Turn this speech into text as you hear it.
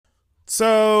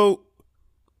So,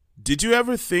 did you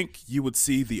ever think you would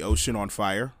see the ocean on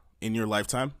fire in your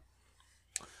lifetime?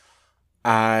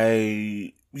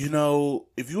 If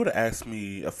you would have asked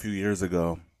me a few years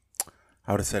ago,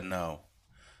 I would have said no.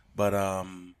 But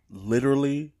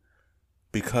literally,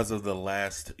 because of the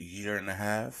last year and a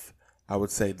half, I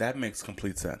would say that makes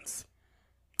complete sense.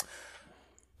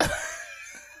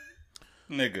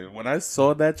 Nigga, when I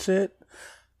saw that shit,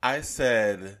 I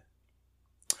said,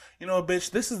 you know, bitch,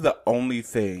 this is the only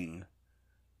thing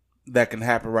that can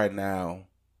happen right now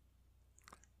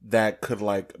that could,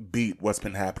 like, beat what's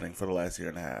been happening for the last year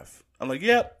and a half. I'm like,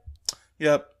 yep,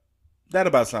 that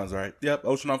about sounds right. Yep,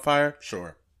 ocean on fire?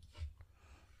 Sure.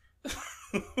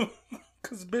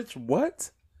 Because, bitch,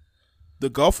 what? The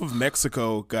Gulf of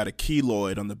Mexico got a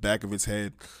keloid on the back of its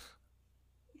head.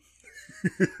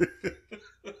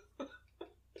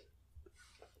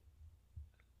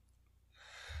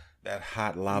 That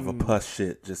hot lava pus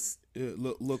shit just... It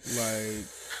look like...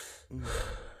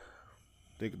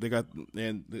 They got...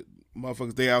 And the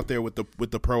motherfuckers, they out there with the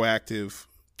proactive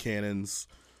cannons.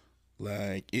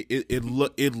 Like, it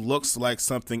looks like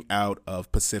something out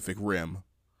of Pacific Rim.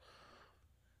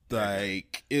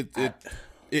 Like,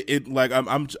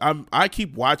 I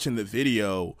keep watching the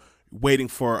video waiting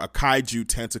for a kaiju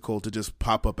tentacle to just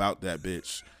pop up out that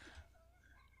bitch.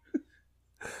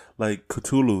 Like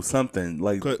Cthulhu, something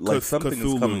like something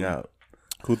Cthulhu. is coming out.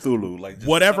 Cthulhu, like just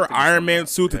whatever Iron Man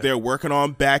suit that they're working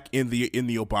on back in the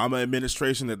Obama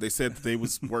administration that they said that they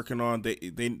was working on. They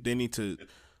need to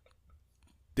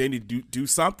do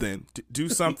something. Do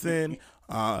something.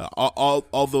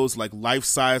 All those like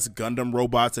life-size Gundam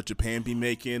robots that Japan be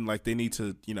making, like they need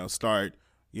to start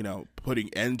putting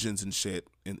engines and shit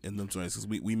in them joints, because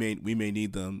we may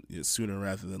need them sooner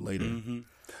rather than later. Mm-hmm.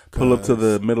 Pull up to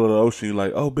the middle of the ocean, you're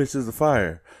like, oh, bitch, there's a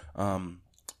fire. All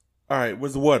right,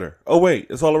 where's the water? Oh, wait,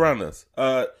 it's all around us.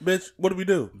 Bitch, what do we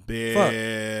do?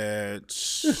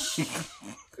 Bitch.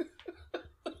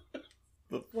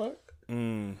 The fuck?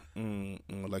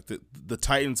 Like the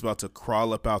Titan's about to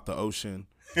crawl up out the ocean.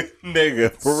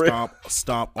 Nigga, for real.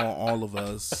 Stomp on all of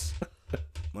us.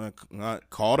 Like,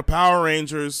 call the Power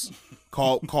Rangers.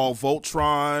 Call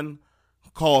Voltron.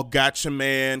 Call Gotcha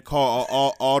Man. Call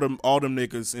all them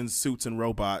niggas in suits and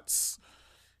robots.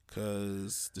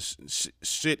 Cause the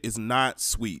shit is not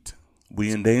sweet.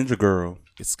 We in danger, girl.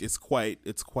 It's quite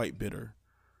bitter.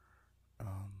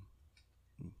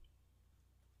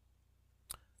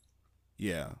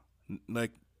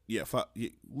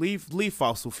 Leave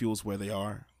fossil fuels where they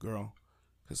are, girl.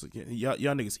 Because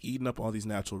y'all niggas eating up all these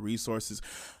natural resources.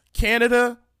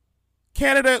 Canada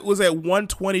was at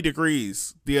 120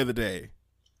 degrees the other day,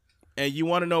 and you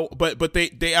want to know? But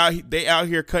they out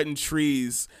here cutting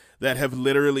trees that have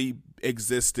literally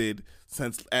existed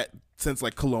since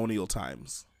like colonial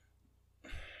times.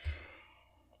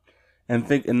 And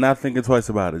not thinking twice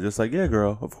about it. Just like, yeah,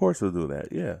 girl, of course we'll do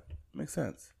that. Yeah, makes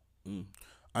sense.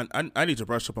 I need to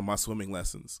brush up on my swimming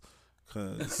lessons,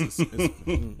 cause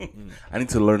I need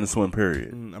to learn to swim.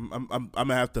 Period. I'm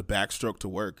gonna have to backstroke to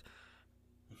work.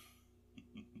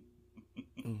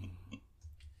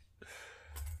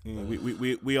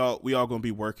 We all gonna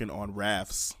be working on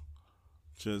rafts.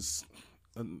 Just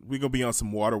we gonna be on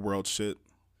some Waterworld shit.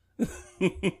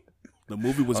 The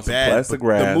movie was bad.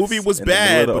 The movie was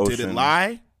bad, but did it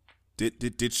lie?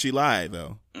 Did she lie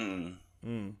though?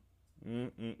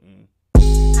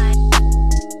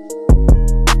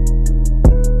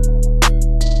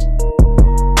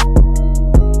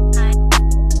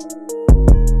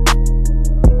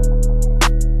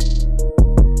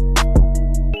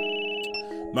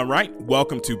 All right,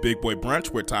 welcome to Big Boy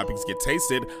Brunch, where topics get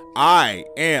tasted. I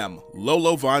am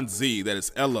Lolo Von Z, that is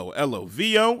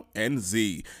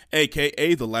LOLOVONZ,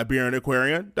 aka the Liberian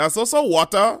Aquarian, that's also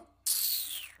water,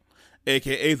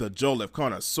 aka the Jolef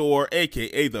Connoisseur,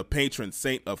 aka the patron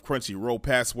saint of Crunchyroll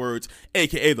passwords,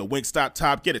 aka the Wingstop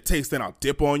top, get a taste and I'll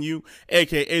dip on you,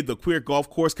 aka the queer golf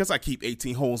course, cause I keep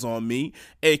 18 holes on me,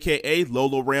 aka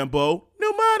Lolo Rambo,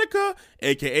 Pneumatica,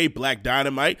 aka Black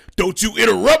Dynamite, don't you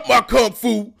interrupt my kung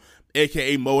fu,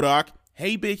 aka Modoc,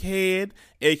 hey big head,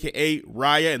 aka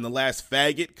Raya and the last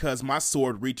faggot, cause my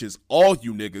sword reaches all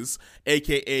you niggas,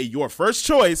 aka your first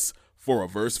choice for a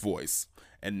verse voice.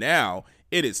 And now,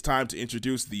 it is time to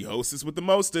introduce the hostess with the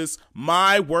mostest,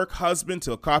 my work husband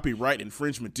till copyright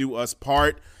infringement do us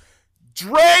part,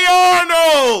 Dre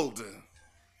Arnold!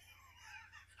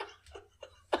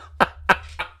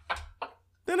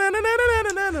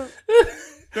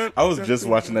 I was just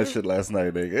watching that shit last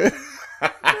night, nigga.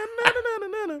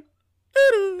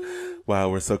 Wow,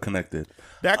 we're so connected.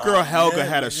 That girl Helga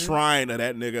had a shrine of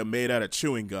that nigga made out of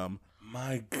chewing gum.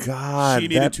 my God, She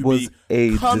needed that to was be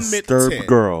a committed. disturbed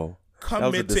girl.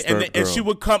 Committed, and she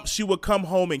would come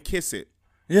home and kiss it.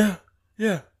 Yeah,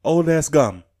 old ass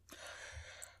gum.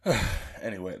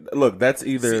 Anyway, look, that's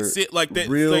either like that.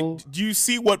 real. Like, do you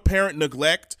see what parent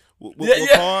neglect will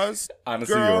cause?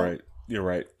 Honestly, girl? You're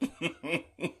right.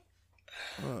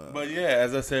 But yeah,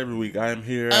 as I say every week, I am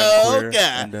here. Oh queer,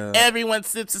 God! and, Everyone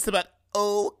sips just about.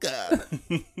 Oh God!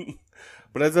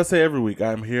 But as I say every week,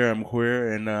 I'm here. I'm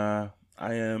queer, and I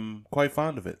am quite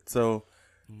fond of it. So,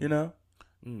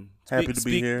 happy to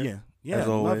be here. Yeah, as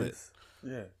love always. it.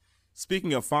 Yeah.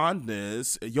 Speaking of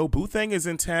fondness, Yo Boo Thing is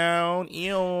in town.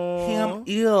 Ew.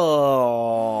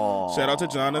 Shout out to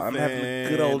Jonathan. I'm having a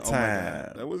good old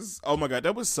time. Oh my god,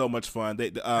 that was so much fun.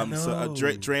 Dre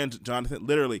and Jonathan,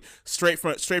 literally straight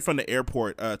from the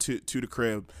airport to the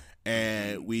crib,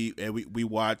 and we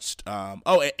watched.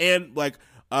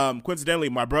 Coincidentally,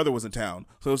 my brother was in town,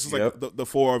 so it was just like the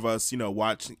four of us,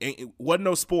 watching. It wasn't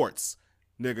no sports.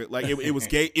 Nigga, like it was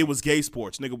gay. It was gay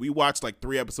sports, nigga. We watched like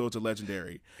 3 episodes of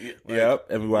Legendary. And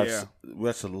we watched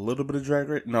a little bit of Drag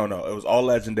Race. No, it was all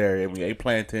Legendary, and we ate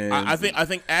plantains. I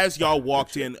think as y'all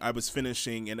walked in, I was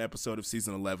finishing an episode of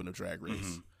season 11 of Drag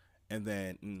Race, and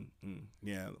then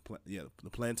the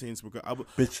plantains were good. I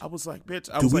was like, bitch.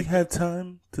 Do we have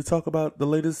time to talk about the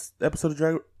latest episode of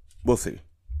Drag Race? We'll see.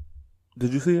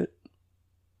 Did you see it?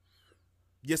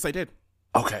 Yes, I did.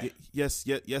 Okay. Yes,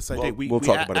 I did. We'll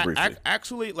talk about it briefly.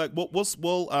 Actually, like we'll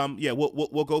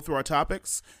go through our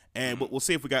topics, and we'll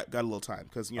see if we got a little time,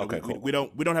 because we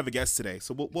don't have a guest today,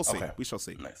 so we'll see. Okay. We shall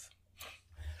see. Nice.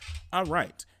 All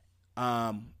right.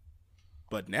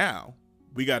 But now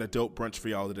we got a dope brunch for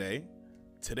y'all today.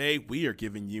 Today we are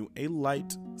giving you a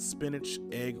light spinach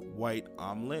egg white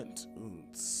omelet. Ooh,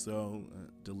 so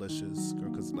delicious, girl.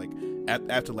 Because like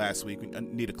after last week, we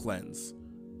need a cleanse.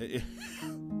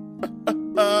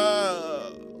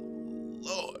 Oh,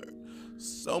 Lord.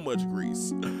 So much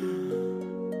grease.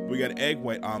 We got egg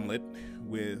white omelet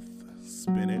with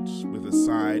spinach with a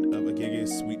side of agege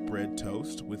sweetbread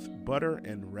toast with butter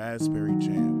and raspberry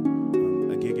jam.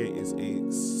 Agege is a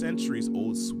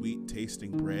centuries-old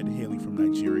sweet-tasting bread hailing from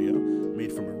Nigeria,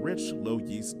 made from a rich,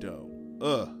 low-yeast dough.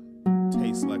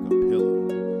 Tastes like a pillow.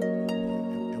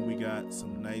 And we got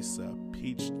some nice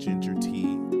peach ginger tea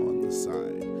on the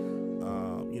side.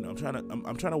 I'm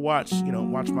trying to watch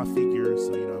my figure,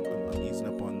 so I'm easing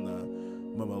up on the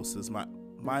mimosas. My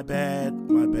bad.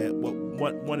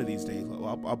 What one of these days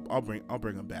I'll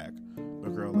bring them back.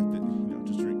 But girl, like that,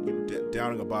 just drink,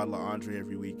 downing a bottle of Andre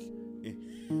every week.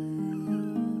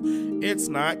 It's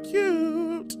not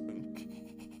cute.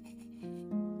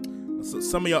 So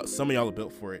some of y'all are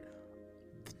built for it.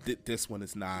 This one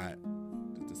is not.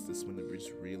 This one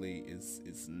really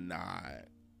is not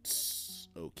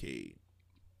okay.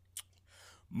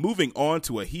 Moving on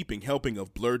to a heaping helping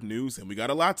of blurred news, and we got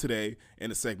a lot today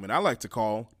in a segment I like to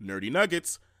call Nerdy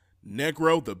Nuggets.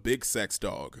 Negro the Big Sex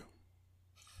Dog.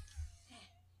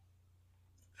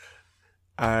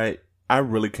 I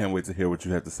really can't wait to hear what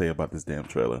you have to say about this damn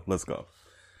trailer. Let's go.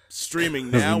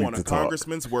 Streaming now on a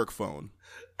congressman's work phone.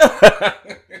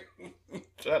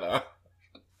 Shut up.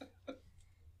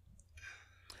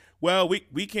 Well, we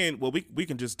can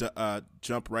just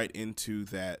jump right into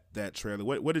that trailer.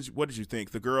 What did you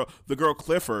think? The girl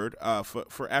Clifford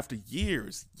for after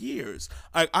years.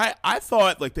 I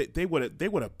thought like they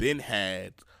would have been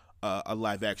had a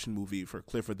live action movie for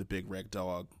Clifford the Big Red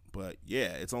Dog, but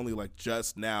yeah, it's only like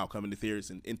just now coming to theaters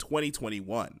in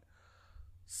 2021.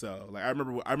 So like I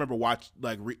remember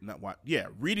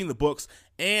reading the books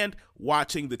and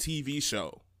watching the TV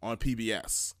show on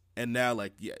PBS, and now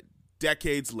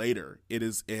decades later, it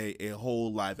is a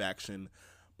whole live action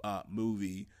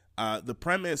movie. The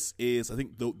premise is, I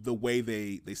think the way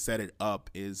they set it up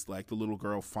is like the little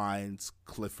girl finds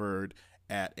Clifford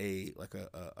at a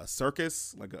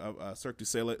circus, like a Cirque du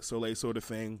Soleil sort of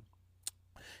thing,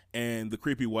 and the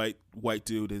creepy white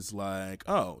dude is like,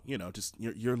 oh, just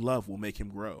your love will make him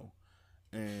grow,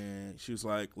 and she was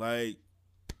like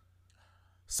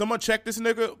someone check this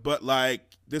nigga, but like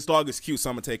this dog is cute,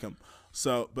 so I'm gonna take him.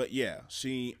 So, but yeah,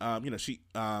 she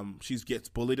gets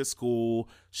bullied at school.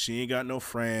 She ain't got no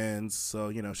friends.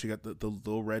 So, she got the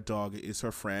little red dog is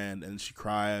her friend, and she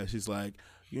cries. She's like,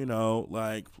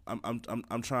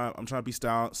 I'm trying to be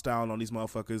styling on these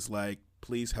motherfuckers. Like,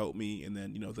 please help me. And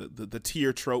then, the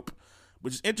tear trope,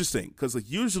 which is interesting because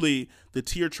like usually the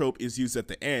tear trope is used at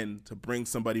the end to bring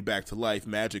somebody back to life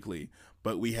magically.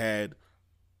 But we had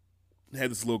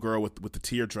this little girl with the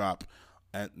teardrop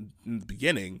in the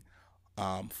beginning.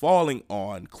 Falling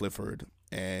on Clifford,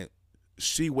 and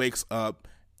she wakes up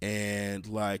and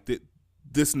like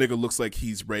this nigga looks like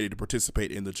he's ready to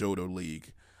participate in the Johto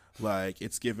League. Like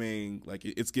it's giving like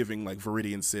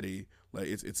Viridian City. Like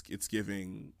it's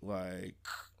giving like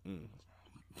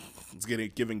it's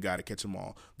giving Gotta Catch 'Em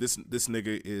All. This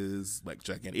nigga is like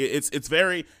gigantic. It's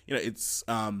very, you know, it's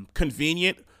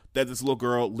convenient that this little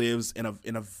girl lives in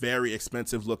a very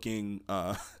expensive looking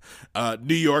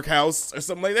New York house or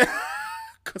something like that.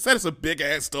 Cause that is a big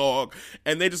ass dog,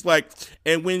 and they just like,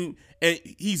 and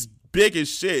he's big as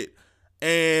shit,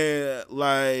 and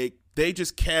like they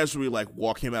just casually like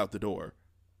walk him out the door.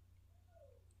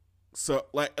 So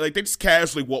like they just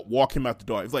casually walk him out the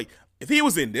door. It's like if he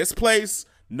was in this place,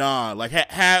 nah, like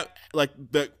have like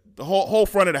the whole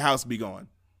front of the house be gone.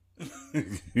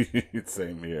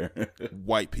 Same here.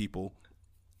 White people.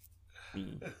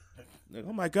 Like,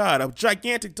 oh my God, a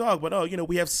gigantic dog, but oh, you know,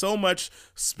 we have so much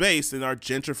space in our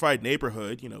gentrified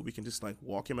neighborhood, you know, we can just like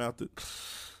walk him out the.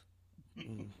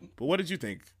 But what did you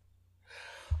think?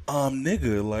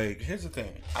 Nigga, like here's the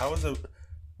thing. I was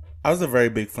a very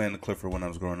big fan of Clifford when I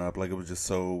was growing up. Like it was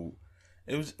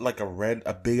like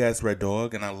a big ass red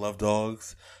dog, and I love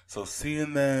dogs. So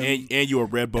seeing them and you're a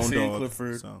red bone dog,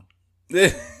 Clifford. So.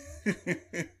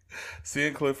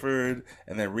 Seeing Clifford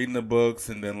and then reading the books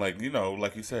and then like, you know,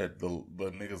 like you said, the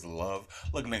niggas love.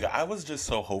 Look, nigga, I was just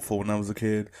so hopeful when I was a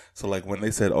kid. So like when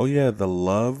they said, oh yeah, the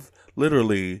love,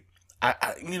 literally,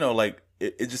 I you know, like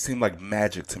it just seemed like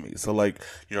magic to me. So like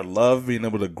your love being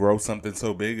able to grow something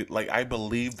so big, like I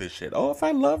believe this shit. Oh, if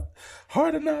I love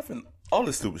hard enough and all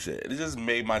this stupid shit, it just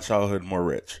made my childhood more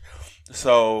rich.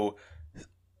 So,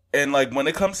 and like when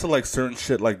it comes to like certain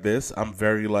shit like this, I'm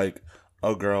very like,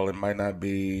 oh girl, it might not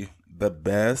be the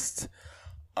best.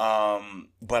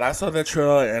 But I saw that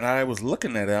trailer and I was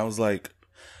looking at it. I was like,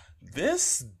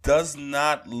 this does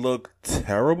not look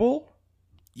terrible.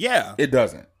 Yeah. It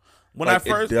doesn't. When like, I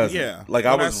first, yeah. Like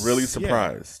when I was really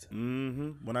surprised. Yeah. Mm-hmm.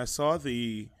 When I saw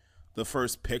the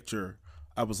first picture,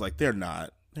 I was like, they're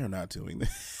not doing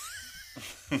this.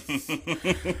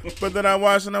 But then I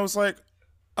watched and I was like,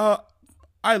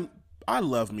 I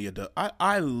love me a dog.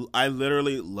 I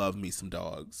literally love me some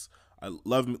dogs. I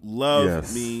love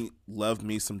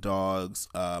me some dogs.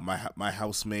 My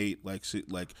housemate, like she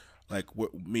like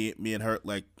me and her,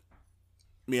 like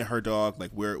me and her dog,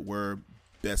 like we're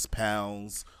best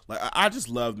pals. Like I just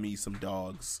love me some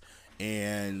dogs.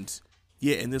 And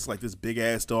yeah, and this like this big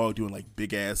ass dog doing like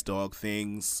big ass dog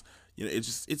things. You know,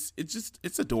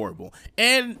 it's adorable.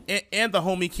 And the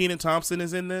homie Kenan Thompson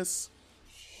is in this.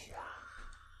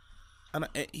 And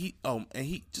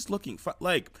he just looking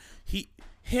like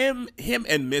him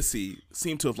and Missy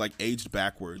seem to have like aged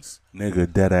backwards.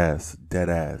 Nigga, dead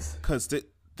ass. Cause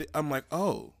I'm like,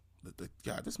 oh,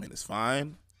 God, this man is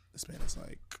fine. This man is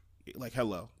like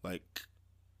hello, like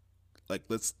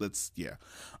let's yeah.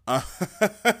 But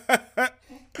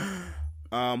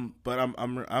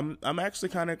I'm actually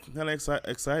kind of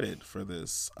excited for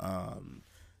this.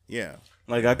 Yeah.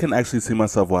 Like I can actually see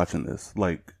myself watching this,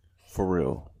 like for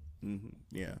real. Mm-hmm.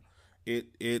 Yeah,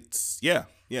 it's yeah,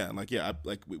 like yeah,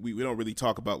 we don't really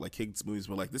talk about like kids movies,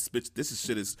 but like this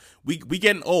shit is we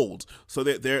getting old, so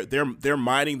they're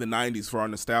mining the 90s for our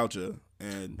nostalgia,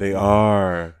 and they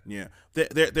are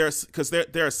there's because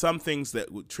there are some things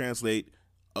that would translate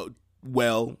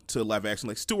well to live action,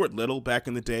 like Stuart Little back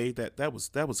in the day, that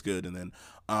was good, and then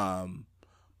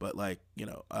but like, you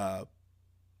know,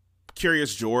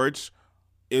 Curious George,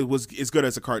 it was as good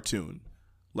as a cartoon.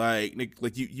 Like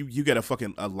you get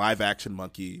a live action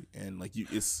monkey, and like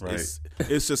it's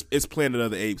Planet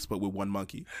of the Apes but with one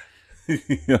monkey.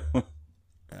 Yeah,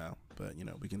 but you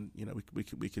know we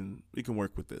can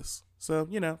work with this. So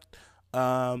you know,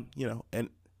 and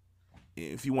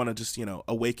if you want to just, you know,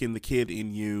 awaken the kid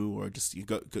in you, or just you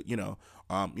go you know,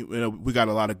 we got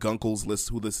a lot of gunkles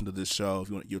who listen to this show. If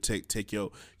you want, you'll take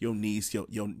your niece,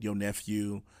 your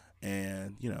nephew.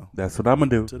 And you know, that's what I'm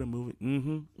gonna do to the movie.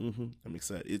 I'm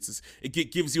excited.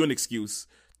 It gives you an excuse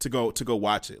to go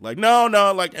watch it. Like no,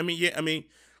 like I'm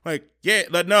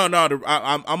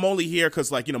only here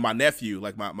because like, you know, my nephew,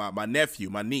 like my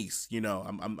nephew, my niece. You know,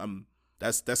 I'm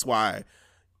that's why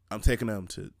I'm taking them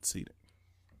to see it.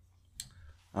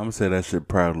 I'm gonna say that shit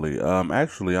proudly.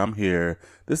 Actually, I'm here.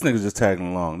 This nigga's just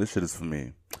tagging along. This shit is for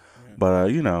me.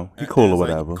 But you know, he cool or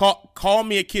whatever. Like, call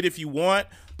me a kid if you want.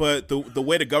 But the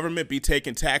way the government be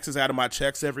taking taxes out of my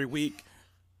checks every week,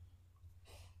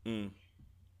 you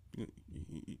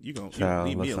gonna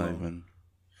leave me alone.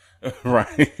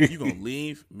 Right. You gonna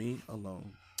leave me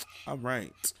alone. All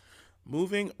right.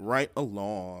 Moving right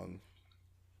along.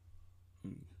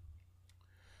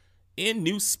 In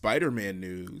new Spider-Man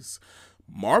news,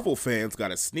 Marvel fans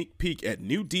got a sneak peek at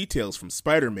new details from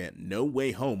Spider-Man No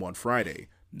Way Home on Friday,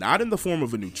 not in the form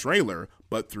of a new trailer,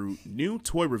 but through new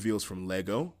toy reveals from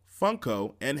Lego,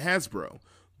 Funko, and Hasbro.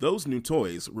 Those new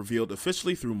toys, revealed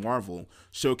officially through Marvel,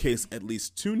 showcase at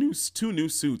least two new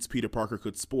suits Peter Parker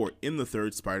could sport in the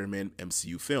third Spider-Man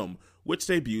MCU film, which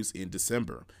debuts in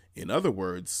December. In other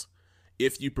words,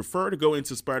 if you prefer to go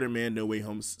into Spider-Man No Way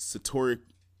Home's Satori...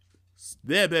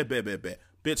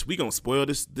 Bitch, we gonna spoil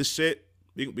this shit.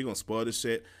 We gonna spoil this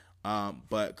shit.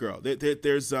 But girl,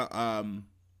 there's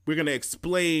we're gonna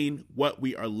explain what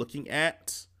we are looking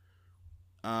at.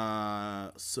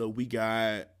 So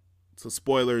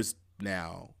spoilers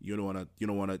now. You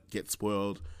don't wanna get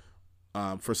spoiled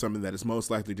for something that is most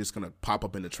likely just gonna pop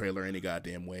up in the trailer any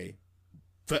goddamn way.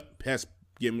 Pass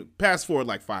forward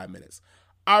like 5 minutes.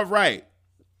 All right.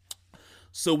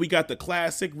 So we got the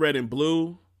classic red and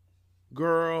blue.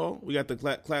 Girl, we got the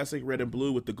classic red and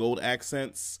blue with the gold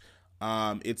accents.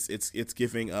 It's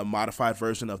giving a modified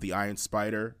version of the Iron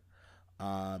Spider.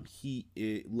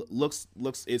 Looks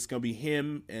it's gonna be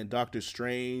him and Doctor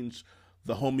Strange.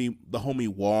 The homie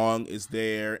Wong is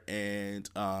there, and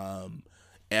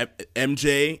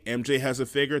MJ has a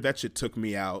figure. That shit took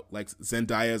me out. Like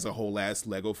Zendaya is a whole ass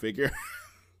Lego figure.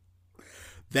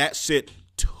 That shit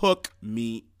took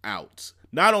me out.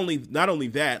 Not only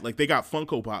that, like they got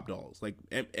Funko Pop dolls. Like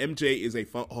MJ is a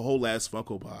whole ass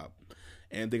Funko Pop,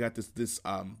 and they got this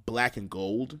black and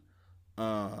gold.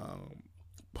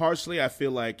 Partially, I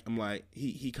feel like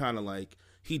he kind of like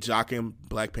he jocking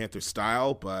Black Panther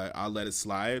style, but I'll let it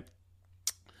slide.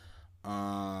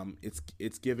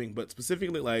 It's giving, but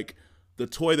specifically like the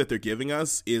toy that they're giving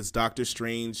us is Doctor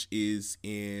Strange is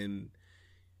in.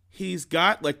 He's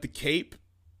got like the cape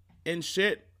and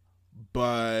shit,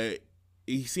 but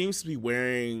he seems to be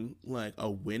wearing like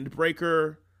a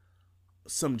windbreaker,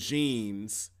 some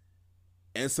jeans,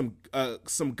 and some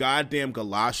goddamn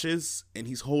galoshes, and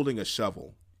he's holding a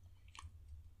shovel.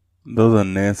 Those are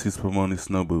Nancy Spumoni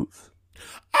snow boots.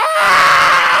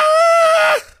 Ah!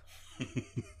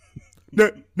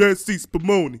 Nancy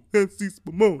Spumoni. This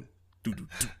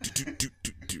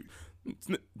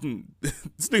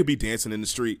nigga be dancing in the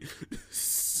street.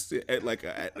 At like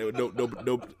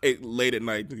late at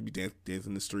night, nigga be dancing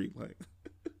in the street like.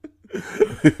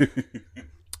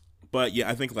 But yeah,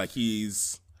 I think like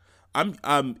it's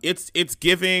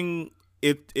giving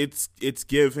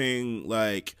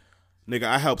like, nigga,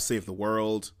 I helped save the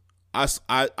world.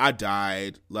 I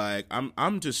died. Like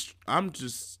I'm just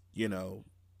you know,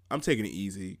 I'm taking it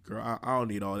easy, girl. I don't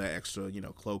need all that extra, you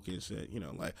know, cloak and shit. You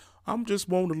know, like I just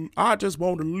want to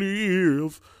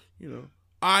live. You know,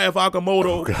 Eye of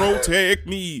Agamotto, protect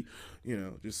me. You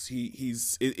know, just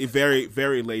he's very,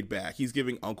 very laid back. He's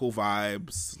giving uncle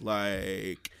vibes.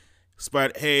 Like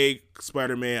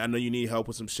Spider-Man, I know you need help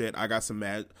with some shit. I got some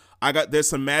there's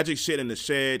some magic shit in the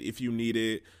shed if you need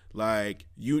it. Like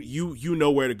you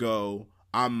know where to go.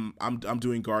 I'm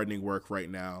doing gardening work right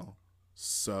now.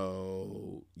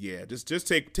 So yeah, just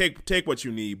take what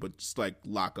you need, but just like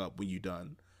lock up when you're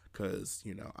done, because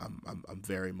you know I'm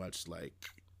very much like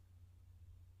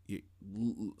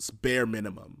bare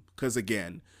minimum. Because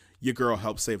again, your girl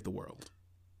helped save the world.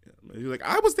 You're like,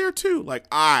 I was there too. Like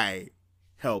I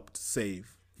helped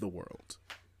save the world.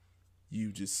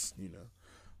 You just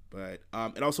but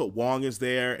and also Wong is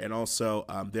there, and also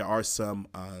there are some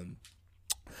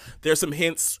there's some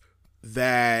hints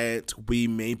that we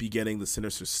may be getting the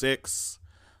Sinister Six,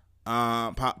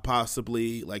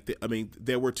 possibly. Like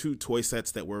there were two toy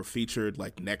sets that were featured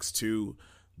like next to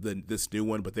this new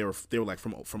one, but they were like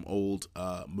from old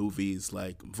movies,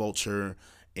 like Vulture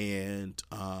and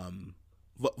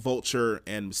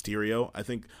Mysterio. I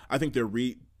think they're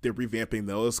revamping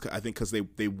those. I think because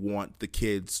they want the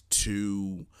kids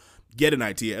to get an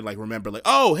idea and like remember, like,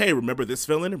 oh hey, remember this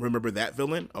villain, remember that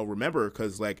villain, oh remember,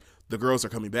 because like the girls are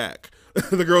coming back.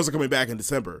 The girls are coming back in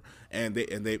December, and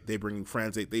they bringing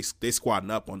friends. They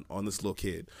squatting up on this little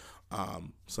kid.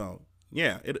 So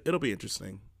yeah, it'll be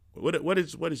interesting. What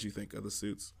did you think of the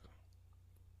suits?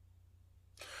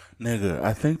 Nigga,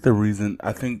 I think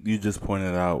you just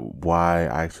pointed out why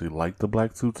I actually like the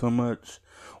black suit so much.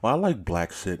 Well, I like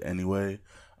black shit anyway.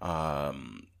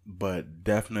 But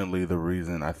definitely the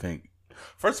reason I think,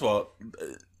 first of all,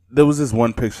 there was this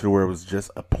one picture where it was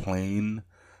just a plain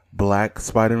black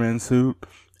Spider-Man suit,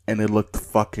 and it looked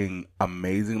fucking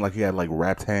amazing. Like he had like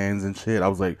wrapped hands and shit. I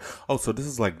was like, oh, so this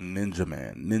is like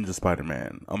Ninja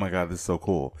Spider-Man. Oh my god, this is so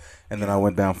cool. And then I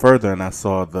went down further and I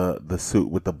saw the suit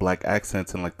with the black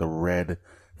accents and like the red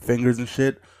fingers and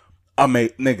shit.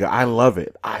 Nigga, I love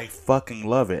it. I fucking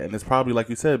love it. And it's probably, like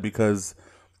you said, because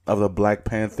of the Black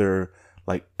Panther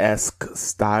like esque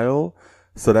style.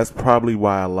 So that's probably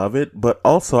why I love it. But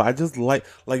also, I just like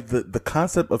the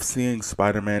concept of seeing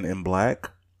Spider-Man in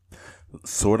black,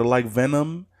 sort of like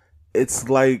Venom. It's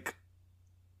like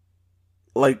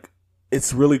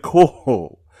it's really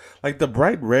cool. Like the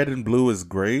bright red and blue is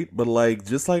great, but like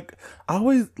just like I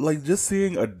always like just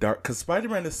seeing a dark, because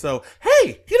Spider-Man is so,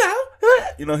 hey,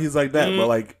 he's like that. But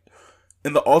like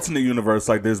in the alternate universe,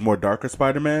 like there's more darker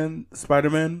Spider-Man.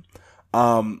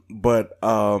 But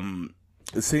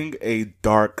seeing a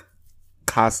dark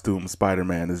costume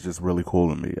Spider-Man is just really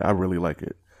cool to me. I really like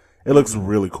it. It looks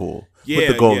really cool with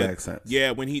the gold accents. Yeah,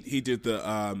 when he did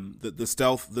the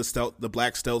stealth the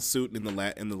black stealth suit in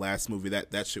the last movie,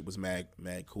 that shit was mad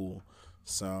cool.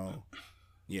 So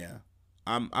yeah,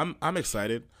 I'm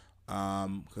excited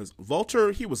because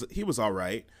Vulture he was all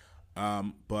right,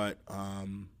 but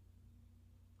I'm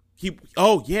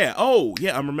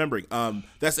remembering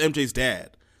that's MJ's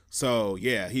dad. So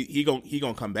yeah, he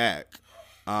gonna come back.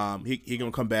 He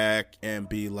gonna come back and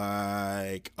be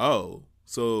like, oh.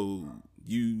 So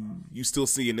you still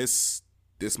seeing this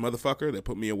motherfucker that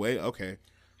put me away? Okay,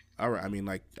 all right. I mean,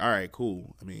 like, all right,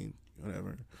 cool. I mean,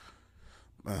 whatever.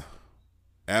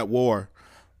 At war.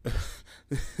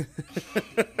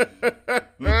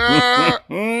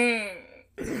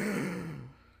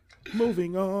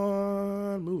 Moving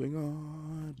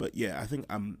on. But yeah, I think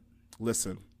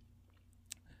listen.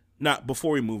 Not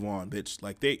before we move on, bitch.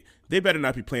 Like they better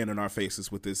not be playing in our faces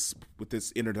with this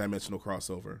interdimensional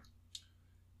crossover.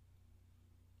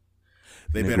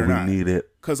 They better not. We need it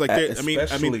because like I mean,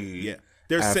 yeah.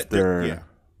 They're after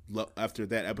after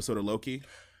that episode of Loki.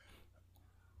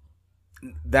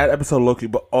 That episode of Loki,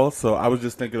 but also I was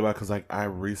just thinking about because like I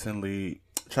recently,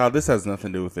 child, this has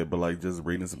nothing to do with it, but like just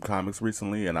reading some comics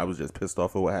recently, and I was just pissed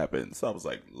off at what happened. So I was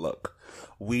like, look,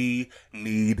 we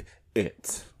need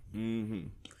it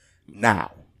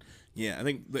now. Yeah, I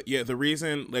think the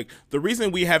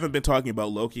reason we haven't been talking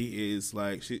about Loki is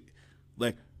like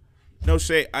no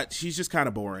shade. She's just kind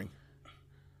of boring.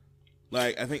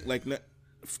 Like I think, like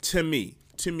to me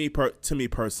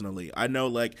personally, I know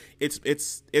like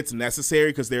it's necessary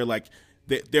because they're like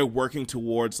they're working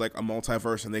towards like a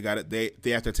multiverse, and they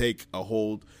have to take a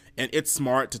whole, and it's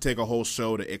smart to take a whole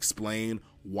show to explain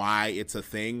why it's a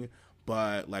thing.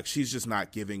 But like she's just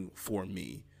not giving for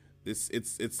me.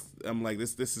 I'm like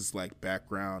this is like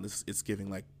background. It's giving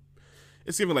like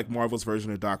Marvel's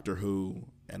version of Doctor Who.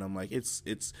 And I'm like, it's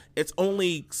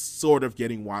only sort of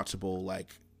getting watchable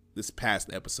like this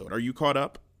past episode. Are you caught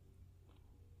up?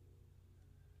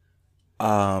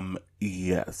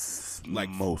 Yes, like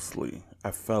mostly.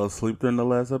 I fell asleep during the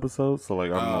last episode, so like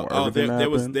I don't know everything there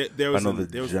happened. There was I know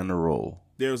the general.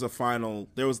 There was a final.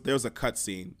 There was a cut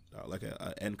scene, like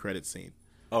a end credit scene.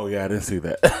 Oh yeah, I didn't see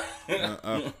that.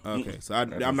 Okay, so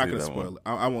I'm not gonna spoil it.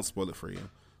 I won't spoil it for you.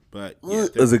 But yeah,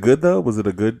 was it good though? Was it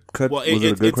a good cut? Well, was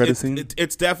it a good credit scene?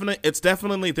 It's definitely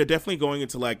they're definitely going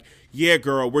into like, yeah,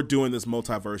 girl, we're doing this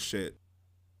multiverse shit.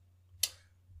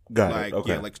 Got it.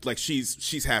 Okay. Yeah, like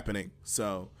she's happening.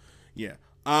 So yeah.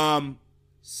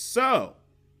 So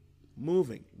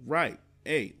moving right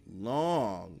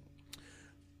along,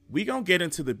 we gonna get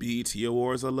into the BET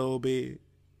Awards a little bit,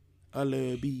 cause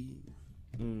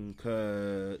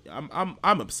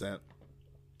I'm upset,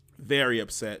 very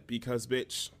upset because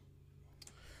bitch.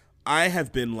 I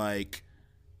have been like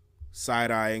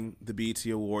side-eyeing the BET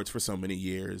Awards for so many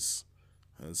years.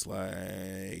 It's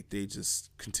like they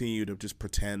just continue to just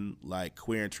pretend like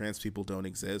queer and trans people don't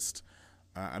exist.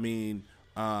 I mean,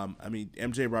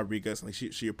 MJ Rodriguez, like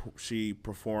she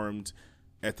performed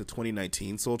at the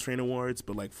 2019 Soul Train Awards,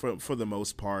 but like for the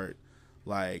most part,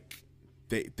 like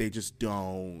they just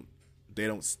don't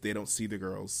see the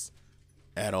girls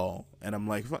at all. And I'm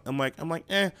like,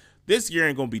 this year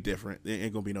ain't gonna be different. It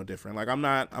ain't gonna be no different. Like I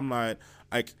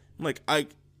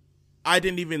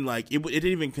didn't even like it. It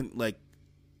didn't even like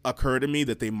occur to me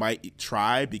that they might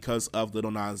try because of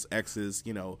Lil Nas X's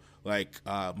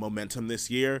momentum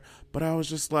this year. But I was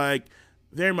just like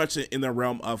very much in the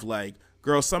realm of like,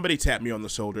 girl, somebody tap me on the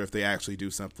shoulder if they actually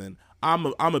do something.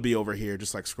 I'm gonna be over here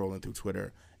just like scrolling through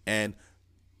Twitter, and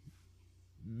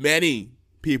many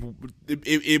people,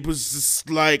 it was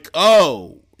just like,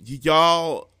 oh,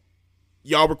 y'all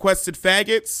requested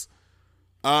faggots.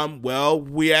 Well,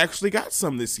 we actually got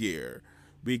some this year.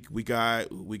 We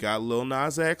got Lil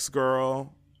Nas X,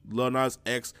 girl. Lil Nas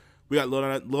X. We got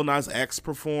Lil Nas X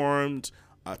performed.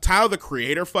 Tyler the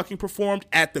Creator fucking performed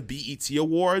at the BET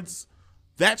Awards.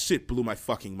 That shit blew my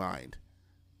fucking mind.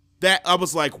 That I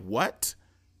was like, what?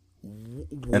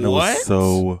 And it was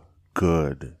so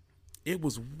good. It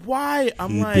was why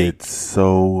I'm he did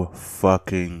so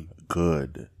fucking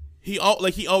good. he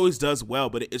always does well,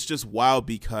 but it's just wild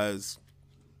because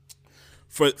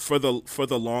for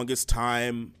the longest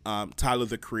time, Tyler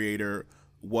the Creator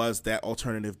was that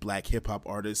alternative black hip hop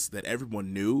artist that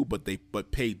everyone knew,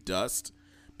 but paid dust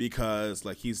because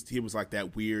like he was like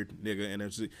that weird nigga, and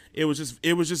it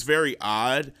was just very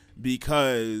odd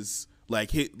because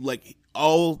like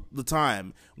all the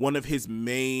time one of his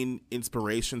main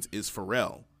inspirations is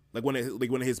Pharrell. One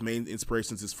of his main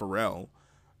inspirations is Pharrell,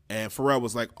 and Pharrell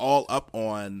was like all up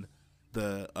on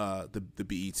the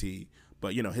BET.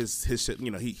 But you know his shit.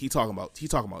 You know he talking about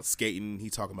skating.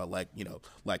 He talking about like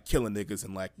killing niggas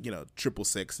and like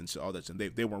 666 and shit, all that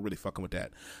shit. They weren't really fucking with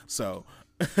that. So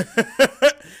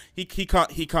he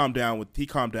calmed down with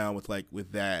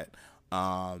that.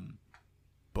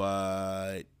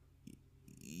 But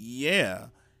yeah,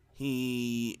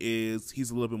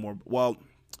 he's a little bit more. Well,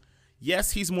 yes,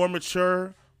 he's more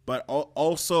mature. But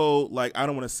also, like, I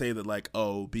don't want to say that, like,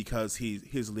 because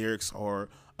his lyrics are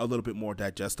a little bit more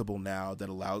digestible now, that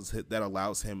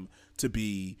allows him to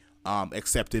be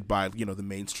accepted by the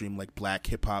mainstream like black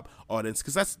hip hop audience,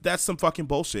 because that's some fucking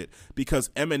bullshit. Because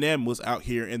Eminem was out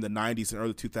here in the 90s and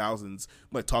early 2000s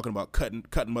like talking about cutting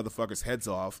motherfuckers' heads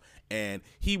off, and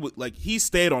he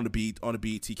stayed on the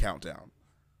BET countdown.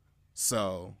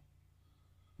 So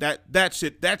that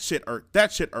shit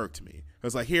irked me.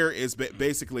 Because like here is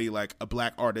basically like a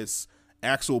black artist,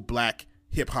 actual black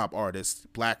hip hop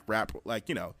artist, black rap, like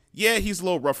yeah, he's a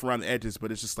little rough around the edges,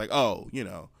 but it's just like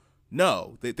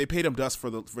no, they paid him dust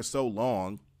for so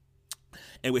long,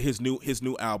 and with his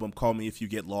new album, Call Me If You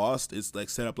Get Lost, is like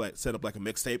set up like a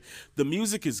mixtape. The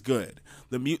music is good.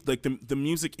 The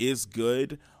music is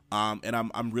good. And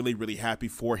I'm really really happy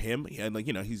for him. And like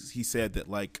he said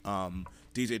that like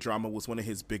DJ Drama was one of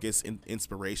his biggest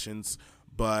inspirations.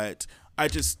 But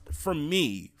this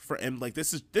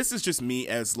is just me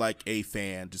as like a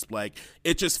fan, just like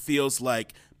it just feels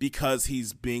like because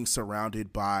he's being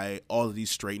surrounded by all of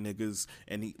these straight niggas,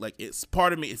 and it's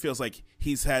part of me, it feels like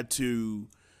he's had to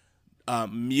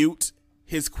mute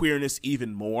his queerness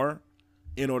even more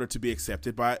in order to be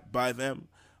accepted by them.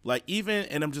 Like even,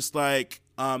 and I'm just like,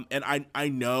 and I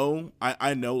know,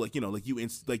 like,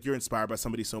 you're inspired by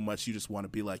somebody so much, you just want to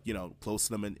be like, close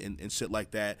to them and shit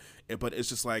like that. But it's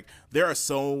just like, there are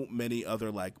so many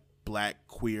other like black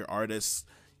queer artists,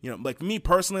 like me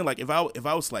personally, like if I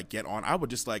was to, like get on, I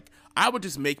would just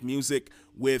make music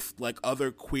with like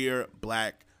other queer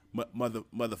black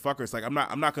motherfuckers. Like I'm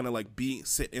not gonna like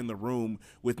sit in the room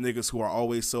with niggas who are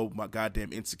always so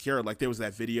goddamn insecure. Like there was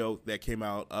that video that came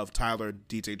out of Tyler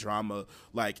DJ Drama,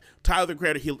 like Tyler the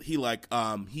Creator,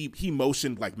 he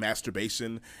motioned like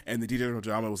masturbation, and the DJ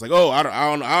Drama was like, oh, I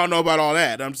don't know about all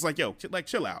that. And I'm just like, yo, like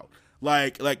chill out.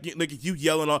 Like you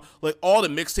yelling all like all the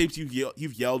mixtapes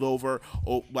you've yelled over,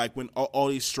 or like when all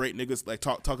these straight niggas like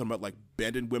talking about like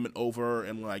bending women over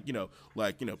and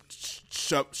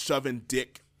shoving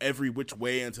dick every which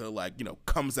way until like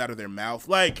comes out of their mouth.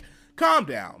 Like calm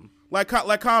down, like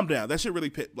calm down. That shit really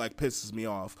pisses me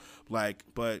off. Like,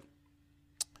 but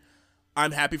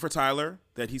I'm happy for Tyler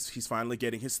that he's finally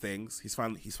getting his things. He's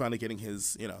finally getting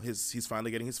his he's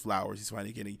finally getting his flowers. He's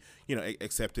finally getting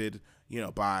accepted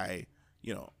by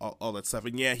all that stuff.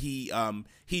 And yeah, he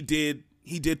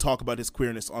did talk about his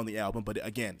queerness on the album, but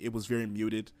again, it was very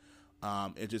muted.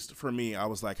 It just, for me, I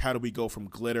was like, how do we go from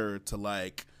glitter to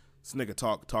like this nigga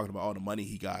talking about all the money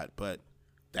he got? But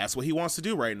that's what he wants to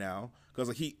do right now, because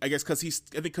like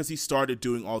because he started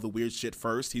doing all the weird shit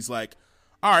first. He's like,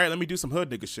 all right, let me do some hood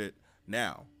nigga shit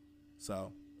now.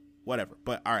 So whatever.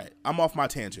 But all right, I'm off my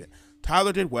tangent.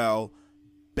 Tyler did well.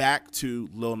 Back to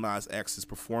Lil Nas X's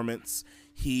performance.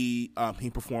 He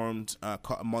performed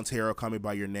Montero, Call Me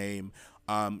By Your Name,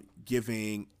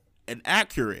 giving an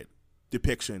accurate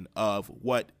depiction of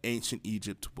what ancient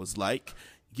Egypt was like,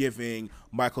 giving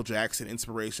Michael Jackson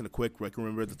inspiration, a quick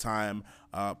remember the time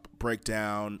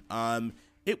breakdown.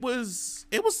 It was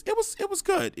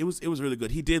good. It was really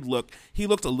good. He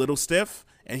looked a little stiff,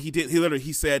 and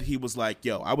he said he was like,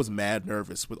 yo, I was mad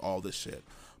nervous with all this shit.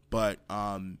 But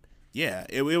yeah,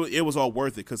 it was all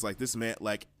worth it, because like this man,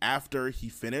 like after he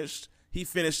finished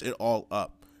it all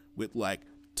up with like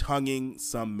tonguing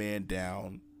some man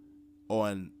down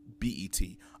on BET.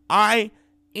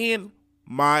 In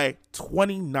my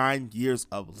 29 years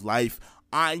of life,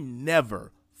 I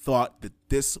never thought that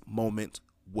this moment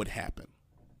would happen.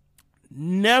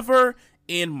 Never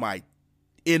in my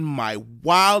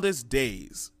wildest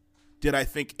days did I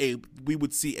think we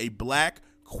would see a black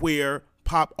queer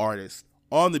pop artist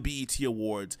on the BET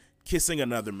Awards kissing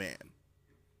another man.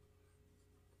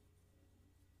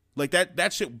 Like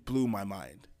that shit blew my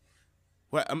mind.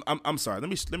 Well, I'm sorry. Let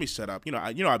me shut up.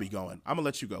 I'll be going. I'm gonna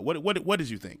let you go. What did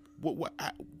you think? What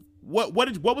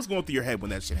was going through your head when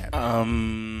that shit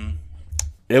happened?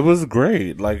 It was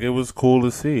great. Like, it was cool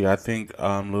to see. I think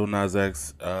Lil Nas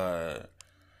X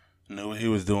knew what he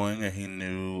was doing, and he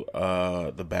knew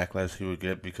the backlash he would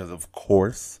get because, of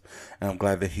course, and I'm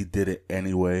glad that he did it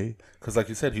anyway. Because, like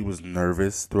you said, he was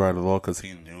nervous throughout it all because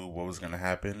he knew what was going to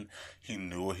happen. He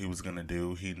knew what he was going to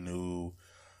do. He knew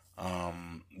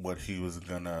what he was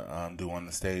going to do on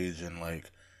the stage, and,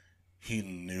 like, he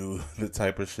knew the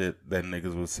type of shit that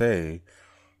niggas would say,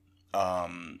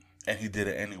 and he did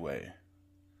it anyway.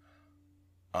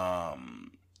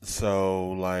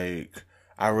 So, like,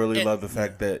 I really love the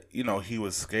fact that, he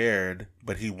was scared,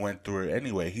 but he went through it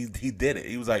anyway. He did it.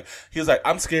 He was like,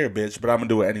 I'm scared, bitch, but I'm gonna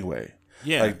do it anyway.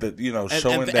 Yeah. Like,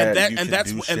 showing that you can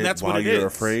do shit while you're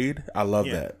afraid. I love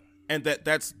that. And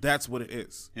that's what it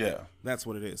is. Yeah. That's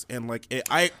what it is. And, like,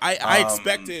 I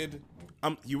expected,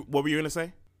 what were you gonna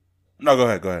say? No, go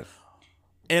ahead.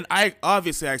 And I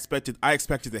expected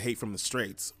the hate from the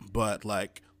straights, but,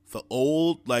 like, the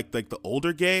old, like the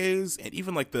older gays, and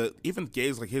even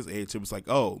gays like his age, it was like,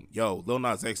 oh, yo, Lil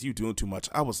Nas X, you doing too much.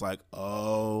 I was like,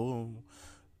 oh,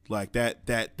 like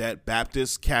that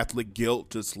Baptist Catholic guilt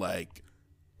just like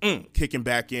kicking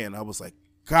back in. I was like,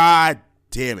 God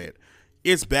damn it,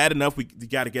 it's bad enough we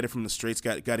got to get it from the straights,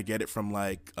 got to get it from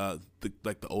like the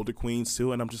older queens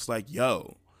too, and I'm just like,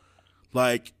 yo,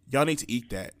 like, y'all need to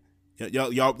eat that.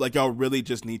 Y'all really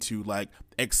just need to, like,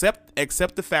 accept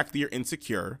the fact that you're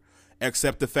insecure,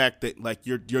 accept the fact that, like,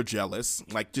 you're jealous,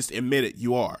 like, just admit it.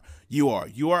 You are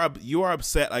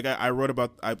upset. Like, I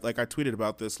tweeted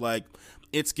about this. Like,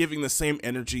 it's giving the same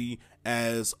energy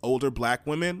as older black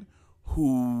women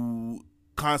who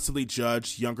constantly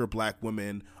judge younger black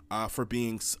women for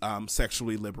being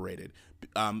sexually liberated,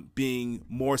 being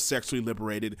more sexually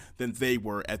liberated than they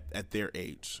were at their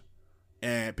age.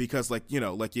 And because, like,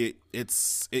 like it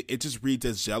just reads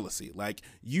as jealousy. Like,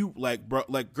 you, like, bro,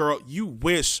 like, girl, you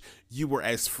wish you were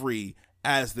as free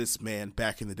as this man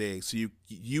back in the day, so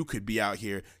you could be out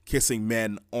here kissing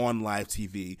men on live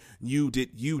TV. You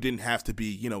didn't have to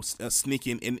be,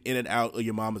 sneaking in and out of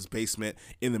your mama's basement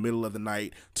in the middle of the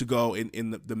night to go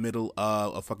in the middle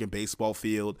of a fucking baseball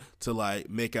field to, like,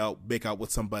 make out with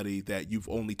somebody that you've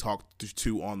only talked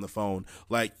to on the phone.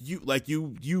 Like, you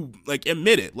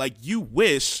admit it. Like, you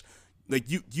wish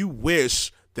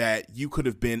that you could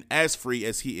have been as free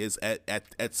as he is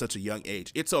at such a young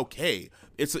age. It's okay.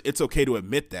 It's okay to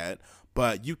admit that,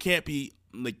 but you can't be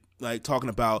like talking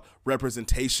about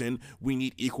representation. We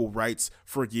need equal rights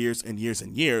for years and years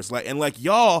and years. Like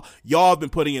y'all have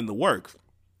been putting in the work.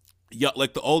 Yeah,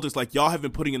 like the oldest, like, y'all have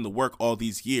been putting in the work all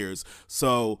these years,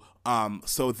 so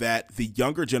that the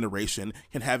younger generation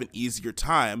can have an easier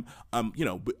time,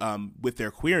 with their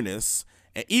queerness.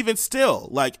 And even still,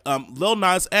 like, Lil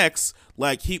Nas X,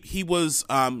 like, he was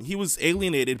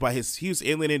alienated by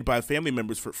family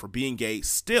members for being gay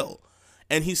still,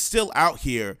 and he's still out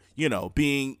here,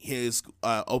 being his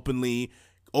openly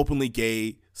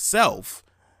gay self,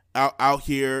 out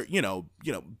here,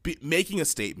 making a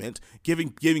statement, giving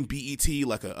BET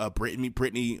like a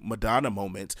Britney Madonna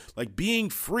moment, like, being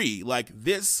free. Like,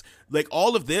 this, like,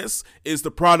 all of this is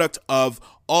the product of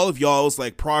all of y'all's,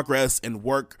 like, progress and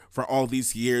work for all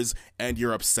these years, and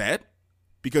you're upset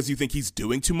because you think he's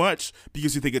doing too much,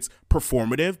 because you think it's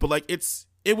performative. But, like,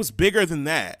 it was bigger than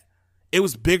that. It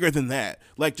was bigger than that.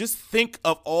 Like, just think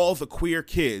of all the queer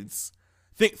kids.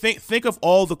 Think of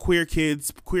all the queer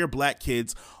kids, queer black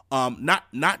kids,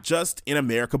 not just in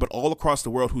America, but all across the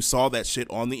world, who saw that shit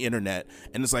on the internet,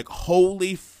 and it's like,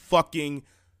 holy fucking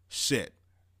shit.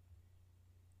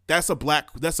 That's a black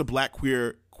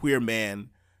queer man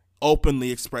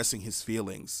openly expressing his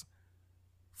feelings,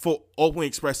 for openly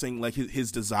expressing, like,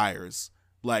 his desires,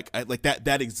 like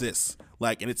that exists,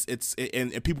 like, and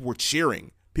and people were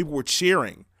cheering.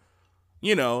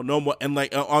 No more, and,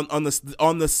 like, on the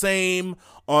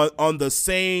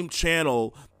same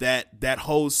channel that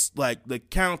hosts, like, the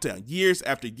countdown, years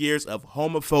after years of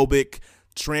homophobic,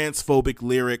 transphobic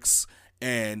lyrics,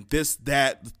 and this,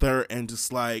 that, the third, and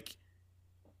just like,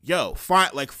 yo,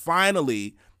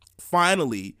 finally,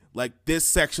 like, this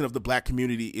section of the black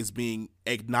community is being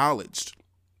acknowledged.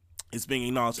 And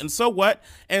so what?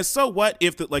 If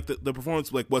the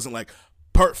performance, like, wasn't, like,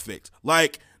 perfect?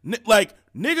 Like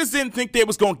niggas didn't think they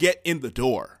was gonna get in the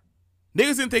door.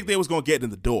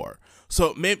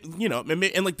 So maybe,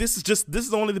 and, like, this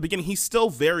is only the beginning. He's still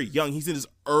very young. He's in his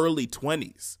early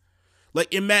 20s.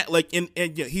 Like in Matt, like and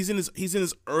yeah, he's in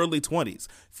his early 20s.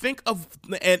 Think of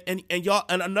and y'all,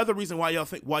 and another reason why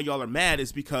y'all are mad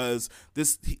is because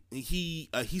he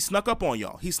snuck up on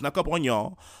y'all. He snuck up on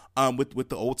y'all with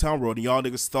the Old Town Road, and y'all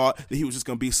niggas thought that he was just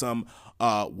gonna be some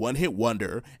one hit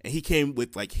wonder, and he came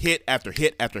with like hit after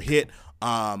hit after hit,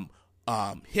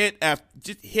 hit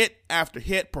after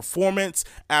hit, performance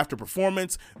after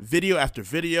performance, video after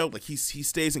video. Like he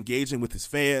stays engaging with his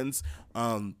fans.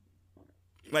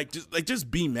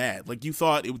 Just be mad. Like you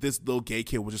thought this little gay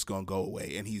kid was just gonna go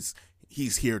away, and he's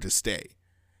here to stay.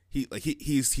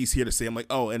 He's here to stay. I'm like,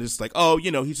 oh, and it's like, oh,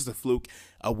 he's just a fluke,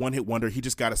 a one hit wonder. He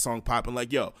just got a song popping.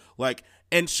 Like, yo, like,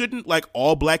 and shouldn't like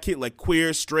all black kid, like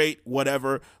queer, straight,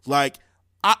 whatever, like,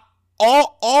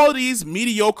 all these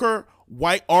mediocre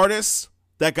white artists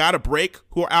that got a break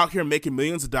who are out here making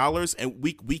millions of dollars, and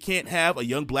we can't have a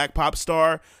young black pop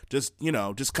star just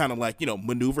kind of like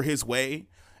maneuver his way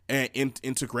and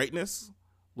into greatness.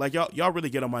 Like y'all really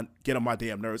get on my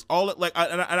damn nerves.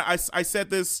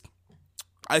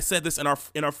 I said this in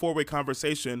our four-way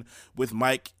conversation with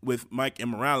Mike and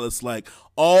Morales. Like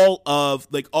all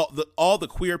the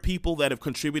queer people that have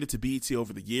contributed to BET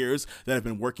over the years, that have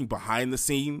been working behind the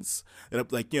scenes, that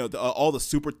have, like all the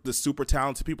super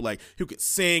talented people, like who could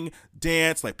sing,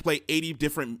 dance, like play 80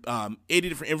 different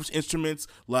instruments,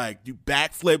 like do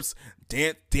backflips,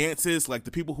 dances, like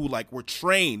the people who like were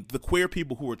trained, the queer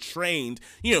people who were trained,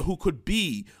 who could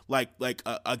be like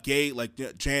a gay like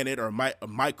Janet or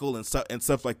Michael and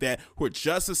stuff like that, who are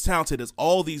just as talented as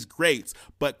all these greats,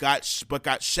 but got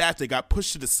shafted, got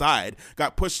pushed to the side,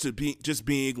 got pushed to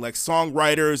being like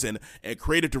songwriters and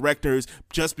creative directors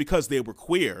just because they were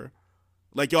queer.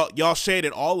 Like y'all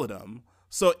shaded all of them.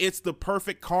 So it's the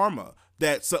perfect karma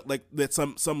that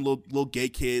some little gay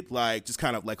kid like just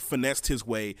kind of like finessed his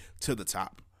way to the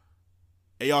top,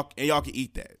 and y'all can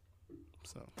eat that.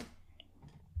 So,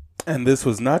 and this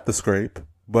was not the scrape,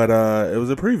 but it was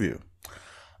a preview.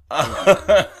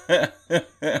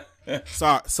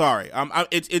 Sorry.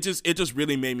 It just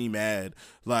really made me mad.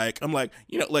 Like I'm like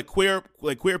like queer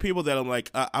people that I'm like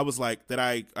I was like that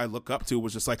I look up to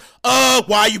was just like, oh,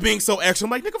 why are you being so extra?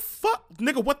 I'm like,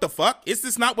 nigga, what the fuck? Is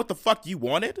this not what the fuck you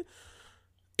wanted?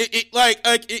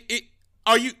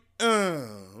 Are you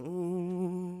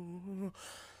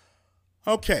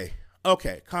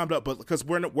okay, calm down, but because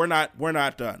we're not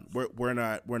done. We're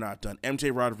not done.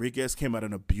 MJ Rodriguez came out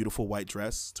in a beautiful white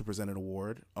dress to present an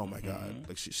award. Oh my god,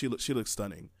 like she looks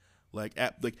stunning. Like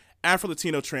Afro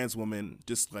Latino trans woman,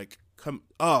 just like come.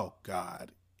 Oh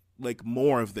god, like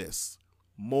more of this.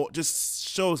 More just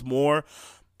shows more.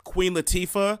 Queen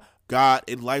Latifah got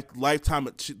a lifetime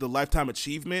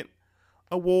achievement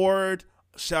award,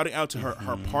 shouting out to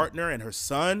her partner and her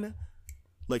son,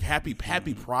 like happy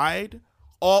Pride.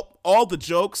 All the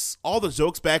jokes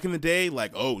back in the day,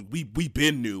 like, oh, we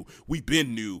been new,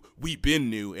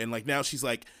 and like now she's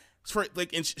like,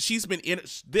 and she's been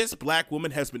this black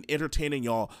woman has been entertaining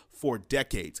y'all for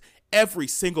decades. Every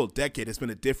single decade has been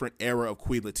a different era of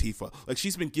Queen Latifah. Like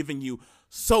she's been giving you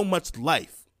so much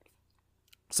life.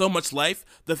 So much life.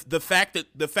 The fact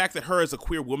that her as a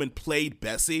queer woman played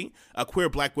Bessie, a queer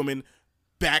black woman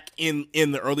back in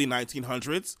the early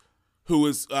 1900s, who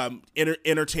was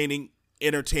entertaining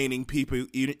people,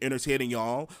 entertaining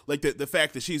y'all. Like the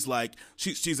fact that she's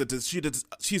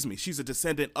a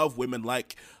descendant of women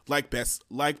like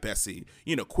Bessie,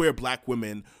 queer black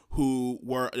women who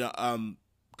were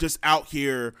just out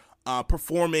here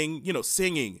performing,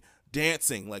 singing,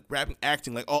 dancing, like rapping,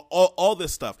 acting, like all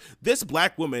this stuff. This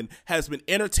black woman has been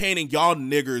entertaining y'all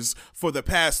niggers for the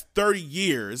past 30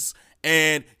 years,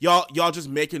 and y'all just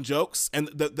making jokes. And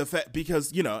the fact,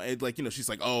 because she's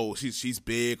like, oh, she's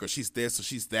big, or she's this, or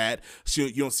she's that. You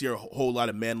don't see her a whole lot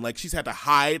of men. Like she's had to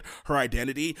hide her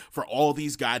identity for all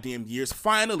these goddamn years.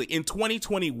 Finally, in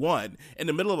 2021, in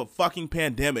the middle of a fucking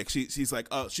pandemic, she's like,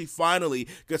 she finally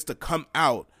gets to come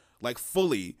out like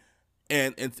fully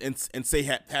and say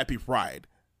happy Pride,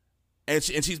 and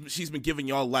she's been giving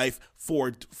y'all life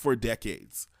for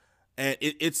decades, and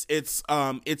it's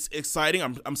exciting.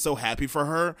 I'm so happy for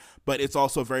her, but it's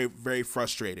also very, very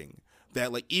frustrating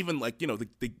that like even like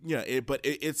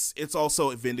it's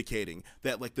also vindicating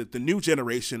that like the new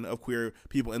generation of queer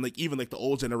people, and like even like the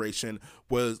old generation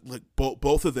was like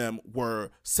both of them were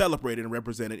celebrated and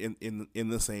represented in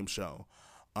the same show.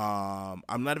 I'm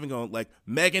not even going, like,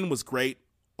 Megan was great.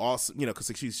 Awesome, because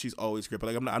like she's always great, but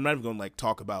like I'm not even going to like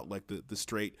talk about like the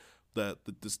straight the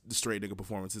straight nigga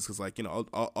performances because like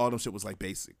all them shit was like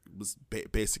basic. It was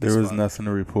basic. There was nothing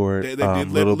to report.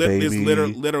 Little Baby,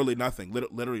 there's literally nothing.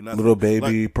 Literally nothing. Little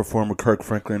Baby performed with Kirk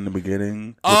Franklin in the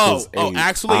beginning.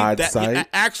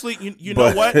 Actually, you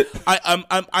know what?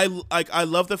 I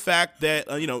love the fact that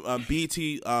BET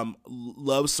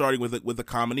loves starting with a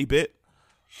comedy bit.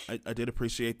 I did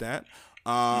appreciate that.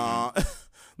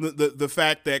 The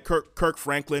fact that Kirk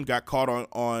Franklin got caught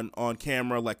on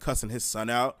camera like cussing his son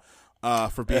out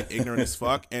for being ignorant as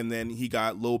fuck, and then he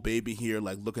got Lil Baby here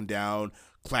like looking down,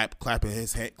 clapping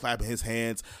his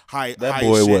hands. That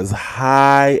boy was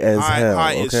high as hell.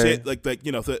 High as shit. Like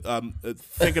thinking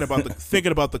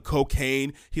about the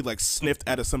cocaine he like sniffed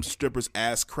out of some stripper's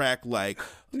ass crack like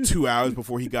 2 hours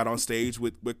before he got on stage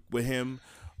with him.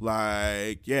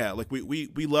 Like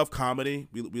we love comedy.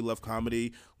 We love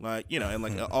comedy. Like and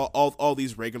like all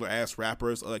these regular ass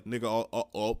rappers like nigga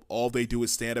all they do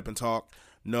is stand up and talk.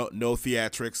 No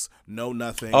theatrics. No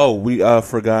nothing. Oh, we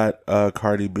forgot.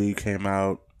 Cardi B came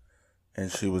out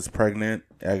and she was pregnant.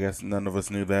 I guess none of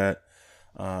us knew that.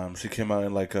 She came out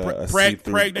in like a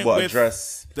see-through, pregnant with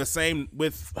dress. The same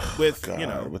with with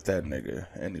that nigga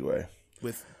anyway.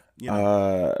 With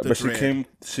but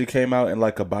she came out in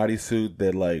like a bodysuit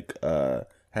that like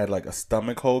had like a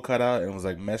stomach hole cut out and was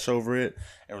like mesh over it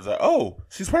and was like, oh,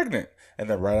 she's pregnant. And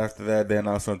then right after that, they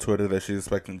announced on Twitter that she's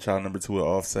expecting child number 2 at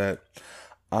Offset.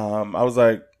 I was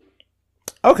like,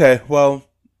 okay, well,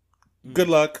 good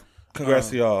luck, congrats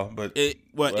to y'all. But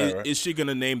is she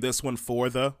gonna name this one For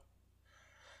the?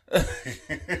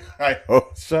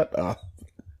 Shut up.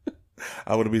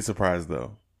 I wouldn't be surprised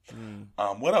though.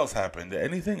 What else happened?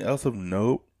 Anything else of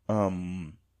note?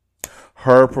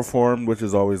 Her performed, which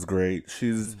is always great.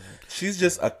 She's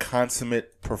just a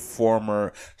consummate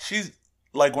performer. She's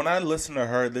like, when I listen to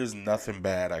her, there's nothing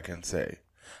bad I can say.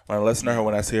 When I listen to her,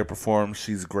 when I see her perform,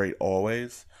 she's great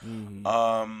always. Mm-hmm.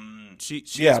 I'm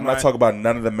not talking about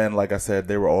none of the men. Like I said,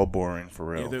 they were all boring for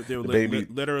real. Yeah, they were the baby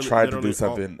tried to do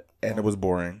something, and it was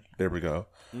boring. There we go.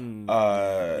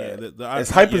 As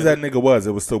hype as that nigga was,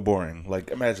 it was still boring. Like,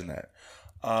 imagine that.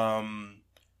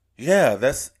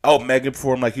 That's Megan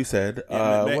performed like you said.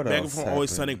 What Megan else? Megan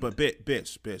always stunning, but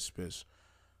bitch.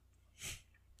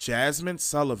 Jasmine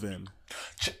Sullivan.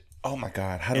 Oh my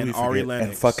God! How do we forget? Ari Lennox.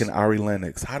 And fucking Ari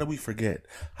Lennox. How do we forget?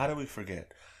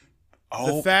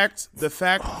 Oh, the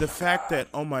fact that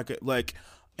oh my God, like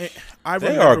they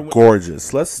are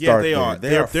gorgeous. Let's start. Yeah, they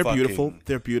there. are. They're beautiful.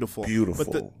 They're beautiful. Beautiful.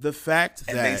 But the fact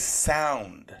that they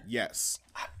sound. Yes.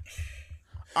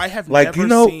 I have never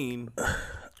seen.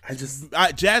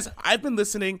 I've been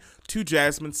listening to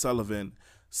Jasmine Sullivan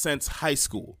since high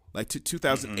school, like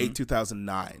 2008,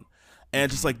 2009. And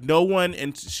just like no one,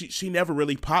 and she never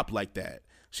really popped like that.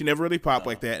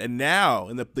 And now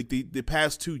in the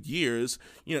past 2 years,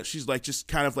 she's like just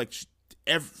kind of like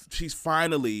she's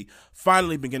finally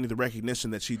been getting the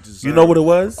recognition that she deserves. You know what it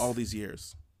was? All these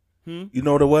years. You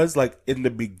know what it was? Like in the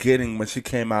beginning when she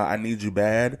came out, I Need You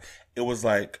Bad. It was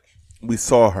like we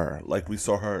saw her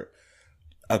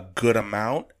a good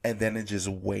amount, and then it just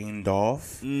waned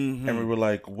off, and we were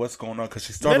like, "What's going on?" Because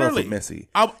she started off with Missy.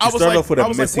 I started off with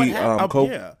a Missy.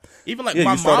 Even like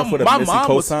my mom was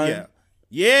cosign.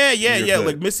 Yeah.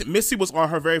 Like Missy was on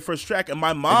her very first track, and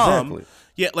my mom,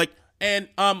 a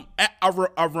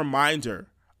reminder,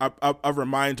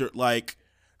 like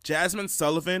Jasmine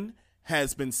Sullivan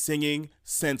has been singing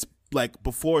since like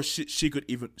before she could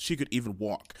even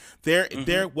walk. There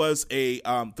was a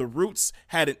the Roots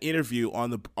had an interview on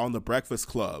the Breakfast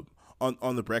Club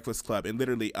on the Breakfast Club, and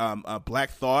literally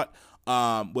Black Thought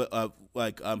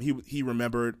he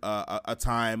remembered a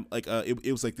time like it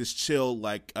was like this chill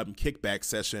like kickback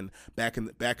session back in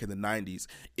the 90s.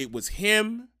 It was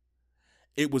him,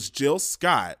 it was Jill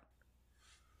Scott,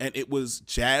 and it was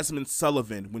Jasmine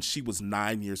Sullivan when she was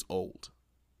 9 years old.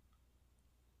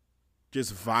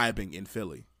 Just vibing in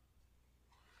Philly.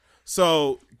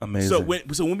 So amazing.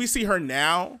 So when we see her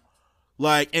now,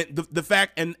 like, and the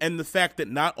fact that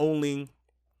not only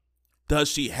does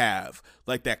she have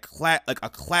like that like a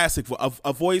classic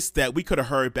a voice that we could have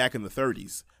heard back in the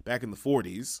 30s, back in the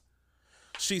 40s,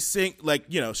 she sing like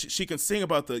she can sing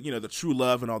about the the true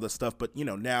love and all this stuff, but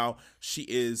now she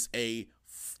is a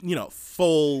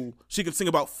full, she can sing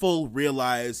about full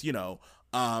realized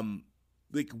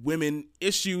like women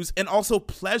issues and also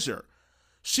pleasure.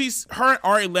 Her and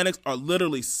Ari Lennox are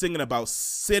literally singing about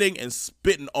sitting and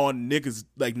spitting on niggas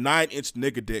like 9-inch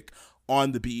nigga dick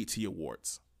on the BET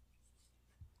Awards.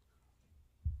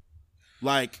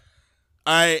 Like,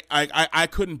 I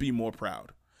couldn't be more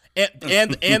proud. And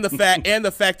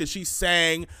the fact that she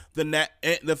sang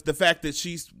the fact that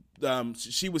she's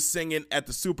she was singing at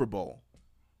the Super Bowl.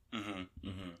 Mm-hmm,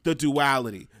 mm-hmm. The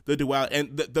duality,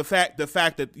 and the fact that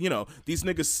these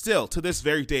niggas still to this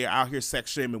very day are out here sex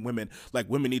shaming women. Like,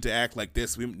 women need to act like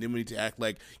this, women need to act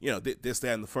like this,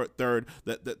 that, and the third.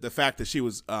 The fact that she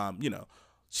was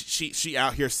she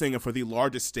out here singing for the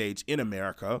largest stage in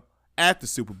America at the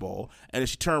Super Bowl, and then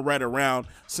she turned right around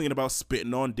singing about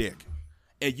spitting on dick.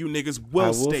 And you niggas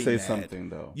will stay say mad. Something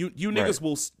though. You niggas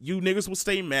will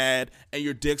stay mad, and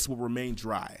your dicks will remain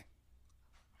dry.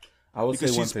 I will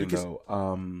say one thing though.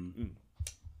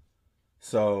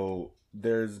 So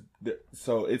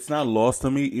it's not lost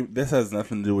on me. This has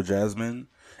nothing to do with Jasmine.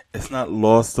 It's not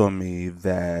lost on me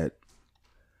that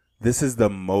this is the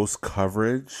most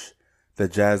coverage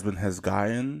that Jasmine has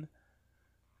gotten,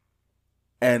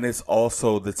 and it's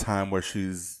also the time where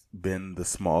she's been the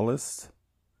smallest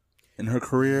in her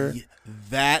career.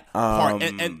 That part,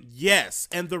 and yes,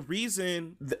 and the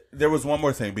reason there was one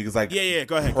more thing, because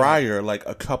go ahead. Prior, like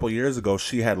a couple years ago,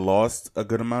 she had lost a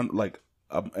good amount, like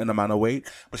an amount of weight,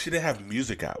 but she didn't have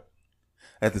music out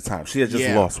at the time. She had just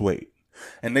lost weight,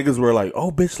 and niggas were like,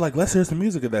 "Oh, bitch, like let's hear some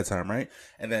music at that time, right?"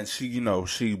 And then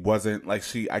she wasn't like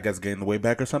I guess gained the weight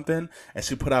back or something, and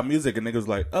she put out music, and niggas was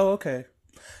like, "Oh, okay."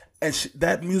 And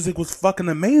that music was fucking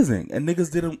amazing, and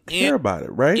niggas didn't care about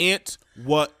it, right? It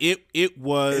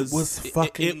was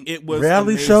fucking. It was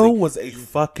Reality amazing. Show was a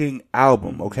fucking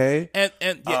album, okay? And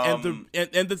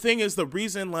the thing is, the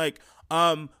reason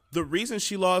the reason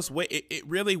she lost weight, it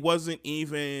really wasn't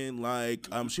even like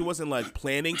she wasn't like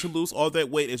planning to lose all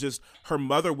that weight. It's just her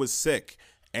mother was sick.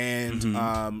 And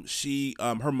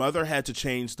her mother had to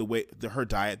change her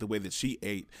diet, the way that she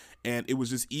ate, and it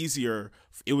was just easier.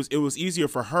 It was easier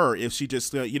for her if she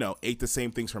just ate the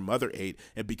same things her mother ate,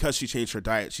 and because she changed her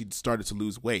diet, she started to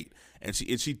lose weight, and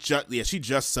she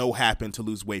just so happened to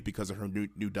lose weight because of her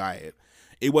new diet.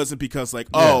 It wasn't because it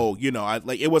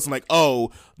wasn't like,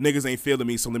 oh, niggas ain't feeling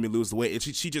me, so let me lose the weight.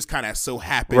 She just kind of so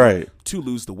happened to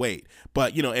lose the weight,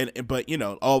 but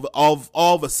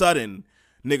all of a sudden,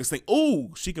 niggas think, "Ooh,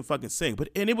 she can fucking sing,"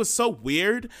 and it was so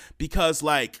weird because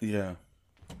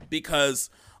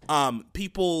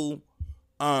people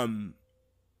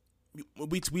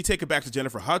we take it back to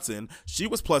Jennifer Hudson. She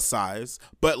was plus size,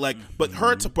 but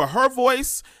her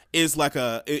voice is like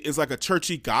a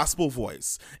churchy gospel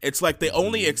voice. It's like they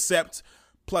only accept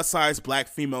plus size black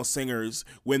female singers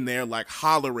when they're like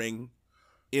hollering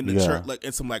in the church, like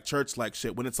in some like church like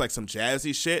shit. When it's like some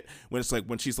jazzy shit, when it's like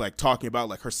when she's like talking about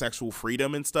like her sexual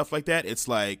freedom and stuff like that, it's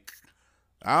like,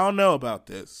 I don't know about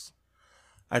this.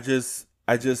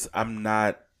 I'm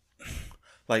not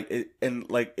like it, and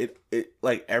like it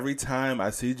like every time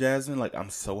I see Jasmine, like I'm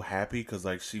so happy because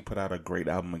like she put out a great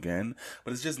album again.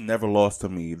 But it's just never lost to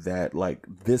me that like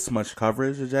this much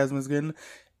coverage that Jasmine's getting,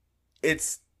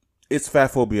 it's fat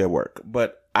phobia at work.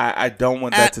 But I don't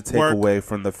want that to take away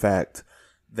from the fact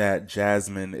that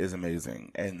Jasmine is amazing,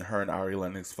 and her and Ari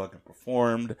Lennox fucking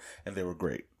performed, and they were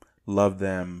great. Love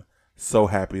them. So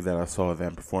happy that I saw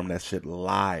them perform that shit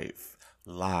live.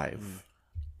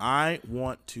 I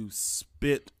want to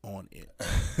spit on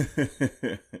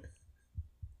it.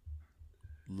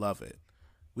 Love it.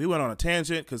 We went on a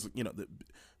tangent because the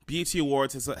BET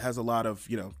Awards has a lot of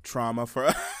trauma for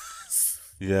us.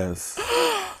 Yes.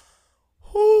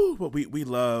 But we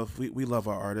love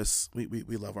our artists. We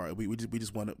love we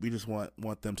just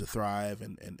want them to thrive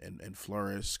and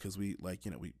flourish because they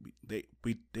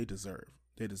deserve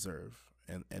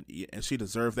and she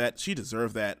deserved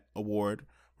that award.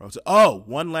 Oh,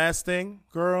 one last thing,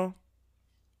 girl.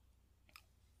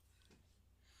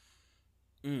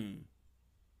 The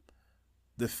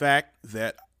fact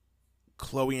that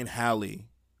Chloe and Halle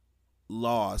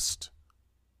lost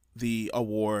the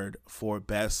award for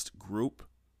best group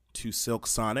to Silk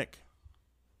Sonic.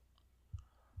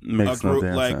 Makes no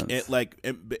damn sense.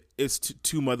 It's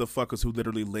two motherfuckers who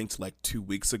literally linked like 2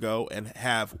 weeks ago and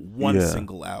have one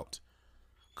single out.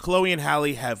 Chloe and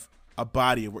Halle have a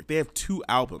body of work. They have 2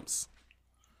 albums.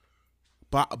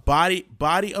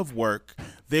 Body of work.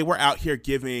 They were out here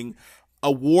giving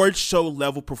award show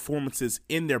level performances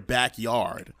in their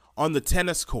backyard on the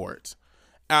tennis court.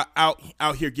 Out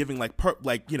here giving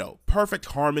perfect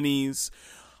harmonies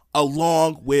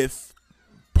along with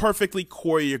perfectly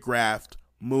choreographed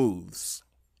moves,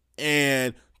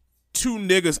 and 2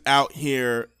 niggas out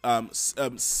here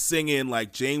singing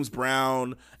like James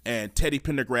Brown and Teddy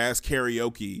Pendergrass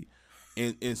karaoke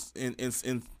in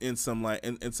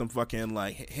some fucking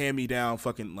like hand me down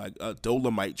fucking like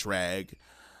Dolomite drag.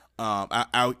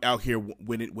 out here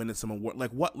winning some award.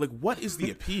 Like what is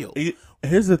the appeal?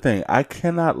 Here's the thing: I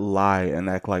cannot lie and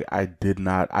act like I do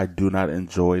not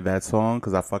enjoy that song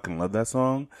because I fucking love that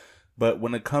song. But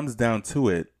when it comes down to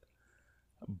it,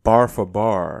 bar for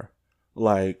bar,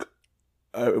 like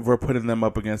we're putting them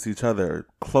up against each other.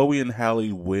 Chloe and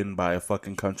Halle win by a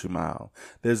fucking country mile.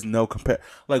 There's no compare.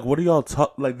 Like, what are y'all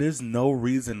talk? Like, there's no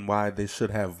reason why they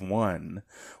should have won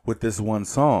with this one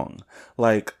song.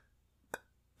 Like,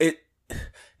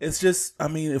 it's just, I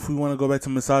mean, if we want to go back to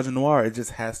Misogynoir, it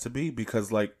just has to be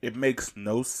because, like, it makes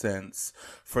no sense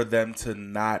for them to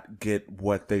not get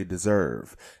what they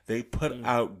deserve. They put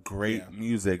out great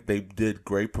music. They did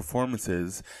great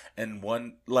performances. And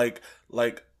one, like,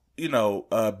 you know,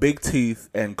 Big Teeth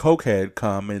and Cokehead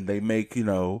come and they make, you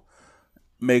know,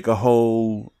 a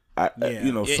whole,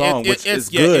 you know, song, which is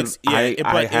good.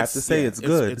 I have to say it's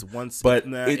good. It's one, but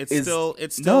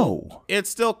it's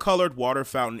still colored water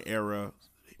fountain era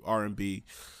R&B.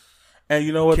 And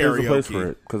you know what? Karaoke. There's a place for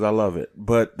it because I love it.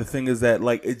 But the thing is that,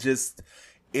 like,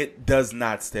 it does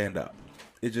not stand up.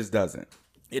 It just doesn't.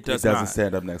 It doesn't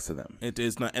stand up next to them. It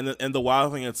is not. And the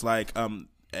wild thing, it's like,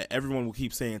 everyone will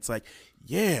keep saying, it's like,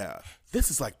 yeah,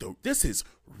 this is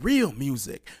real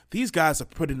music. These guys are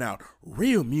putting out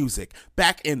real music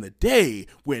back in the day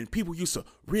when people used to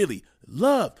really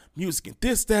love music and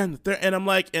this, that, and the third. And I'm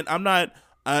like, and I'm not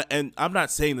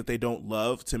saying that they don't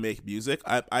love to make music.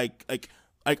 I'm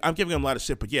giving them a lot of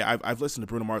shit, but yeah, I've listened to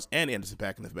Bruno Mars and Anderson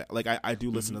 .Paak in the back. Like I do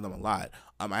listen to them a lot.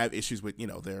 I have issues with, you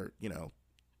know, their, you know,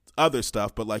 other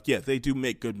stuff, but like, yeah, they do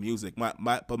make good music. My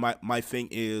thing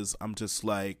is, I'm just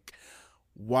like,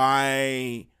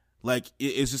 why? Like,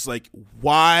 it's just like,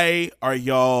 why are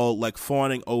y'all like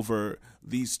fawning over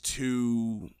these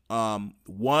two?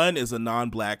 One is a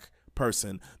non-black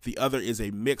person. The other is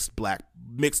a mixed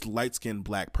light-skinned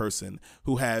black person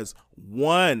who has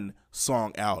one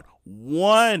song out,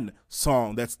 one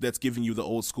song that's giving you the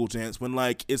old school jams. When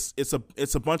like it's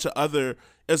a bunch of other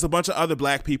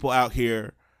black people out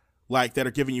here like that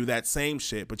are giving you that same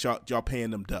shit, but y'all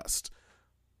paying them dust.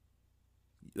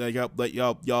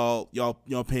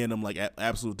 Y'all paying them like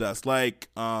absolute dust. Like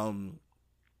Brent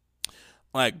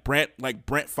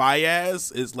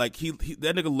Faiyaz is like he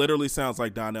that nigga literally sounds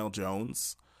like Donnell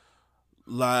Jones.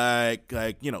 Like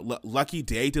you know, Lucky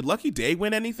Day. Did Lucky Day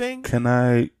win anything?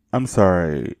 I'm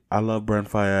sorry. I love Brent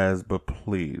Faiyaz, but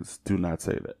please do not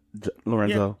say that.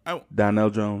 Lorenzo, Donnell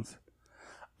Jones.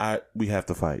 We have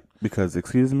to fight because,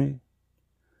 excuse me.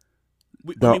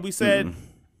 We said.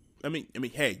 I mean,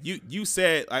 hey, you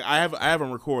said I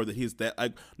haven't recorded that he's that,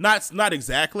 like, not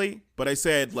exactly, but I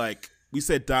said, like, we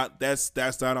said that's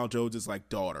Donnell Jones' like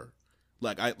daughter.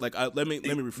 Let me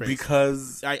rephrase,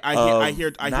 because I hear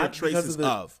traces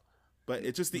of, but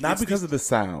it's just not because of the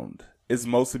sound. It's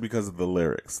mostly because of the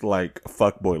lyrics, like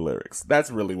fuckboy lyrics.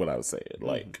 That's really what I was saying.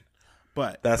 Like,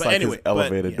 but that's like anyway, his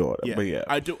elevated daughter. Yeah. But yeah,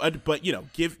 I do. But you know,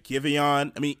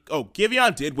 Giveon. I mean,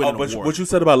 Giveon did win an award. What you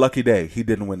said about Lucky Day, he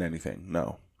didn't win anything.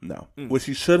 No. Which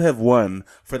he should have won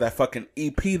for that fucking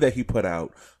EP that he put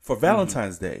out for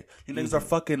Valentine's Day. You niggas are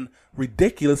fucking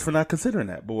ridiculous for not considering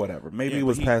that. But whatever. Maybe it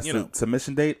was past the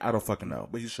submission date. I don't fucking know.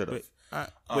 But he should have.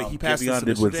 Wait, he passed Giveon the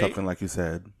did win date? something like you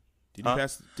said. Did he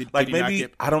pass? Did like he maybe not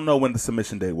get, I don't know when the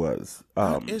submission date was.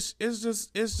 It's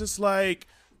just like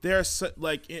there's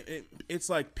like it's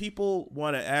like people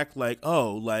want to act like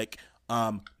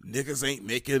niggas ain't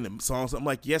making them songs. I'm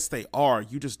like, yes, they are.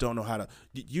 You just don't know how to.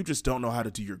 You just don't know how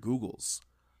to do your Googles.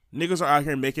 Niggas are out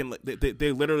here making.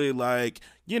 They literally like,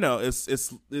 you know, it's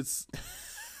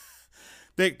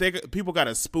they people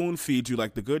gotta spoon feed you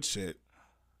like the good shit.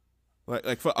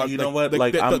 Like for, you know what?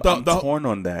 I'm torn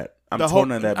on that. I'm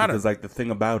torn on that because like the thing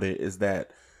about it is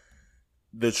that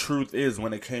the truth is,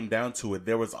 when it came down to it,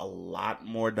 there was a lot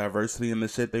more diversity in the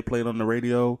shit they played on the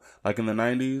radio, like in the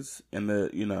 90s and the,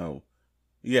 you know.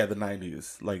 Yeah, the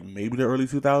 90s, like maybe the early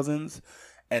 2000s,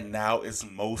 and now it's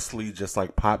mostly just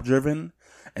like pop driven,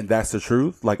 and that's the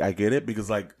truth. Like, I get it because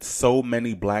like so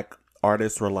many black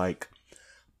artists were like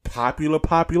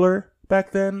popular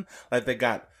back then. Like, they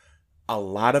got a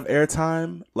lot of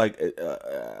airtime, like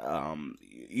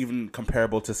even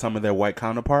comparable to some of their white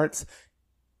counterparts.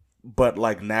 But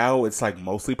like now it's like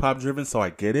mostly pop driven, so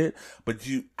I get it. But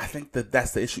I think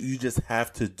that's the issue. You just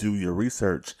have to do your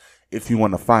research if you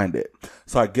want to find it.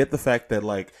 So I get the fact that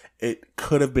like it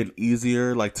could have been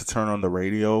easier like to turn on the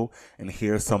radio and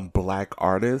hear some black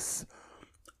artists,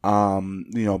 you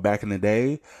know, back in the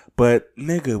day. But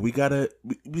nigga, we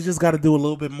just gotta do a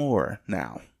little bit more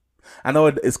now. I know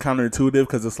it's counterintuitive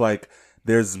because it's like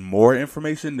there's more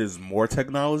information, there's more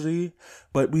technology,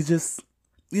 but we just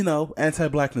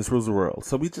anti-blackness rules the world.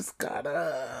 So we just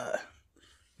gotta,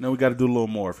 we gotta do a little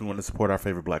more if we want to support our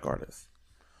favorite black artists.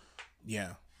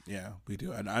 Yeah, we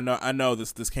do. And I know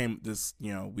this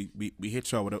we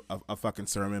hit y'all with a fucking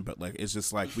sermon, but like it's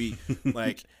just like we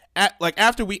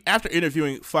after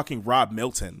interviewing fucking Rob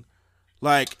Milton,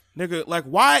 like nigga, like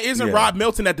why isn't Rob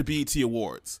Milton at the BET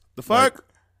Awards? The fuck? Like,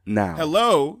 now.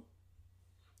 Hello.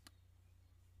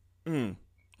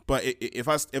 But if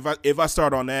I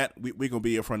start on that, we gonna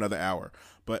be here for another hour.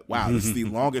 But wow, this is the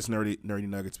longest nerdy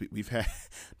nuggets we've had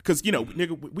because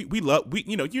nigga, we love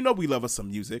we love us some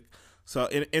music. So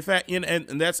in fact,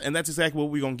 and that's exactly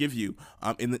what we're gonna give you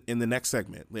in the next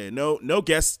segment. No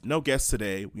guests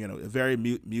today. Very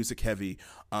music heavy.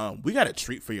 We got a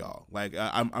treat for y'all. Like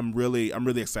I'm really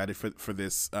excited for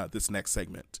this next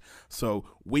segment. So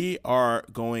we are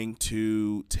going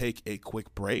to take a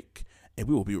quick break, and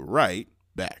we will be right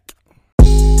back.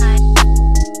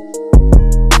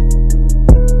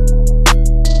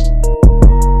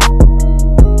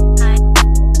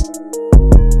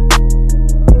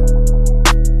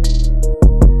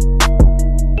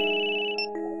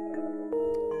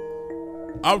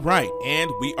 All right,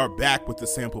 and we are back with the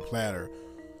sample platter.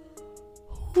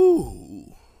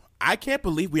 Whew. I can't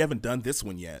believe we haven't done this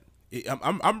one yet.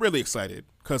 I'm really excited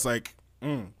because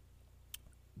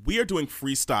we are doing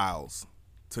freestyles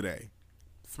today.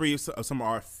 3 of some of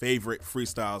our favorite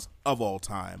freestyles of all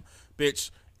time.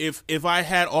 Bitch, if I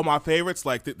had all my favorites,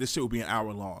 like this shit would be an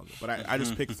hour long. But I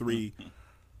just picked 3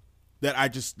 that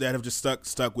have just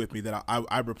stuck with me that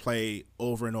I replay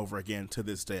over and over again to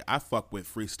this day. I fuck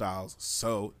with freestyles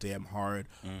so damn hard.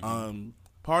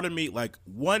 Part of me, like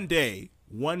one day,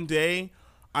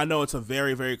 I know it's a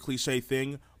very, very cliche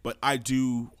thing, but I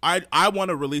want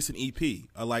to release an EP,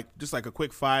 just like a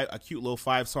cute little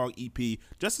 5-song EP,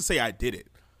 just to say I did it.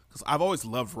 Because I've always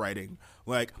loved writing.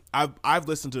 Like I've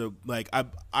listened to, like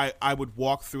I would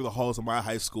walk through the halls of my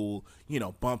high school,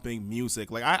 bumping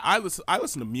music. Like I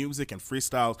listen to music and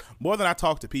freestyles more than I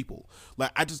talk to people.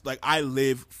 Like I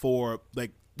live for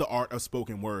like the art of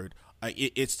spoken word.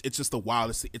 It's just the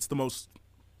wildest. It's some of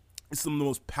the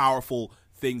most powerful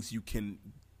things you can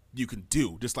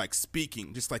do. Just like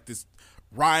speaking, just like this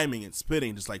rhyming and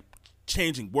spitting, just like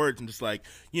changing words and just like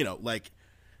like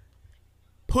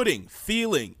putting,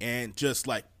 feeling, and just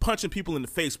like punching people in the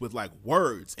face with like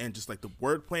words and just like the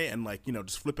wordplay and like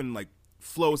just flipping like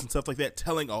flows and stuff like that,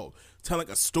 telling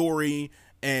a story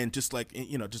and just like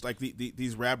just like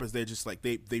these rappers, they're just like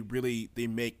they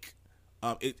make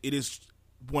it is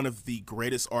one of the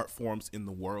greatest art forms in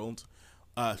the world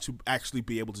to actually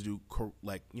be able to do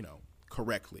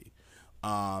correctly.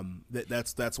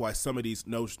 That's why some of these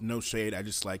no shade, I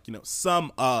just like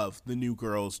some of the new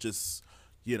girls just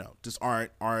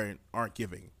aren't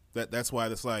giving. That's why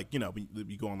it's like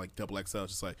we go on like XXL,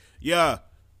 just like yeah,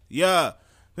 yeah,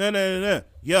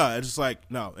 it's just like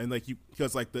no, and like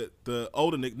because like the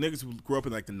older niggas who grew up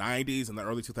in like the 90s and the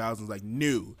early 2000s like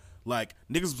knew like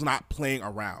niggas was not playing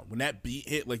around. When that beat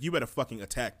hit, like you better fucking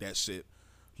attack that shit.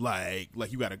 Like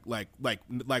you gotta like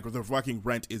the fucking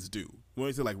rent is due. What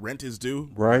is it, like rent is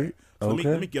due? Right. So okay.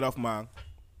 Let me get off my.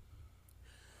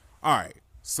 All right.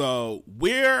 So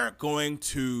we're gonna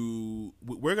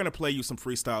play you some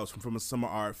freestyles from some of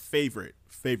our favorite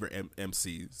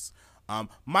MCs.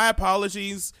 My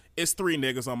apologies. It's 3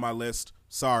 niggas on my list.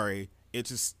 Sorry.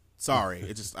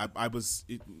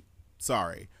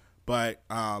 Sorry. But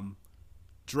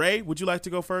Dre, would you like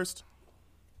to go first?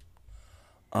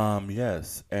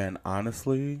 Yes, and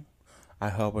honestly, I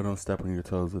hope I don't step on your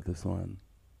toes with this one.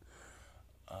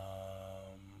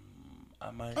 I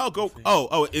might. Oh, go.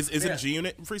 Oh, is it a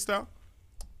G-Unit freestyle?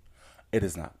 It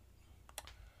is not.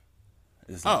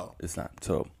 It's not.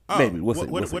 So Oh, maybe we'll see.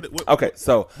 what- Okay,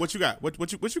 so What you got?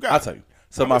 What you got? I'll tell you.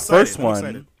 So I'm my excited. first I'm one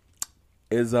excited.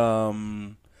 is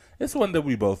it's one that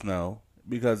we both know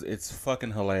because it's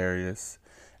fucking hilarious,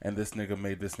 and this nigga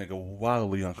made this nigga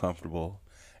wildly uncomfortable,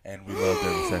 and we loved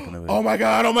every second of it. Oh my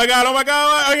god!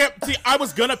 Okay, see, I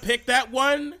was gonna pick that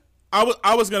one. I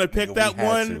was gonna pick Nigga, that we had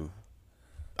one. to.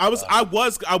 I was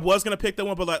gonna pick that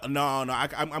one, but like no,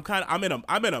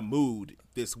 I'm in a mood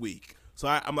this week, so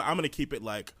I'm gonna keep it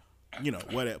like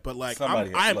whatever. But like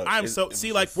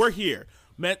we're here.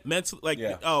 Mental, like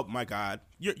Yeah. Oh my god,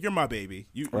 you're my baby.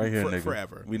 You Right here, nigga.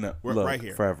 forever. We know. We're Look, right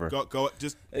here forever. Go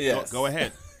just Yes. go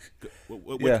ahead.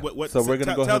 Yeah. So we're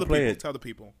gonna go ahead and play it. Tell the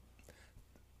people.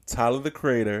 Tyler the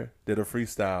Creator did a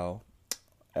freestyle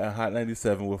at Hot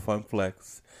 97 with Funk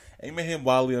Flex, and he made him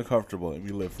wildly uncomfortable, and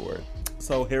we live for it.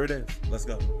 So here it is. Let's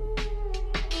go.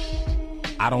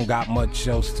 I don't got much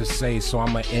else to say, so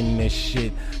I'ma end this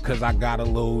shit. Cause I got a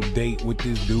little date with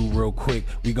this dude real quick.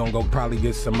 We gon' go probably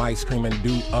get some ice cream and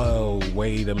do. Oh,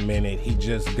 wait a minute. He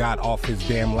just got off his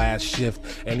damn last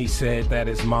shift and he said that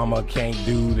his mama can't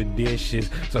do the dishes,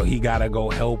 so he gotta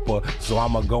go help her. So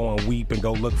I'ma go and weep and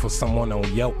go look for someone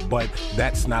on Yelp, but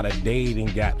that's not a dating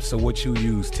gap. So what you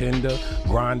use, Tinder,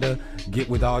 Grindr? Get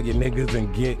with all your niggas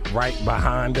and get right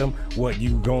behind them. What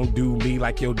you gon' do, me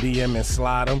like your DM and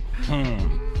slide them?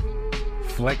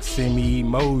 Flex send me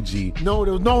emoji. No,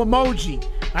 there was no emoji.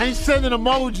 I ain't sending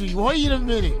emoji. Wait a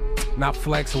minute. Now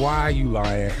Flex, why are you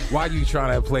lying? Why you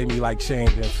trying to play me like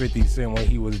Change and 50 Cent when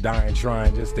he was dying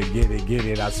trying just to get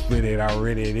it? I spit it, I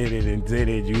read it, hit it, and did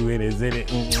it. You hit it,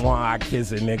 mwah, I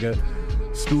kiss it, nigga.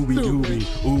 Scooby Dooby,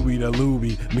 Ooby the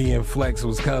Looby. Me and Flex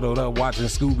was cuddled up watching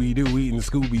Scooby Doo, eating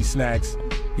Scooby snacks.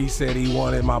 He said he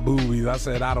wanted my boobies. I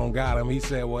said I don't got him. He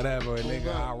said whatever, and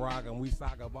nigga I rock him. We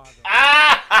soccer baka.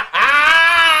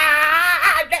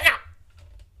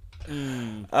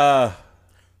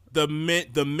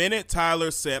 The minute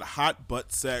Tyler said hot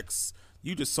butt sex,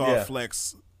 you just saw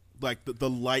Flex, like the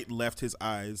light left his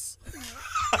eyes.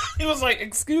 He was like,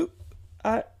 "Excuse,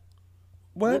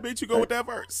 what made you go with that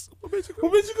verse? What made you go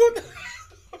with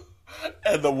that?"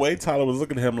 And the way Tyler was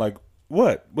looking at him like,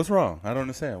 "What? What's wrong? I don't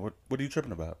understand. What are you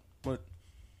tripping about?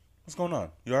 What's going on?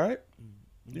 You all right?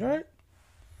 You all right?"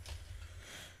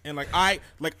 And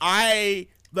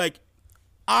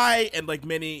I and like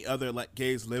many other like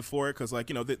gays live for it, because like,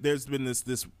 you know, there's been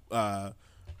this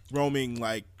roaming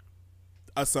like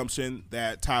assumption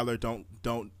that Tyler don't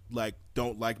like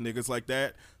niggas like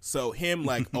that. So him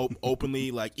like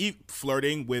openly like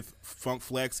flirting with Funk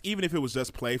Flex, even if it was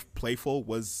just playful,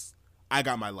 was I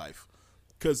got my life.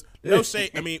 Because no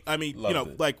shade, I mean you know,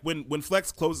 like when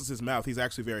Flex closes his mouth, he's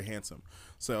actually very handsome.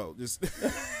 So just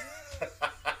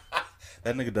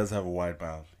that nigga does have a wide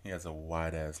mouth. He has a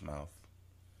wide ass mouth.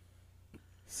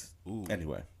 Ooh.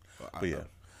 Anyway, but yeah.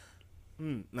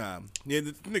 Nah. Yeah,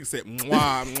 the nigga said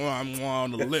mwah, mwah, mwah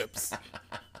on the lips.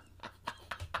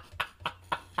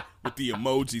 With the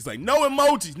emojis. Like, no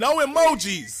emojis.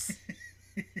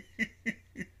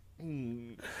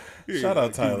 Shout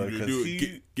out Tyler,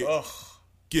 because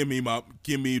give me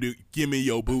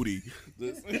your booty.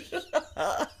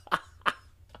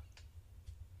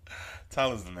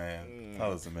 Tyler's the man.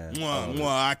 Mwah,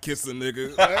 mwah, I kiss a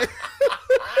nigga.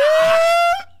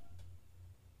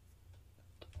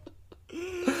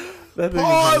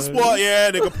 Pause. Yeah,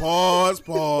 nigga,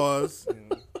 pause.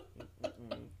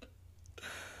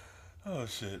 Oh,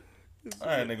 shit. All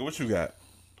right, nigga, what you got?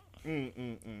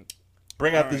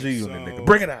 Bring out the G unit, nigga.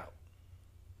 Bring it out.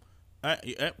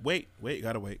 Wait,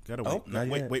 gotta wait. Oh,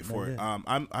 wait for it.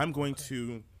 I'm going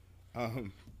to,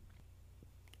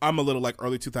 I'm a little like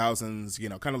early 2000s, you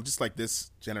know, kind of just like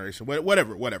this generation,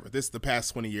 whatever. This the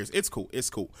past 20 years. It's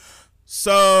cool.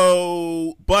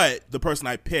 So, but the person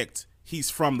I picked, he's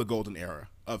from the golden era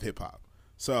of hip hop.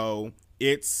 So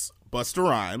it's Busta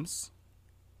Rhymes.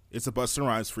 It's a Busta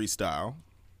Rhymes freestyle.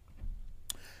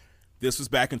 This was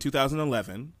back in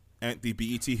 2011 at the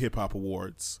BET Hip Hop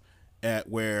Awards,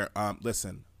 where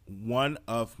listen, one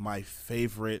of my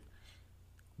favorites,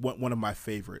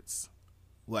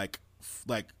 like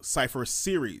Cypher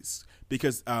series,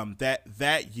 because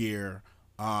that year,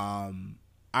 I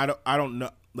don't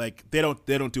know, like they don't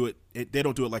do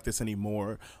it like this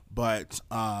anymore, but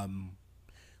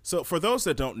so for those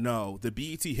that don't know, the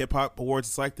BET Hip Hop Awards,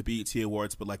 it's like the BET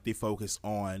Awards, but like they focus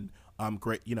on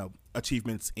great, you know,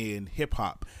 achievements in hip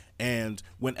hop. And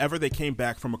whenever they came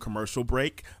back from a commercial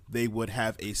break, they would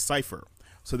have a cypher.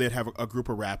 So they'd have a group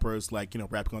of rappers, like, you know,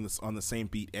 rapping on the same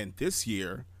beat. And this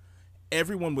year,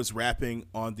 everyone was rapping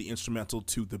on the instrumental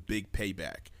to The Big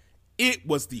Payback. It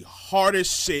was the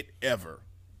hardest shit ever.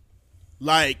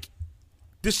 Like,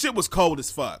 this shit was cold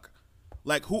as fuck.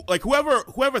 Like whoever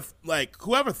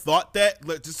thought that,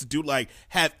 like, just to do like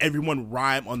have everyone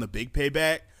rhyme on The Big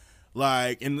Payback,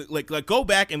 like, and like go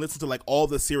back and listen to like all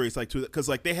the series, like, because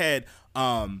like they had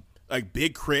like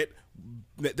Big Crit.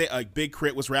 Big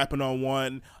Crit was rapping on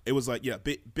one. It was like, yeah,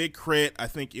 Big Crit. I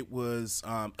think it was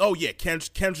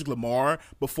Kendrick Lamar,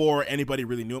 before anybody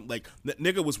really knew him. Like,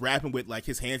 nigga was rapping with like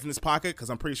his hands in his pocket, because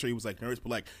I'm pretty sure he was like nervous.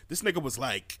 But like, this nigga was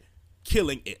like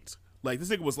killing it. Like, this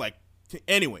nigga was like,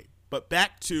 anyway. But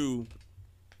back to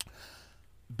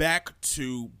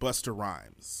Busta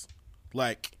Rhymes.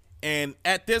 Like, and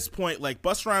at this point, like,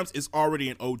 Busta Rhymes is already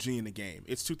an OG in the game.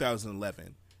 It's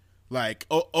 2011. Like,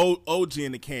 OG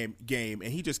in the game,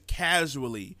 and he just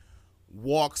casually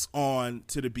walks on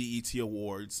to the BET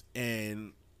Awards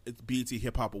and BET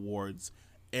Hip Hop Awards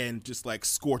and just like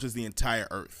scorches the entire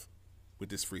earth. with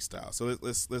this freestyle. So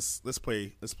let's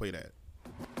play that.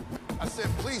 I said,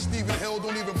 please, Stephen Hill,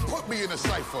 don't even put me in a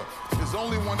cipher. There's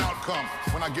only one outcome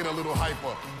when I get a little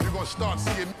hyper. You're gonna start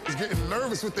seeing niggas getting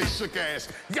nervous with they shook ass.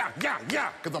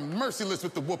 Yeah, cause I'm merciless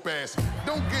with the whoop ass.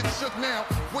 Don't get shook now.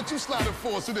 What you sliding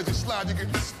for? As soon as you slide, you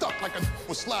get stuck like a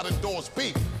with sliding doors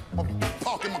peak. I'm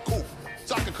parking my coupe,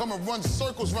 so I can come and run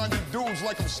circles around you dudes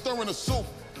like I'm stirring a soup.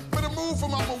 Better move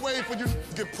from out my way for you to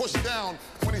get pushed down.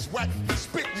 When he's whack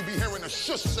spit, you be hearing a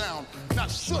shush sound.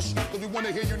 Not shush, cause we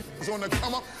wanna hear you niggas on the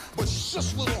come up, but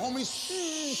shush, little homie,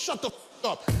 shut the f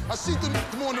up. I see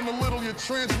through more than a little, you're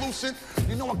translucent.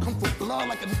 You know I come for blood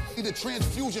like a need a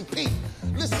transfusion peak.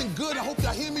 Listen good, I hope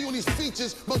y'all hear me on these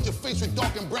features. Melt your face with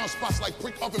dark and brown spots like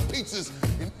brick oven pizzas.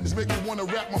 You niggas make me wanna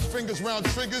wrap my fingers round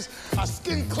triggers. I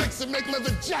skin clicks and make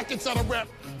leather jackets out of rap.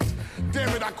 Damn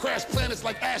it, I crash planets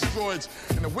like asteroids.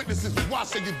 And the witnesses will watch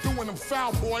say you're doing them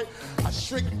foul, boy. I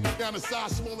shrink down to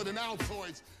size smaller than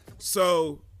Altoids.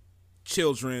 So,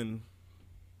 children,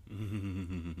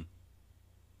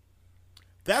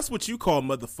 that's what you call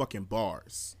motherfucking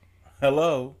bars.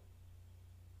 Hello.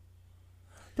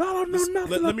 Y'all don't know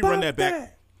nothing Let me about run that back.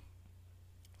 that.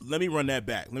 Let me run that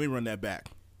back.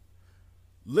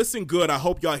 Listen good, I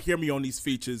hope y'all hear me on these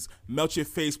features. Melt your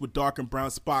face with dark and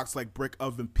brown spots like brick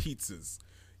oven pizzas.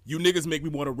 You niggas make me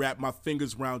want to wrap my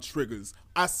fingers round triggers.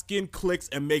 I skin clicks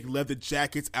and make leather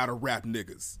jackets out of rap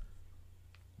niggas.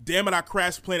 Damn it, I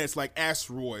crash planets like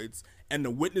asteroids. And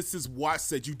the witnesses watch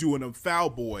said you doing them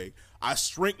foul, boy. I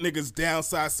shrink niggas down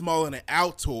size smaller than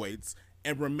Altoids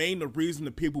and remain the reason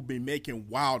the people be making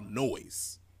wild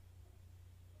noise.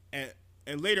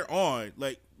 And later on,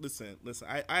 like, listen.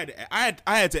 I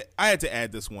had to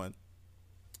add this one.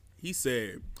 He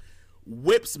said,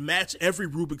 "Whips match every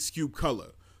Rubik's Cube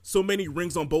color. So many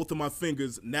rings on both of my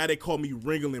fingers. Now they call me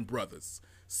Ringling Brothers.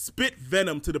 Spit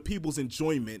venom to the people's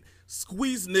enjoyment.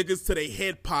 Squeeze niggas to they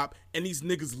head pop, and these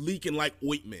niggas leaking like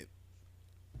ointment."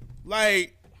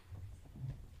 Like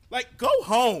go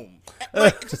home.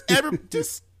 Like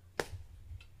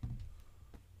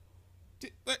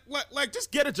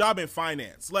just get a job in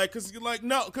finance. Like, cause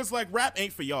rap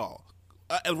ain't for y'all.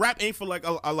 Rap ain't for like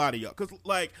a lot of y'all. Cause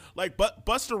like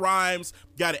Busta Rhymes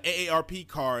got an AARP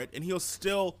card and he'll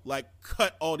still like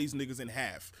cut all these niggas in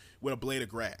half with a blade of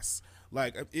grass.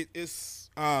 Like it's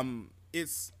a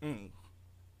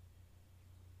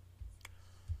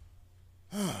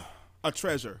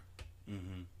treasure.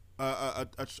 Mm-hmm.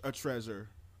 A treasure.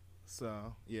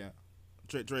 So yeah,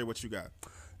 Dre, what you got?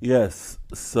 Yes.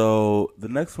 So the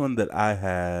next one that I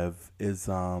have is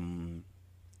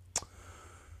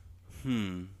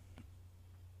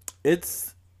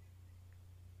it's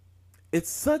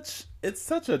such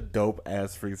a dope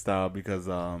ass freestyle because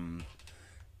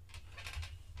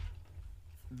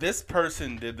this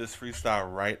person did this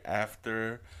freestyle right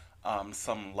after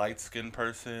some light skinned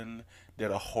person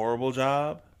did a horrible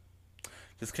job.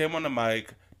 Just came on the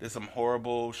mic, did some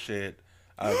horrible shit.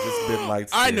 I've just been light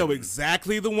skinned. I know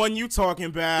exactly the one you talking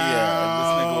about. Yeah, and this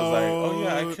nigga was like, "Oh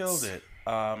yeah, I killed it."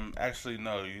 Actually,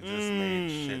 no, you just made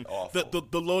shit awful.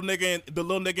 The little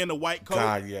nigga in the white coat.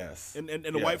 God, yes. And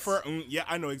the white fur. Yeah,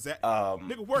 I know exactly.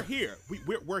 Nigga, we're here.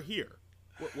 We're here.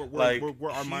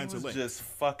 We're our minds are linked. He was just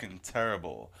fucking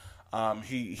terrible.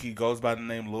 He goes by the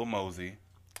name Lil Mosey.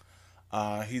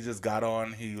 He just got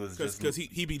on. He was because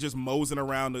he be just mosing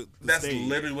around the That's stage.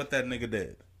 literally what that nigga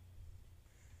did.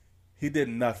 He did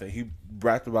nothing. He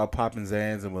rapped about popping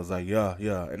Zans and was like, yeah,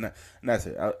 and that's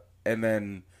it. And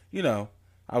then,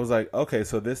 I was like, okay,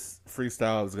 so this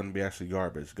freestyle is going to be actually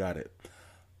garbage. Got it.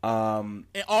 And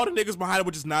all the niggas behind it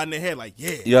were just nodding their head like,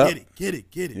 yeah, yep. get it.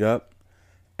 Yep.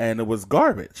 And it was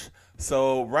garbage.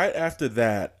 So right after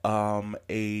that, a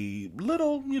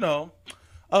little,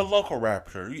 a local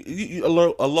rapper, a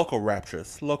local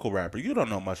rapper. You don't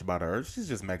know much about her. She's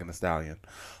just Megan Thee Stallion.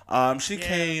 She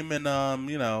came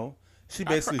and, she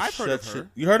basically shut shit.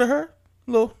 You heard of her?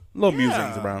 Little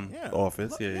musings around the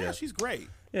office. Yeah. She's great.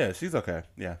 Yeah, she's okay.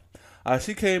 Yeah.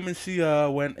 She came and she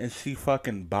went and she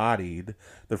fucking bodied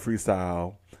the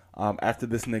freestyle after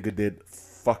this nigga did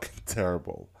fucking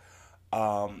terrible.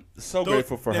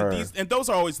 Grateful for her. And those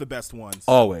are always the best ones.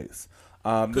 Always.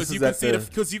 Because you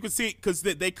can see because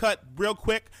they cut real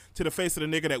quick to the face of the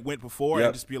nigga that went before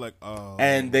and just be like, oh.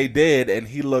 And they did, and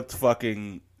he looked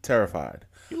fucking terrified.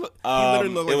 He literally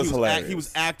looked like hilarious. He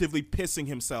was actively pissing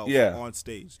himself on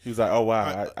stage. He was like, "Oh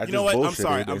wow, I you know what? I'm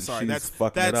sorry. That's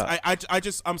fucking it up."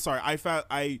 I'm sorry.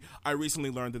 I recently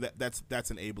learned that's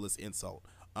an ableist insult.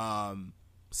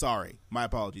 Sorry, my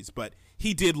apologies, but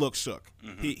he did look shook.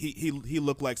 He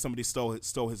looked like somebody stole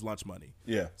his lunch money.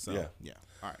 Yeah. So yeah.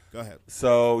 All right, go ahead.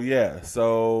 So I'm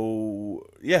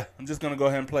just gonna go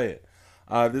ahead and play it.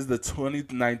 This is the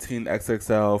 2019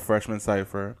 XXL Freshman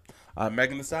Cypher,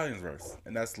 Megan Thee Stallion's verse,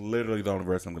 and that's literally the only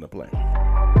verse I'm gonna play.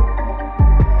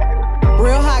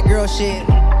 Real hot girl shit.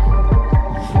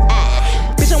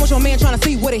 Bitch, I'm with your man trying to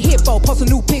see what it hit for. Post a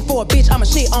new pic for a bitch, I'm a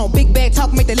shit on. Big bag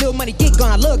talk, make that little money get gone.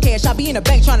 I love cash, I be in the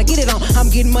bank trying to get it on. I'm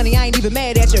getting money, I ain't even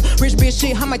mad at you. Rich bitch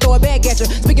shit, I might throw a bag at you.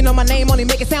 Speaking on my name, only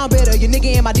make it sound better. Your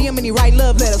nigga in my DM and he write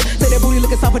love letters. Say that booty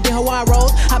looking softer than Hawaii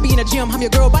rolls. I be in the gym, I'm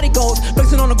your girl, body goals.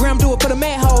 Flexing on the gram, do it for the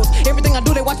mad hoes. Everything I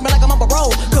do, they watch me like I'm on a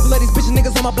roll. Couple of these bitches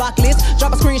niggas on my block list.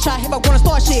 Drop a screenshot, if I wanna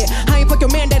start shit. I ain't fuck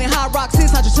your man that in High Rock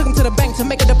sis. I just took him to the bank to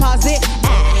make a deposit.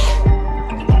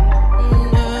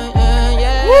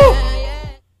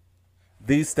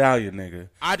 The Stallion, nigga.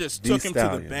 I just took him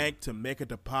to the bank to make a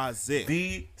deposit.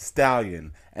 The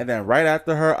Stallion. And then right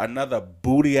after her, another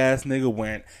booty ass nigga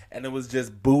went, and it was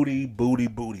just booty, booty,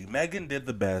 booty. Megan did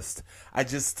the best.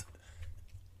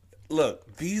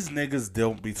 Look, these niggas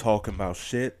don't be talking about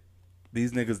shit.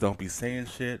 These niggas don't be saying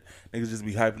shit. Niggas just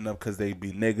be hyping up because they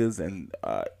be niggas, and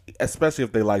especially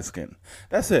if they light skin.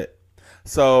 That's it.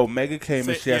 So Megan came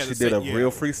and she actually did a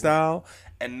real freestyle,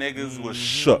 and niggas was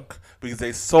shook because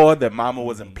they saw that Mama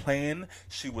wasn't playing.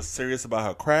 She was serious about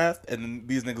her craft, and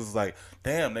these niggas was like,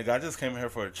 damn, nigga, I just came here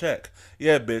for a check.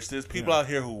 Yeah, bitch, there's people out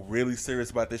here who really serious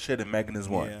about this shit, and Megan is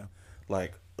one. Yeah.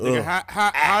 Like, nigga,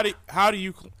 how do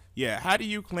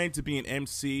you claim to be an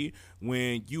MC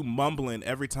when you mumbling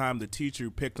every time the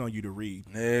teacher picked on you to read?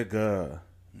 Nigga.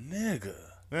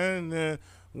 And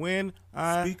when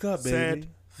I Speak up, said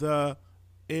baby.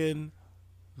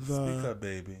 Speak up,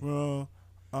 baby.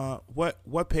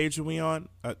 What page are we on?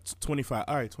 25.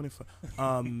 All right, 25.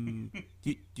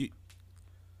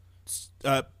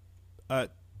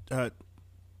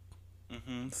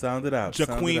 Sound it out.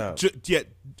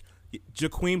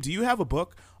 Jaqueem, do you have a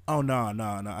book? Oh no,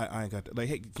 I ain't got that. Like,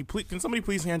 hey, can somebody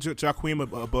please hand Jaqueem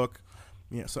a book?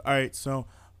 Yeah. So all right, so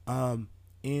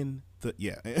in the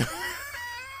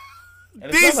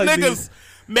these niggas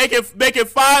making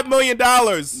 $5 million.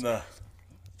 Nah,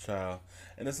 child.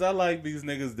 And it's not like these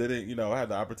niggas didn't, have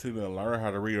the opportunity to learn how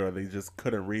to read, or they just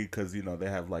couldn't read because, they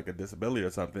have like a disability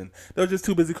or something. They were just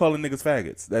too busy calling niggas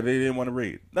faggots that they didn't want to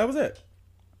read. That was it.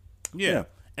 Yeah.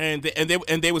 And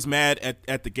they was mad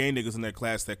at the gay niggas in their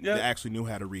class that actually knew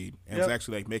how to read and was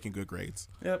actually like making good grades.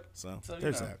 Yep. So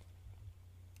there's that.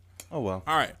 Oh well.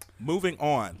 All right. Moving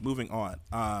on.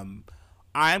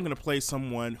 I am gonna play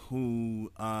someone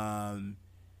who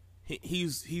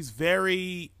he's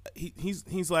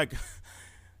like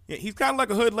he's kind of like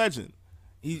a hood legend.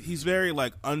 He's very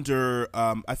like under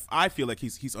I feel like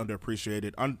he's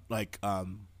underappreciated,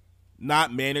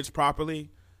 not managed properly,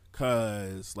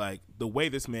 cause like the way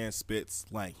this man spits,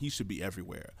 like he should be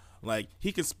everywhere. Like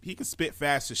he can spit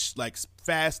fast as shit. That's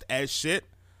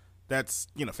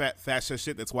fast as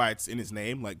shit. That's why it's in his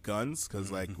name, like Guns,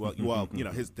 because like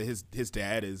his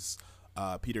dad is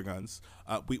Peter Guns.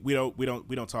 We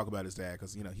don't talk about his dad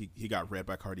because he got read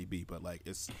by Cardi B, but like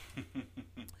it's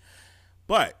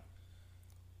but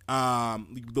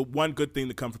the one good thing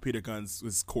to come for Peter Guns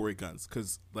was Corey Guns,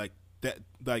 because that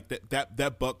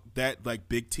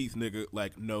big teeth nigga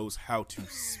like knows how to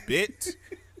spit.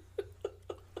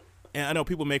 And I know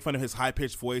people make fun of his high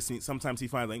pitched voice, and sometimes he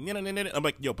finds like, I'm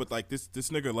like, yo, but like this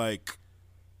nigga like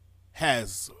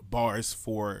has bars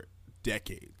for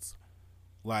decades,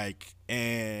 like,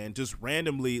 and just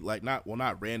randomly, like not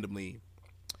randomly,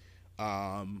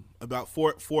 about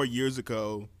four years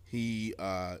ago, he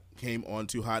came on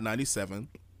to Hot 97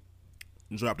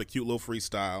 and dropped a cute little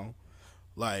freestyle,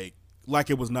 like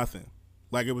it was nothing,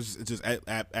 like it was just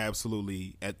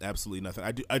absolutely nothing.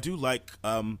 I do like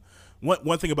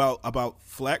One thing about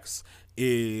Flex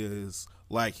is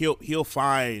like he'll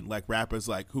find like rappers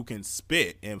like who can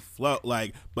spit and flow,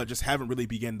 like, but just haven't really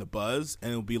begun the buzz,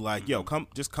 and it'll be like, yo, come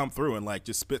through and like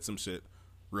just spit some shit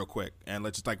real quick, and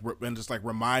let's just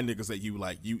remind niggas that you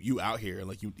out here,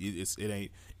 like it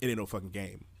ain't no fucking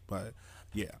game. But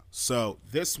yeah, so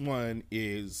this one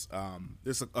is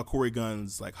this a Corey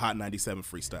Guns like Hot 97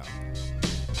 freestyle.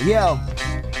 Yo.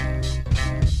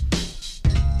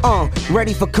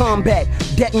 Ready for combat.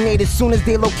 Detonate as soon as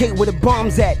they locate where the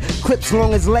bomb's at. Clips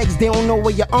long as legs, they don't know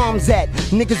where your arm's at.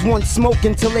 Niggas want smoke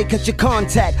until they cut your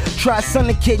contact. Try son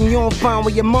the kid and you don't find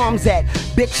where your mom's at.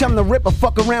 Bitch, I'm the ripper,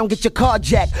 fuck around, get your car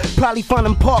jacked. Probably find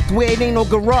them parked where it ain't no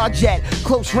garage at.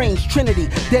 Close range, Trinity,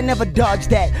 they never dodged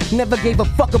that. Never gave a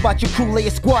fuck about your crew, lay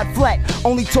a squad flat.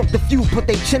 Only talked a few, put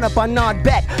they chin up, I nod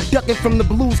back. Ducking from the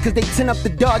blues, cause they tin up the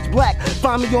Dodge Black.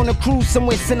 Find me on a cruise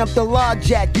somewhere, send up the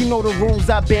lodge at. You know the rules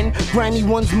I've been. Grimy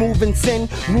ones move and sin.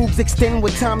 Rubes extend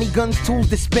with Tommy guns, tools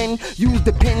to spin. Use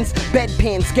the pins,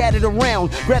 bedpan scattered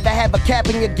around. Rather have a cap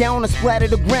in your gown or splatter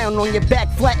the ground on your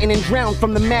back, flatten and drown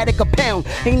from the matic a pound.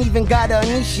 Ain't even gotta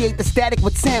initiate the static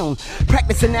with sound.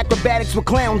 Practicing acrobatics with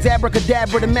clowns.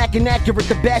 Abracadabra, the Mac inaccurate,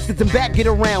 the bastards and back get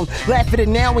around. Laugh at it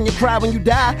now when you cry when you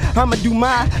die. I'ma do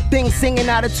my thing singing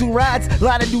out of two rides.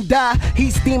 Lot of do die.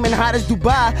 He's steaming hot as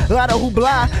Dubai. Lot of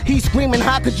hoopla. He's screaming,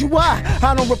 how could you why?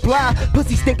 I don't reply.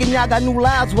 Pussies thinking y'all got new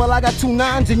lives. Well, I got 2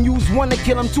 9s and use one to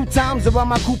kill them 2 times around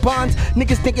my coupons.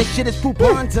 Niggas thinking shit is poop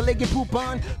on till they get poop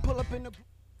on. Pull up in the.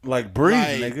 Like,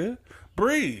 breathe, nigga.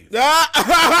 Breathe. God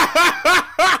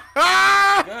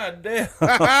damn.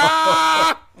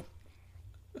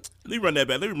 Let me run that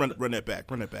back. Let me run that back.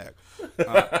 Run that back.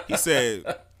 He said,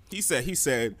 he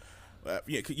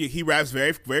raps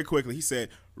very, very quickly. He said,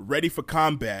 ready for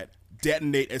combat.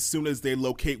 Detonate as soon as they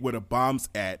locate where the bomb's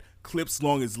at. Clips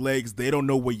long as legs, they don't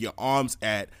know where your arm's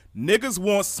at. Niggas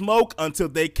want smoke until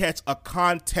they catch a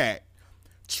contact.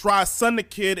 Try son the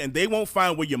kid and they won't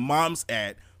find where your mom's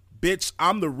at. Bitch,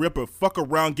 I'm the ripper. Fuck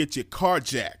around, get your car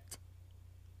jacked.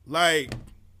 Like,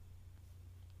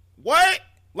 what?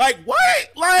 Like,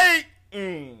 what? Like,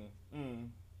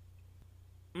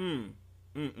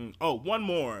 Oh, one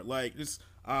more. Like, just,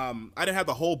 I didn't have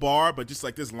the whole bar, but just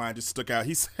like this line just stuck out.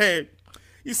 He said,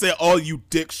 all you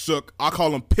dick shook, I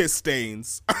call them piss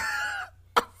stains.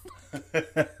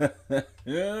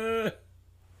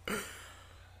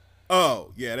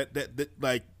 Oh, yeah, that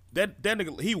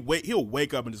nigga, he'll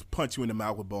wake up and just punch you in the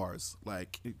mouth with bars,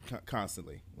 like,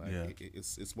 constantly. Like, yeah.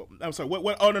 It's what, I'm sorry,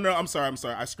 what, oh, no, I'm sorry,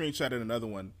 I screenshotted another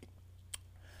one.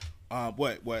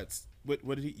 What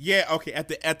did he, yeah, okay, at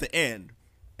the end,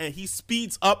 and he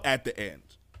speeds up at the end.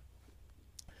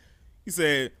 He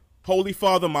said, Holy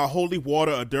Father, my holy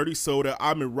water, a dirty soda.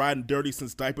 I've been riding dirty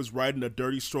since diapers, riding a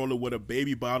dirty stroller with a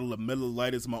baby bottle of Miller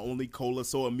Lite is my only cola.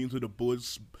 So immune to the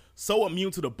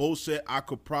bullshit, I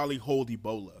could probably hold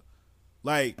Ebola.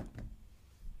 Like,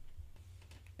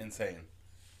 insane.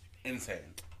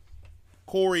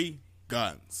 Corey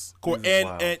Guns.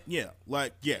 And yeah,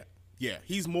 like, yeah,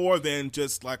 he's more than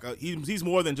just like he's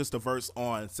more than just a verse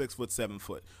on 6 foot, 7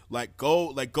 foot. Like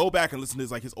go back and listen to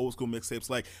his old school mixtapes,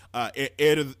 like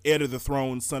Heir to the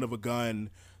Throne, Son of a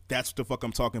Gun. That's what the fuck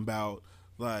I'm talking about.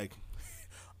 Like,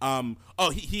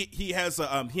 he has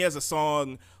a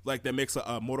song like that makes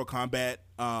a Mortal Kombat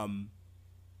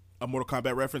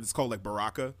reference. It's called like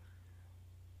Baraka.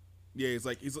 Yeah, he's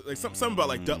like something about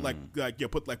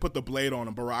put the blade on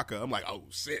him, Baraka. I'm like, oh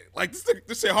shit, like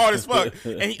this shit hard as fuck,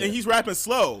 and he's rapping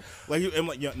slow. Like I'm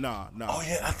like, yeah, nah. Oh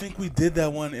yeah, I think we did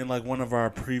that one in like one of our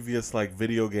previous like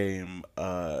video game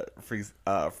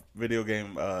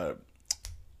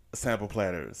sample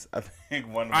platters. I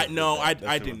think one. I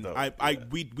didn't.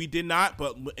 We did not,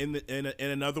 but in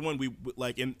another one, we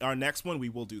like in our next one we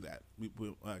will do that. We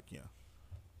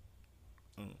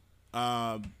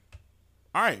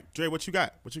All right, Dre, what you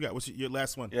got? What's your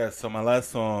last one? Yeah, so my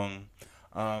last song,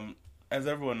 as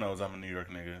everyone knows, I'm a New York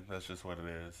nigga. That's just what it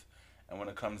is. And when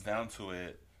it comes down to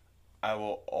it, I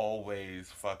will always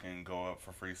fucking go up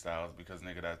for freestyles because,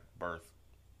 nigga, that birthed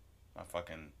my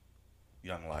fucking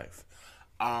young life.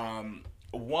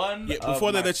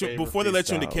 Before they let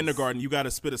you into kindergarten, you got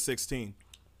to spit a 16.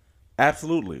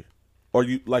 Absolutely, or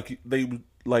you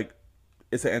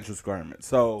it's an entrance requirement.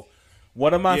 So.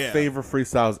 One of my favorite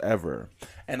freestyles ever.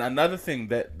 And another thing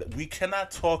that we cannot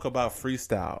talk about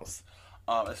freestyles,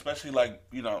 especially like,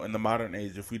 you know, in the modern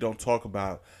age, if we don't talk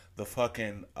about the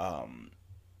fucking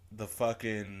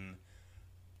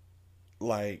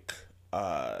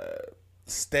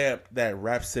stamp that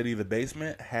Rap City The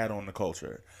Basement had on the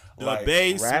culture.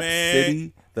 Basement. Rap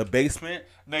City The Basement.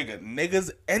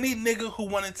 Niggas, any nigga who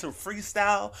wanted to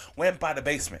freestyle went by the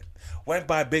basement. Went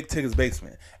by Big Tigger's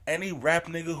basement. Any rap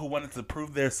nigga who wanted to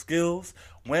prove their skills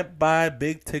went by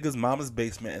Big Tigger's mama's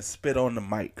basement and spit on the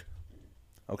mic.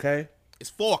 Okay? It's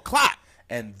 4 o'clock.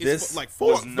 And this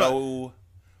was no...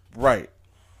 Right.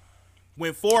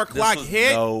 When 4 o'clock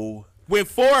hit... When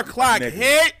 4 o'clock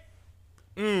hit...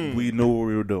 We knew what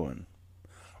we were doing.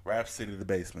 Rap City The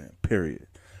Basement. Period.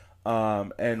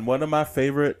 And one of my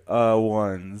favorite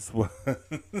ones was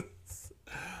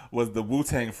was the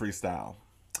Wu-Tang freestyle.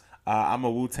 I'm a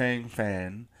Wu-Tang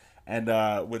fan, and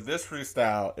with this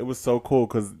freestyle, it was so cool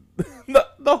because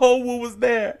the whole Wu was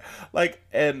there. Like,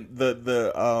 and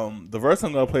the verse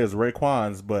I'm gonna play is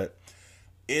Raekwon's, but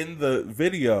in the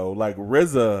video, like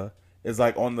RZA is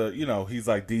like on the, he's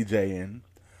like DJing.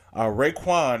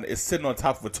 Raekwon is sitting on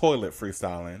top of a toilet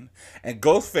freestyling, and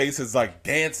Ghostface is like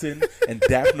dancing and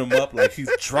dapping him up like he's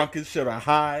drunk and shit or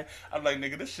high. I'm like,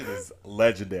 nigga, this shit is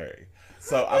legendary.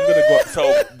 So I'm gonna go. So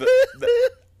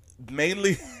the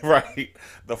mainly right.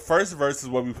 The first verse is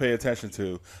what we pay attention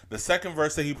to. The second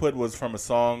verse that he put was from a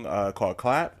song called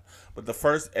 "Clap." But the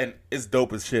first, and it's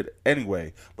dope as shit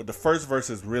anyway. But the first verse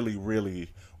is really, really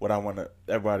what I want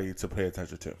everybody to pay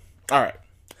attention to. All right.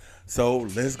 So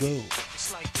let's go.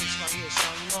 It's like this right here,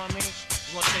 son, you know what I mean?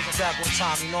 You gonna take it back one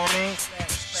time, you know what I mean?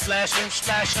 Splash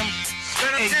him.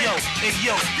 Hey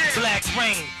yo, Black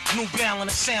Rain, New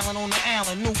Balance, sailing on the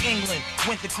island, New England.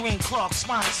 Went to Green Clark,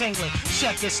 spine tingling.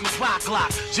 Check this, rock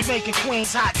lock. Jamaican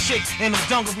Queens, hot chick in them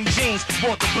dungaree jeans.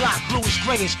 Bought the block, bluish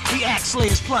grayish. We axe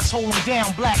slayers, plus holding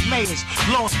down black maidens.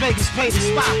 Las Vegas paid the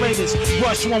spot raiders.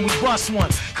 Rush one, we bust one.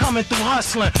 Coming through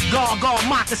hustling. Guard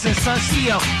moccasin, son,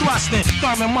 CL thrusting.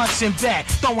 Thurman Munson back,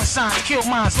 throwing signs, kill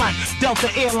minds like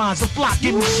Delta Airlines. A flock,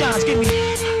 give me shines, give me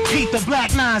Pete the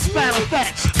Black Nines, battle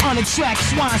facts. 100 track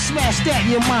swine, smash that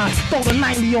in your mind. Throw the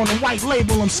 90 on the white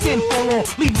label, them skin fall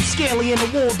off. Leave them scaly in the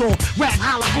Waldorf. Rap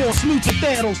holocaust,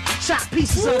 mutateros. Chop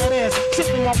pieces of that ass.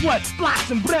 Sipping on what? Blocks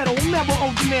and bredo. Never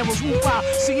ordinaros. Move out.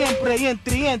 Siempre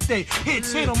entre.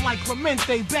 Hits hit them like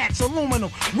Clemente. Bats aluminum.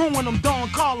 Ruin them. Don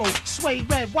Carlos. Suede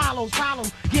red wallows.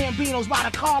 Hollows. Gambinos by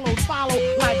the Carlos. Follow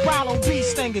like Bralo bee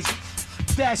stingers.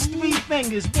 That's 3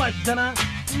 fingers. What, done?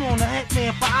 You on the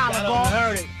Hitman for Oliver.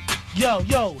 Heard it. Yo,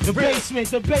 the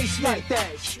basement. Like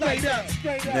that. Straight up.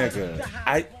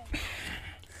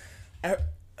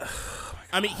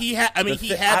 Nigga, he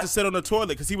had to sit on the toilet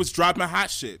because he was dropping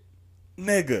hot shit.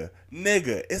 Nigga,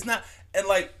 it's not, and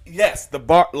like, yes, the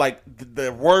bar, like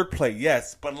the wordplay,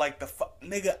 yes, but like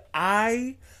nigga,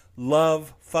 I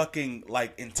love fucking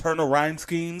like internal rhyme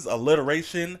schemes,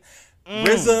 alliteration.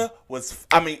 RZA was,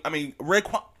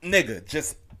 Raekwon, nigga,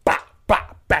 just back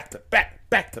to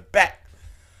back.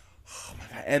 Oh my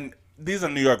god, and these are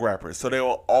New York rappers, so they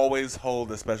will always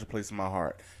hold a special place in my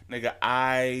heart. Nigga,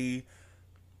 I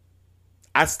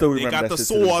still remember that shit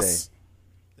to this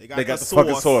day. They got the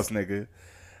fucking sauce, nigga.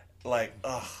 Like,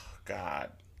 oh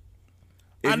god.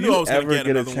 If I knew I was gonna get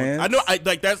another chance, one. I know.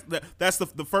 That's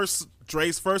the first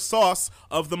Dre's first sauce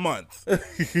of the month.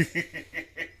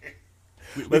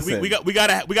 we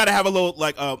gotta have a little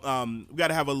we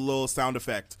gotta have a little sound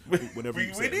effect whenever we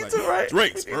you say need it. to, right?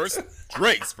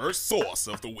 Drake's first sauce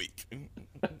of the week.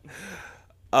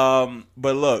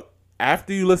 But look,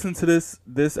 after you listen to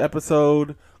this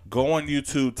episode, go on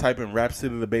YouTube, type in Rap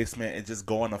City the Basement, and just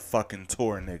go on a fucking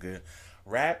tour, nigga.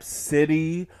 Rap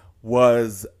City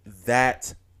was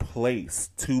that place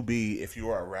to be if you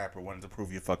are a rapper wanting to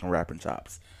prove your fucking rapping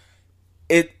chops.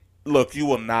 Look, you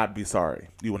will not be sorry.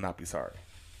 You will not be sorry.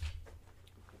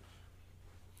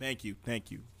 Thank you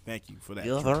for that.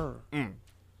 Yes, sir.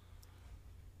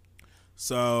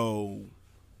 So,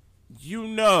 we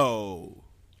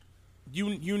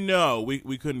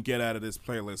couldn't get out of this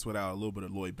playlist without a little bit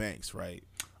of Lloyd Banks, right?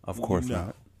 Of course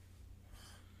not.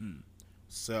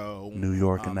 So, New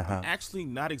York in the house. I'm actually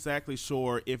not exactly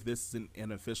sure if this is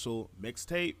an official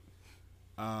mixtape.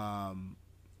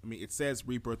 It says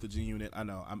Rebirth of G Unit. I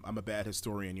know I'm a bad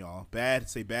historian, y'all. Bad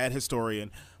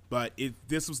historian. But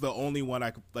this was the only one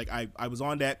I could, like. I was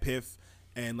on that Piff,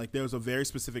 and like there was a very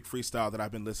specific freestyle that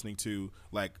I've been listening to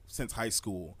like since high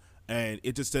school, and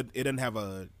it just it didn't have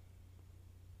a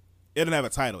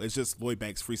title. It's just Lloyd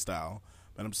Banks freestyle.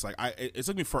 But I'm just like it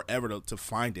took me forever to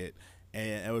find it,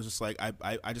 and it was just like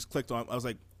I just clicked on. I was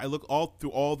like I look all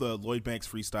through all the Lloyd Banks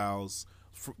freestyles,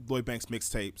 Lloyd Banks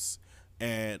mixtapes.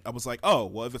 And I was like, oh,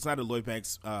 well, if it's not a Lloyd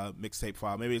Banks mixtape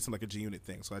file, maybe it's in like a G Unit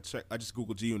thing. So I just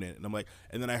Googled G Unit, and I'm like,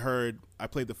 and then I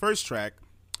played the first track,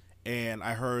 and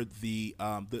I heard the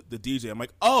DJ. I'm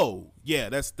like, oh yeah,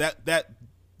 that's the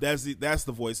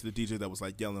voice of the DJ that was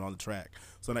like yelling on the track.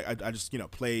 So I just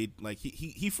played like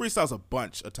he freestyles a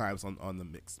bunch of times on the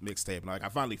mixtape, and like I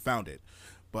finally found it,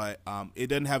 but it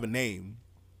doesn't have a name.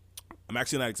 I'm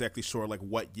actually not exactly sure like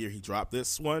what year he dropped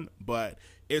this one, but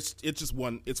it's just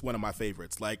one. It's one of my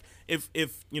favorites. Like if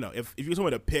you told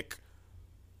me to pick,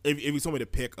 if you told me to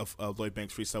pick of Lloyd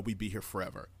Banks freestyle, we'd be here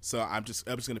forever. So I'm just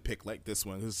gonna pick like this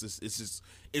one. It's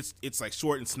like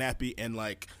short and snappy, and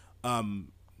like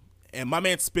and my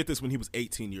man spit this when he was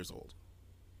 18 years old.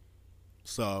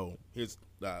 So here's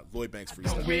Lloyd Banks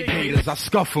freestyle. Weird haters, I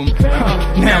scuff them.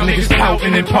 Now niggas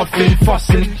pouting and puffing,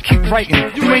 fussing. Keep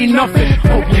writing, you ain't nothing.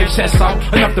 Open your chest out,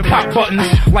 enough to pop buttons.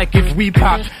 Like if we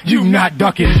pop, you not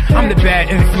ducking. I'm the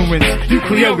bad influence, you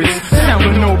Cleotis.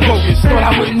 Sounding no bogus, thought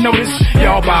I wouldn't notice.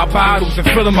 Y'all buy bottles and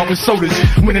fill them up with sodas.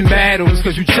 Winning battles,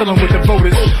 cause you chillin' with the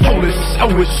voters.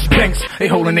 Holders, Banks, they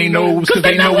holding they nose, cause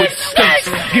they know it stinks.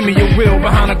 Give me your will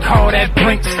behind a car that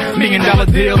blinks. $1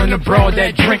 million deal in a broad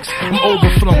that drinks. I'm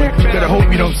overflowing, better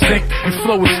hope you don't sink. Your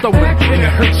flow is stolen, and it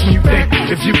hurts when you think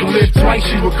if you can live twice,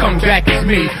 you will come back as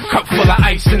me. Cup full of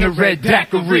ice in a red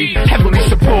daiquiri. Heavily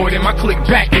supported, my click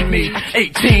back at me.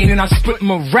 18 and I split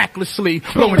miraculously,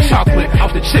 blowing chocolate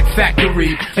out the chip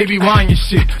factory. They be wine your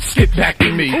shit, skip back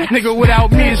to me. Nigga,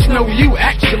 without me, it's no you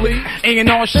actually.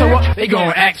 A&R show up, they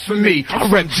gon' ask for me. I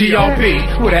rep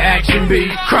GRB, with an action be.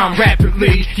 Crime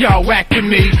rapidly, y'all whacking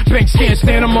me. Banks can't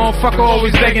stand a motherfucker,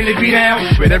 always begging to be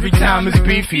down. But every time it's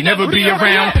beef, he never be around.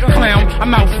 Clown,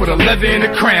 I'm out for the leather and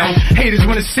the crown. Haters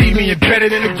wanna see me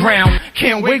embedded in the ground.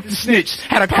 Can't wait to snitch,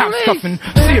 had a cop scuffing.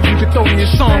 See if you can throw me a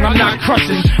song, I'm not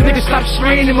crushing. Nigga, stop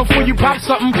straining before you pop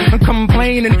something. And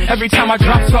complaining every time I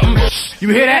drop something. You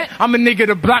hear that? I'm a nigga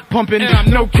the block pumping. And I'm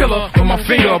no killer, but my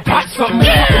finger pop something.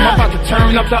 I'm about to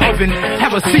turn up the oven.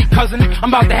 Have a seat, cousin. I'm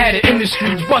about to have the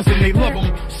industry buzzing. They love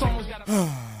them. Songs gotta...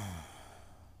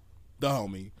 The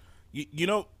homie. You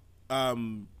know,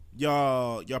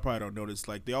 y'all probably don't notice,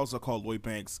 like, they also call Lloyd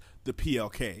Banks the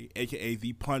PLK, aka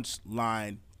the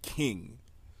Punchline King,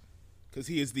 because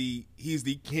he's the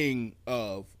king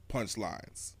of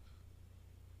punchlines.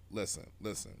 Listen.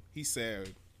 He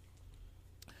said,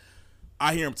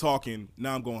 I hear him talking,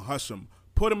 now I'm gonna hush him.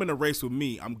 Put him in a race with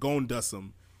me, I'm gonna dust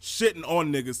him. Shitting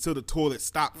on niggas till the toilet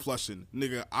stop flushing.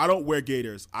 Nigga, I don't wear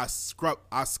gators, I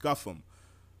scuff them.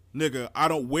 Nigga, I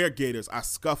don't wear gators, I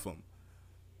scuff them.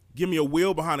 Give me a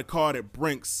wheel behind a car that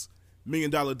brinks. $1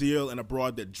 million deal and a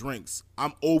broad that drinks.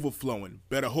 I'm overflowing.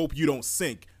 Better hope you don't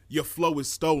sink. Your flow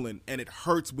is stolen and it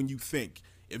hurts when you think.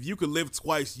 If you could live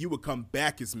twice, you would come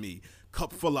back as me.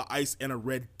 Cup full of ice and a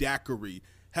red daiquiri.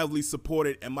 Heavily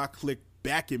supported and my clique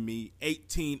backing me.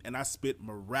 18 and I spit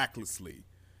miraculously.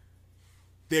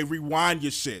 They rewind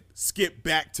your shit. Skip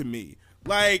back to me.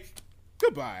 Like,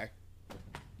 goodbye.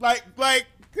 Like,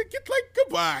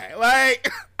 goodbye. Like...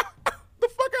 the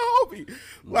fucking homie.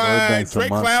 Like, Drake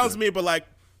clowns me, but like,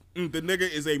 the nigga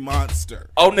is a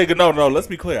monster. Oh, nigga, no. Let's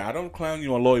be clear. I don't clown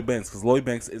you on Lloyd Banks because Lloyd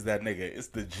Banks is that nigga. It's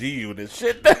the G unit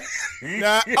shit.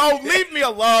 Nah, leave me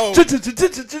alone.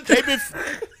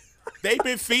 They've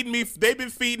been feeding me. They've been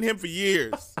feeding him for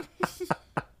years.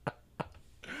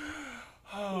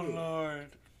 Oh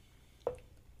Lord.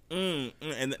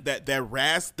 And that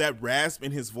rasp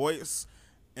in his voice.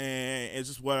 And it's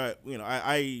just what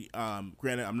I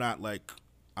granted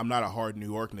I'm not a hard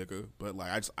New York nigga, but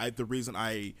like the reason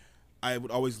I would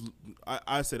always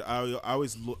I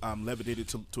always levitated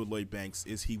to Lloyd Banks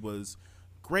is he was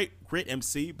great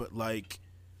MC, but like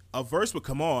a verse would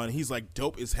come on, he's like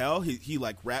dope as hell. He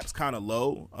like raps kind of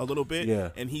low a little bit,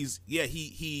 and he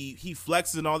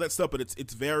flexes and all that stuff, but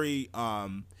it's very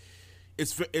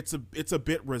it's a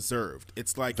bit reserved.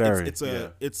 It's like it's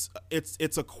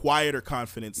a quieter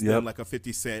confidence than like a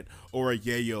 50 Cent or a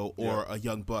Yayo or a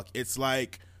Young Buck. It's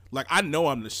like I know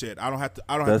I'm the shit. I don't have to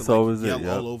like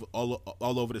yell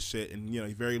all over the shit. And you know,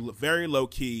 he's very low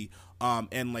key.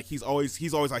 And like he's always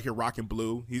out here rocking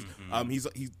blue. He's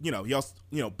he also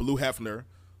Blue Hefner.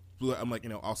 Blue, I'm like,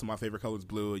 also my favorite color is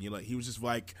blue. And he was just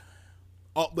like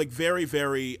very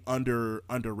very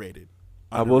underrated.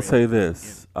 I will say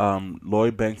this,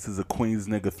 Lloyd Banks is a Queens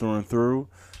nigga through and through,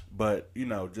 but,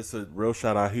 just a real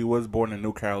shout out. He was born in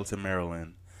New Carrollton,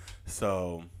 Maryland.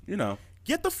 So,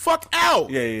 Get the fuck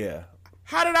out. Yeah.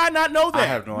 How did I not know that? I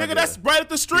have no idea. Nigga, that's right up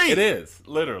the street. It is,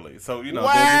 literally. So, wow. There's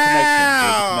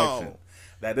a connection.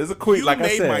 That is a Queen, like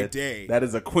I said, my day. That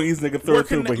is a Queens nigga through and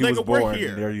through, but he was born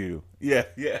near you. Yeah.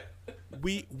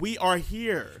 We are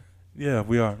here. Yeah,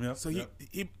 we are. Yep. So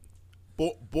he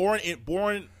born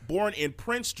in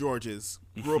Prince George's,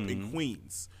 grew up in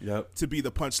Queens. Yep. To be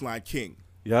the Punchline King.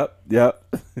 Yep.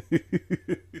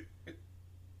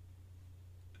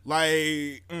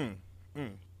 Like,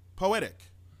 poetic.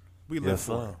 We live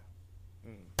for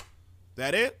it.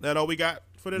 That it? That all we got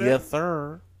for today? Yes,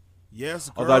 sir. Yes,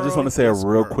 girl. Although I just want to say a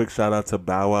real quick shout out to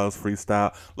Bow Wow's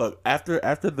freestyle. Look, after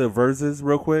the verses,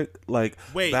 real quick, like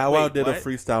Bow Wow did a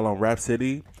freestyle on Rap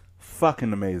City.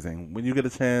 Fucking amazing. When you get a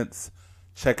chance,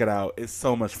 check it out. It's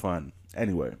so much fun.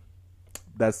 Anyway,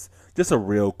 that's just a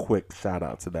real quick shout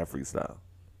out to that freestyle.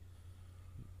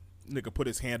 Nigga put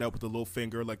his hand up with the little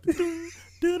finger like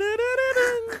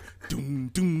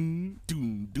doom, doom,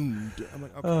 doom, doom, doom. I'm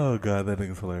like, okay. Oh god, that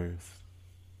nigga's hilarious.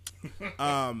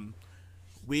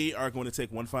 We are going to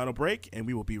take one final break, and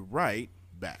we will be right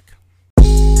back.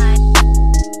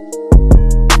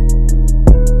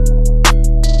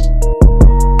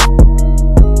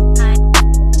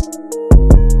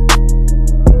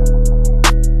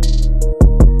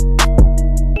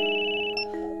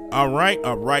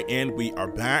 All right, and we are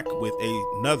back with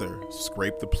another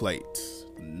Scrape the Plate.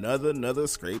 Another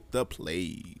Scrape the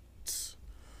Plate.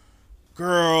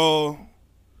 Girl,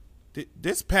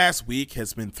 this past week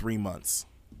has been 3 months.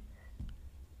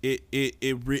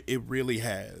 It really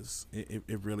has. It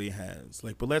really has.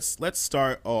 Like, but let's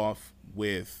start off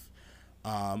with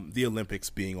the Olympics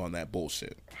being on that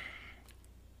bullshit.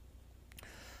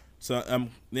 So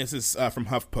this is from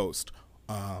HuffPost.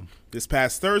 This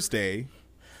past Thursday,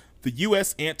 the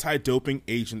U.S. Anti-Doping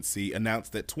Agency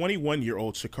announced that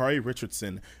 21-year-old Sha'Carri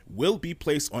Richardson will be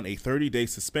placed on a 30-day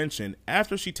suspension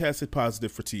after she tested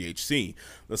positive for THC,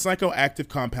 the psychoactive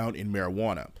compound in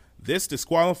marijuana. This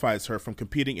disqualifies her from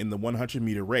competing in the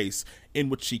 100-meter race, in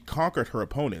which she conquered her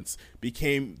opponents,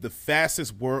 became the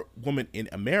fastest woman in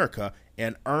America,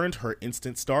 and earned her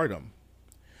instant stardom.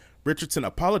 Richardson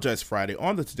apologized Friday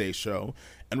on the Today Show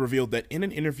and revealed that in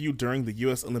an interview during the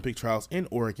U.S. Olympic trials in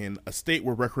Oregon, a state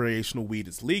where recreational weed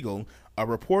is legal, a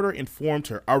reporter informed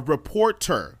her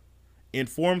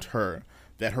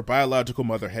that her biological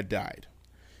mother had died.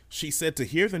 She said to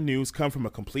hear the news come from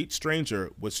a complete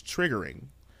stranger was triggering.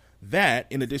 That,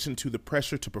 in addition to the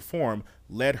pressure to perform,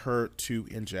 led her to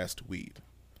ingest weed.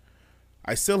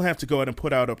 I still have to go out and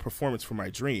put out a performance for my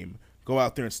dream. Go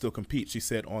out there and still compete, she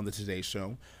said on the Today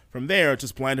Show. From there,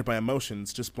 just blinded by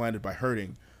emotions, just blinded by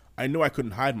hurting, I knew I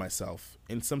couldn't hide myself.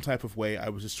 In some type of way, I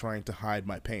was just trying to hide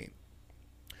my pain.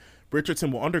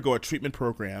 Richardson will undergo a treatment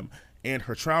program, and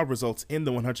her trial results in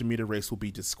the 100-meter race will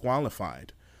be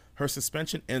disqualified. Her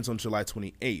suspension ends on July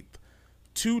 28th,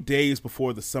 2 days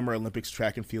before the Summer Olympics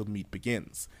track and field meet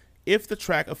begins. If the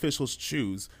track officials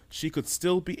choose, she could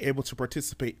still be able to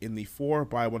participate in the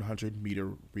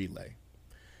 4x100-meter relay.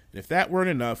 And if that weren't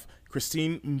enough,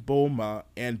 Christine Mboma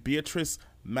and Beatrice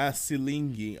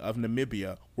Masilingi of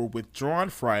Namibia were withdrawn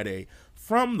Friday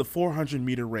from the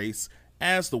 400-meter race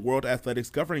as the World Athletics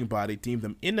governing body deemed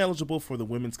them ineligible for the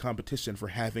women's competition for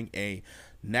having a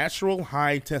natural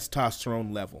high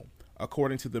testosterone level,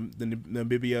 according to the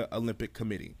Namibia Olympic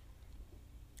Committee.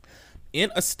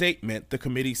 In a statement, the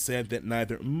committee said that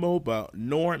neither Mboma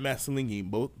nor Masilingi,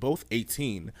 both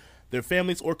 18, their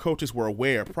families or coaches were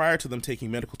aware prior to them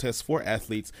taking medical tests for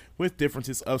athletes with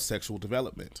differences of sexual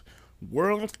development.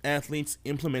 World athletes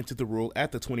implemented the rule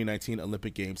at the 2019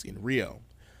 Olympic Games in Rio.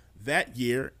 That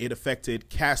year, it affected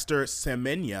Caster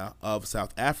Semenya of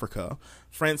South Africa,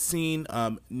 Francine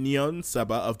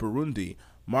Niyonsaba of Burundi,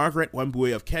 Margaret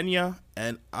Wambui of Kenya,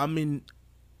 and Aminatou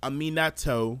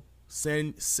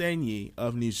Senyi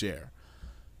of Niger.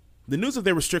 The news of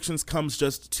their restrictions comes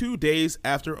just 2 days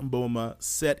after Mboma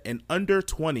set an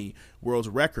under-20 world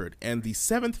record and the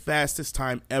 7th fastest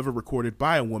time ever recorded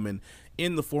by a woman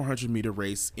in the 400-meter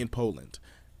race in Poland.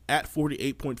 At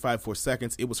 48.54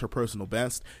 seconds, it was her personal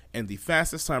best and the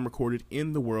fastest time recorded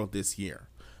in the world this year.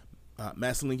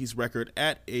 Masilingi's record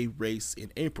at a race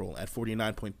in April at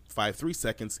 49.53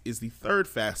 seconds is the 3rd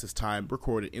fastest time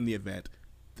recorded in the event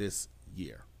this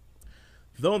year.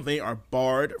 Though they are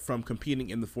barred from competing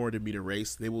in the 400-meter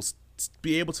race, they will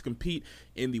be able to compete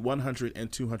in the 100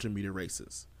 and 200-meter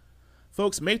races.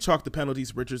 Folks may chalk the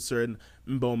penalties Richardson,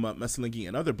 Mboma, Masilingi,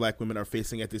 and other black women are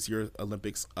facing at this year's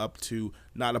Olympics up to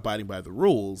not abiding by the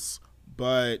rules,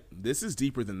 but this is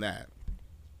deeper than that.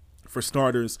 For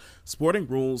starters, sporting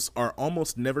rules are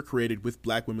almost never created with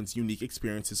black women's unique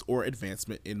experiences or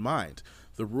advancement in mind.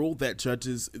 The rule that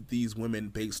judges these women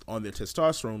based on their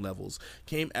testosterone levels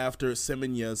came after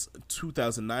Semenya's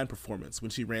 2009 performance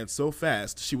when she ran so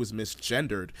fast she was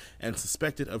misgendered and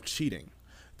suspected of cheating.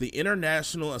 The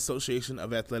International Association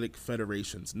of Athletic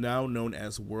Federations, now known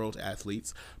as World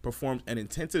Athletes, performed an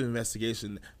intensive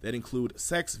investigation that included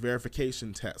sex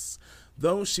verification tests.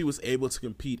 Though she was able to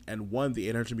compete and won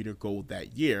the 800-meter gold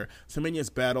that year, Semenya's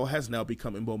battle has now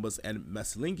become Mboma's and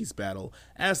Masilingi's battle,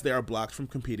 as they are blocked from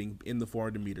competing in the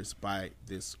 400 meters by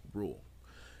this rule.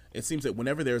 It seems that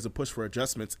whenever there is a push for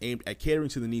adjustments aimed at catering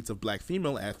to the needs of black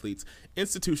female athletes,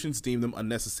 institutions deem them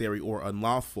unnecessary or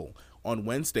unlawful. On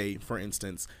Wednesday, for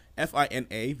instance,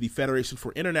 FINA, the Federation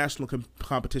for International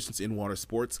Competitions in Water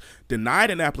Sports,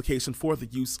 denied an application for the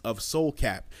use of Soul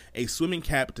Cap, a swimming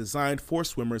cap designed for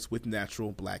swimmers with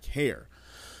natural black hair.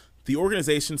 The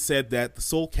organization said that the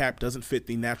Soul Cap doesn't fit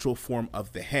the natural form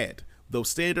of the head. Though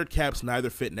standard caps neither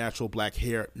fit natural black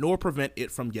hair nor prevent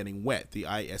it from getting wet, the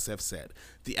ISF said.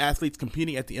 The athletes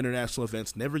competing at the international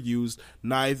events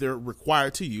neither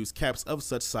required to use caps of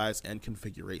such size and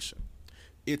configuration.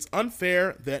 It's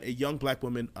unfair that a young black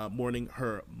woman mourning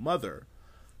her mother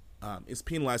is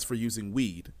penalized for using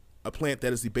weed, a plant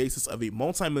that is the basis of a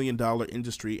multi-million-dollar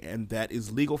industry and that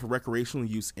is legal for recreational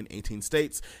use in 18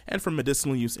 states and for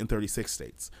medicinal use in 36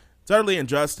 states. It's utterly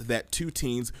unjust that two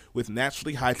teens with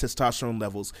naturally high testosterone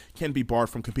levels can be barred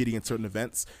from competing in certain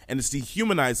events, and it's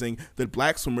dehumanizing that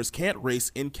black swimmers can't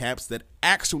race in caps that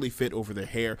actually fit over their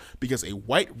hair because a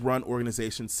white-run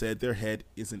organization said their head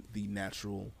isn't the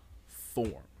natural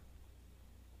form.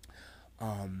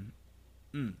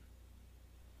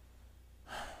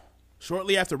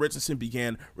 Shortly after Richardson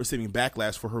began receiving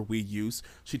backlash for her weed use,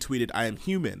 she tweeted, "I am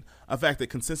human," a fact that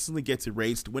consistently gets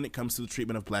erased when it comes to the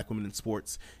treatment of black women in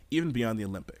sports, even beyond the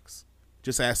Olympics.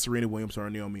 Just ask Serena Williams or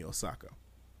Naomi Osaka.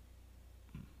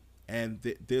 And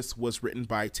this was written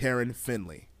by Taryn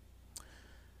Finley.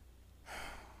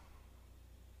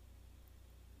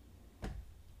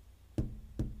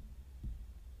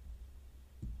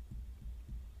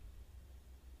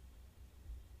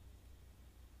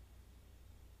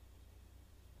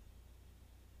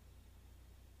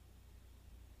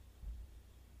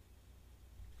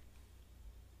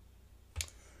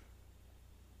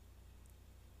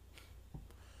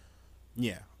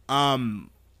 Yeah.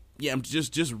 Yeah, I'm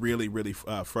just really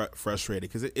frustrated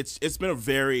because it's been a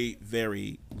very,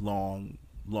 very long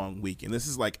week, and this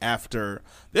is after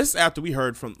we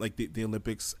heard from the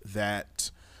Olympics that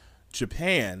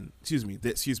Japan,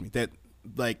 that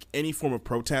like any form of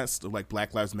protest, like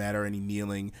Black Lives Matter, any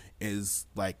kneeling is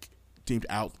deemed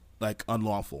out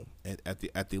unlawful at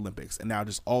the Olympics, and now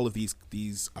just all of these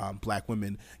black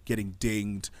women getting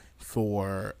dinged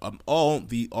for all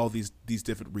these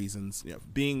different reasons,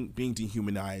 being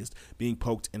dehumanized, being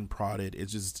poked and prodded.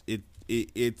 It's just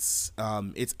it's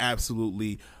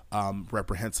absolutely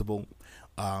reprehensible.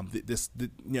 We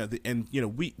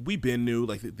been knew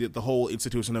the whole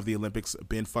institution of the Olympics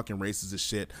been fucking racist as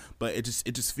shit, but it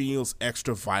just feels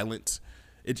extra violent.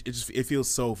 It feels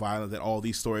so violent that all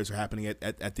these stories are happening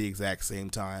at the exact same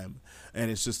time,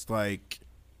 and it's just can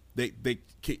they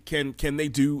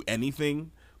do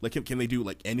anything? Can they do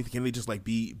anything? Can they just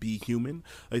be human?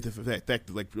 The fact that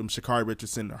Sha'Carri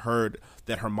Richardson heard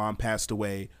that her mom passed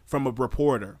away from a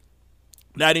reporter,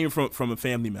 not even from a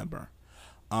family member.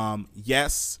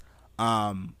 Yes,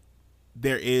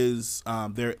 there is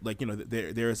there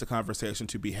is a conversation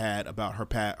to be had about her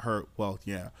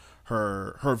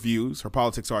views. Her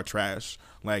politics are trash.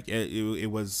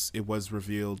 It was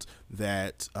revealed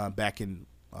that back in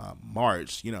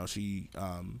March, she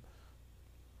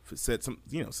said some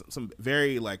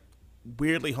very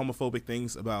weirdly homophobic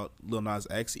things about Lil Nas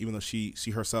X, even though she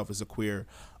herself is a queer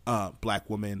black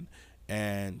woman,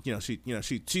 and she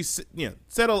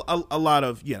said a lot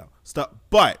of stuff,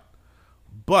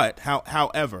 but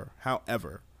however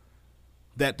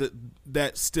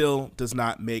that still does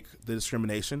not make the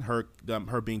discrimination, her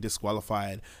being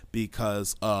disqualified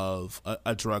because of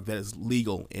a drug that is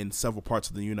legal in several parts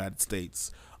of the United States,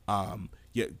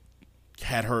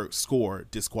 had her score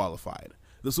disqualified.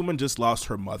 This woman just lost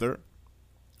her mother,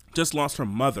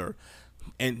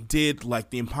 and did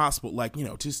the impossible,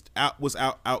 was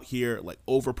out here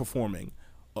overperforming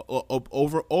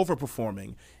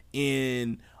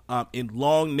in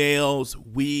long nails,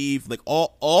 weave,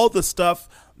 all the stuff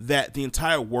that the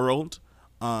entire world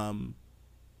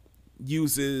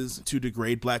uses to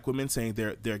degrade black women, saying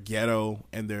they're ghetto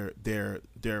and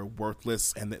they're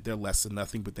worthless and that they're less than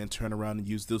nothing, but then turn around and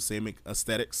use those same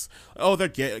aesthetics. Oh, they're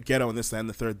ghetto and this, that, and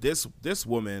the third. This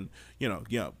woman, with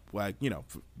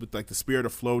the spirit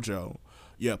of FloJo,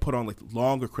 put on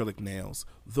long acrylic nails,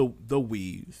 the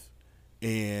weave,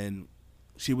 and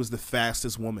she was the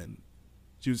fastest woman.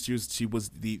 She was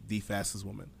the fastest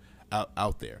woman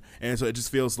out there, and so it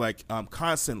just feels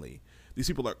constantly these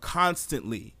people are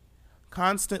constantly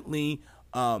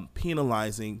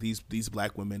penalizing these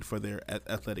black women for their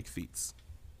athletic feats,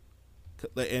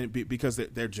 and because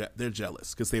they're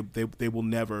jealous, because they will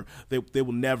never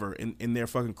in their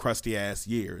fucking crusty ass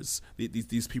years,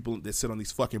 these people that sit on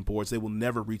these fucking boards, they will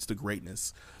never reach the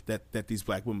greatness that these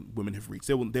black women have reached.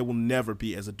 They will never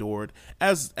be as adored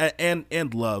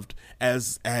and loved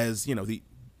as these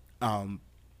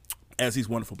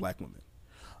wonderful black women.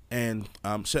 And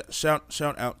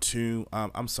shout out to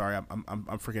I'm sorry,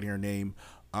 I'm forgetting her name,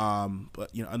 but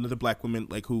another black woman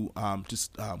who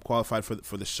just qualified for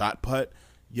the shot put.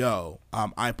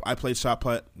 I played shot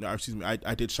put. No, excuse me,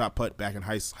 I did shot put back in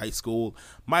high school.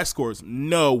 My score is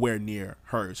nowhere near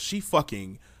hers. She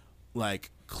fucking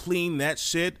like clean that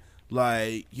shit.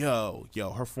 Like yo,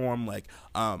 her form, like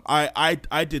I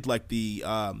did like the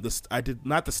I did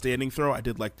not the standing throw, I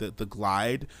did like the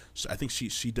glide. I think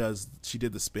she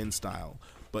did the spin style,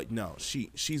 but no,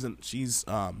 she's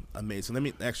amazing. Let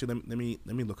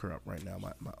me look her up right now.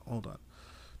 My hold on,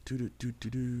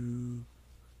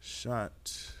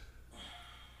 shot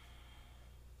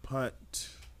put.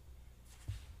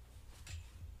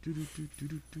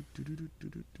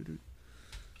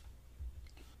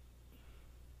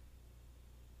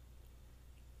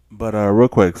 But real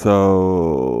quick,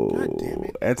 so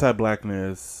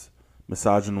anti-blackness,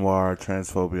 misogynoir,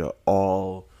 transphobia,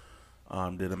 all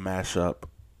did a mashup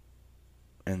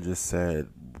and just said,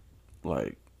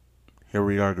 like, here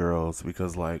we are, girls,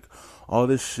 because like all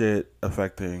this shit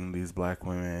affecting these black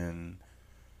women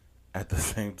at the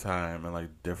same time and like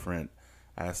different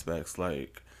aspects,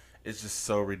 like it's just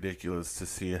so ridiculous to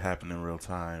see it happen in real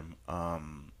time.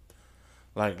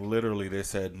 Like literally, they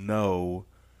said no.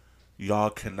 Y'all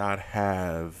cannot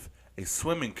have a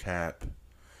swimming cap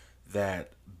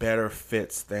that better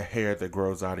fits the hair that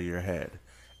grows out of your head.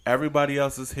 Everybody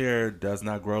else's hair does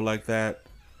not grow like that.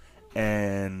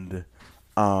 And,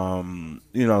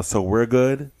 so we're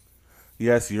good.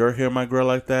 Yes, your hair might grow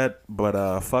like that,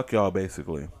 but fuck y'all,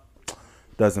 basically.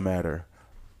 Doesn't matter.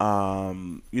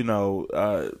 And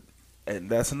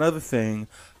that's another thing.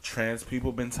 Trans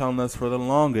people been telling us for the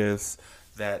longest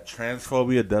that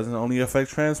transphobia doesn't only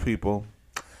affect trans people.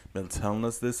 Been telling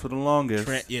us this for the longest.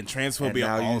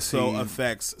 Transphobia also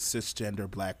affects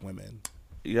cisgender black women.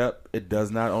 Yep, it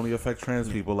does not only affect trans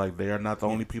people. Like, they are not the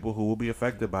only people who will be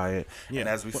affected by it. Yeah. And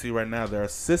as we see right now, there are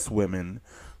cis women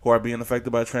who are being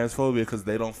affected by transphobia because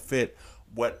they don't fit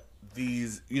what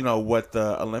these, what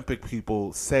the Olympic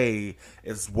people say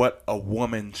is what a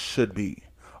woman should be,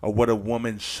 or what a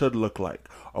woman should look like,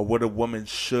 or what a woman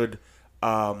should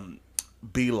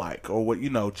be like, or what,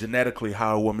 genetically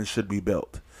how a woman should be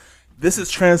built. This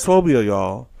is transphobia,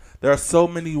 y'all. There are so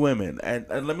many women, and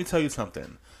let me tell you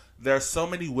something. There are so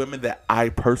many women that I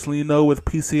personally know with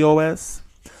PCOS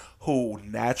who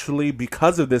naturally,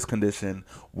 because of this condition,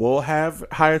 will have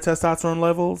higher testosterone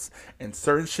levels and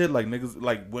certain shit, like niggas,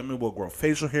 like women will grow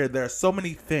facial hair. There are so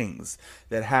many things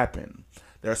that happen.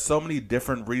 There are so many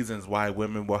different reasons why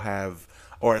women will have,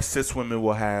 or cis women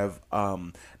will have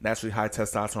naturally high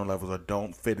testosterone levels, or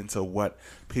don't fit into what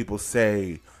people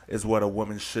say is what a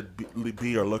woman should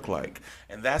be or look like.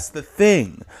 And that's the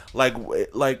thing. Like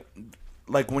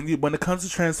when it comes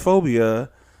to transphobia,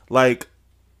 like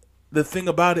the thing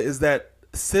about it is that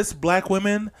cis black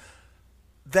women,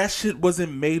 that shit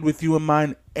wasn't made with you in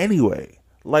mind anyway.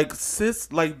 Like cis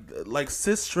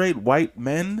straight white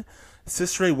men,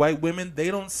 cis straight white women, they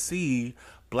don't see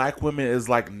black women as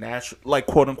like natural, like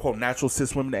quote unquote natural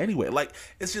cis women anyway. Like,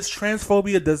 it's just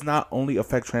transphobia does not only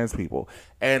affect trans people,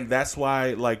 and that's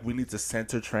why like we need to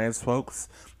center trans folks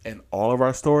in all of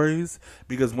our stories,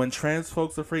 because when trans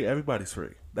folks are free, everybody's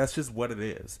free. That's just what it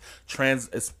is.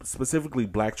 Specifically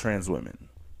black trans women.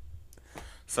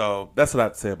 So that's what I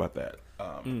have to say about that.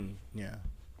 Yeah,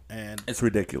 and it's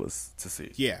ridiculous to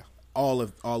see. Yeah, all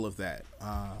of that,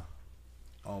 all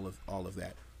of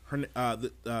that. Her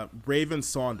Raven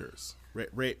Saunders.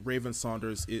 Raven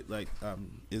Saunders. It like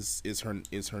is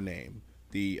her name.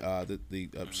 The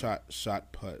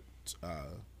shot put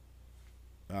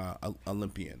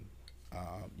Olympian.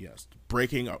 Yes,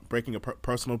 breaking a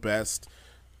personal best.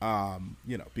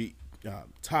 Be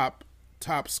top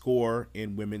score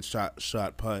in women's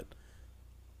shot put.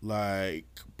 Like,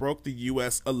 broke the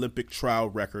U.S. Olympic trial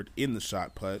record in the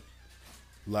shot put.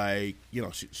 Like,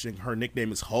 her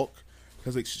nickname is Hulk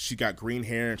because like she got green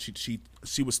hair and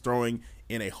she was throwing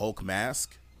in a Hulk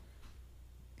mask.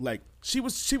 Like, she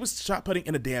was shot putting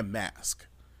in a damn mask.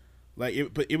 Like,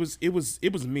 it was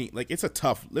mean. Like, it's a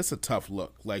tough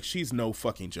look. Like, she's no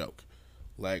fucking joke.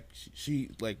 Like,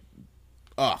 she like,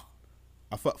 I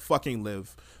fucking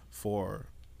live for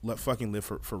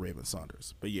Raven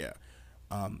Saunders. But yeah,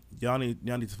 y'all need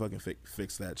to fucking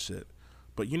fix that shit.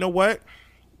 But you know what?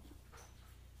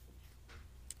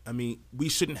 I mean, we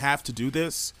shouldn't have to do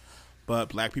this, but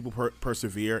black people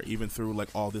persevere even through like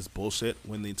all this bullshit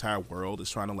when the entire world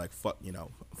is trying to like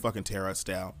fucking tear us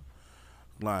down.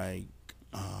 Like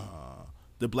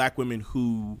the black women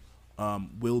who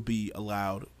will be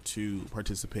allowed to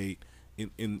participate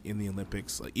in the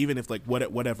Olympics, like even if like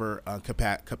whatever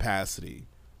capacity,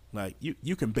 like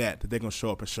you can bet that they're gonna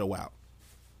show up and show out.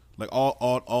 Like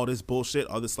all this bullshit,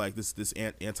 all this like this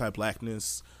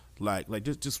anti-blackness, like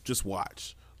just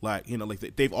watch. Like,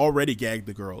 like they've already gagged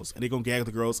the girls, and they're gonna gag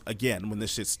the girls again when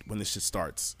this shit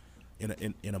starts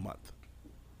in a month.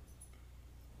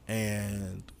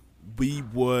 And we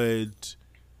would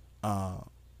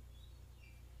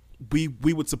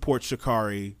we would support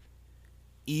Sha'Carri,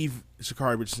 even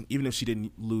if she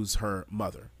didn't lose her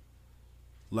mother.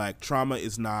 Like, trauma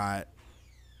is not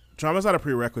a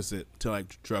prerequisite to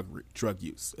like drug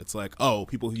use. It's like, oh,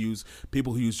 people who use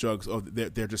drugs, oh,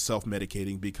 they're just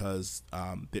self-medicating because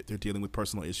they're dealing with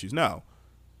personal issues. No,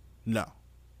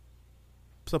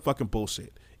 it's a fucking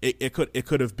bullshit. It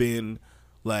could have been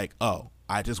like, oh,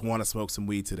 I just want to smoke some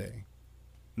weed today,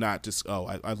 not just, oh,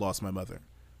 I lost my mother.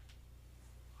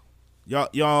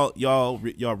 Y'all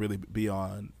really be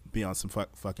on some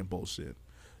fucking bullshit.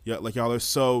 Y'all are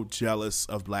so jealous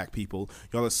of black people.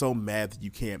 Y'all are so mad that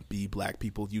you can't be black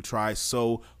people. You try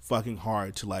so fucking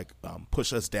hard to like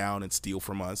push us down and steal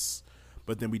from us,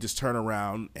 but then we just turn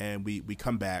around and we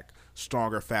come back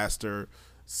stronger, faster,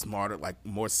 smarter, like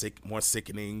more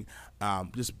sickening,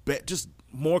 just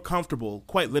more comfortable,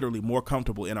 quite literally more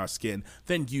comfortable in our skin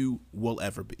than you will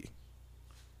ever be,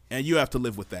 and you have to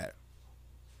live with that.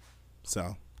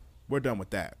 So we're done with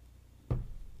that.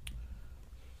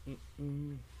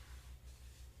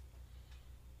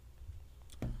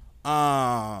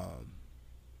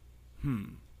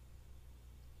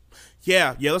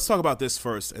 Yeah, let's talk about this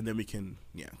first, and then we can,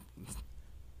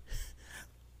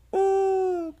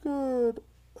 oh, good.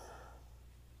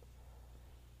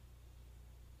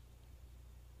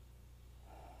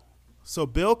 So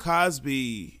Bill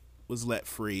Cosby was let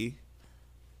free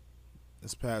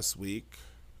this past week.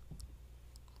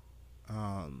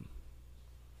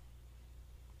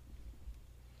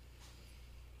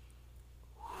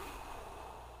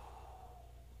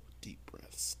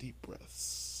 Deep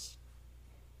breaths.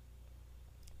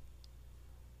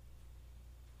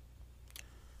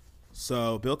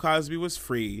 So Bill Cosby was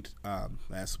freed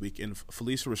last week, and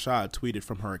Phylicia Rashad tweeted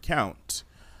from her account,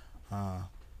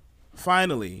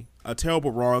 finally, a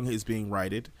terrible wrong is being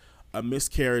righted. A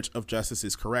miscarriage of justice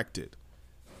is corrected.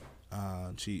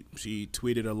 She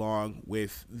tweeted along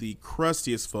with the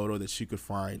crustiest photo that she could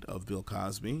find of Bill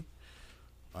Cosby.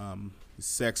 His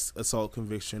sex assault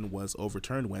conviction was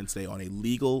overturned Wednesday on a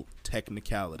legal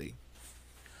technicality.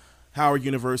 Howard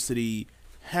University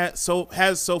has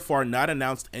so far not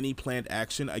announced any planned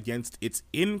action against its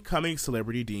incoming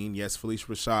celebrity dean. Yes, Phylicia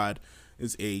Rashad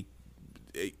is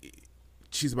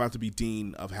she's about to be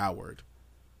dean of Howard,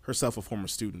 herself a former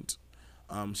student.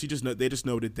 They just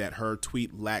noted that her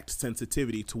tweet lacked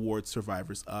sensitivity towards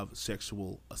survivors of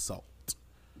sexual assault.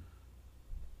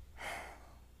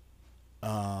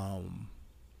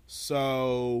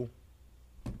 So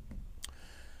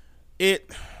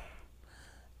it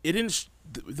didn't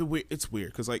it's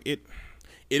weird because like it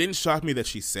didn't shock me that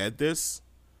she said this.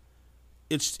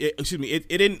 It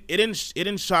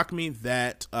didn't shock me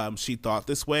that she thought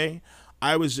this way.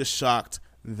 I was just shocked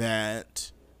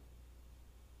that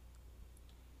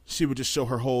she would just show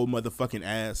her whole motherfucking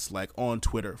ass like on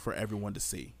Twitter for everyone to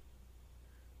see.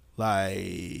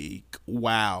 Like,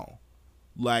 wow.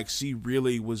 Like, she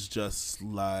really was just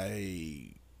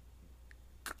like,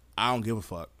 I don't give a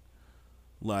fuck.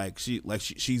 Like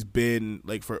she's been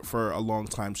like for a long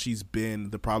time. She's been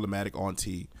the problematic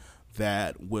auntie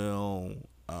that will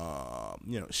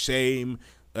shame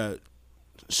the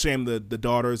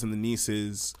daughters and the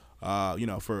nieces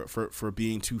for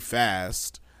being too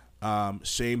fast.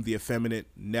 Shame the effeminate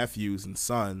nephews and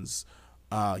sons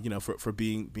for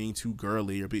being too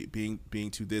girly or being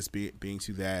too this, being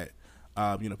too that.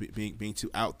 Being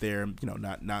too out there,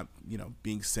 not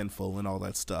being sinful and all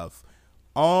that stuff,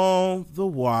 all the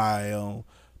while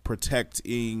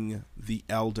protecting the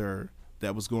elder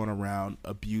that was going around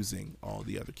abusing all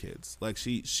the other kids. Like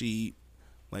she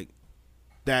like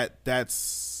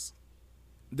that's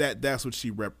what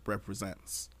she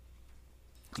represents.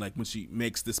 Like when she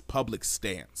makes this public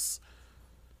stance,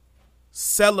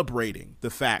 celebrating the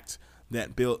fact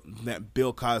that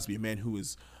Bill Cosby, a man who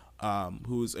is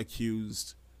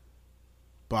accused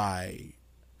by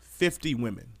 50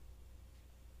 women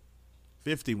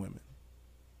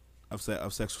of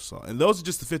sexual assault, and those are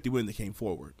just the 50 women that came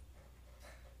forward.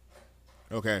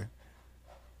 Okay,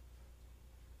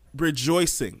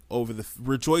 rejoicing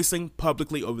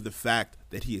publicly over the fact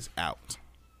that he is out,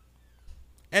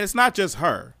 and it's not just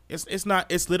her.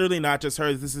 It's literally not just her.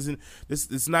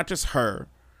 It's not just her.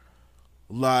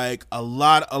 Like a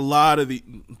lot of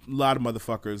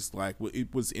motherfuckers, like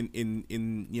it was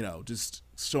in just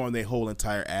showing their whole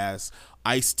entire ass.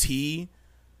 Ice-T,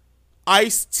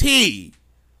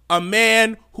 a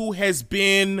man who has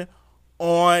been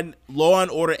on Law and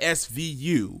Order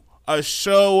SVU, a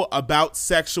show about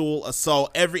sexual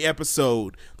assault, every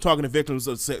episode talking to victims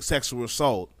of sexual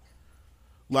assault.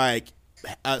 Like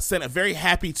sent a very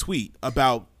happy tweet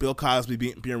about Bill Cosby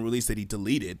being released that he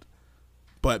deleted.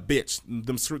 But bitch,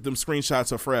 them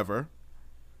screenshots are forever.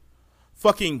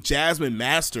 Fucking Jasmine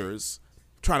Masters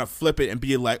trying to flip it and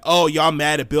be like, "Oh, y'all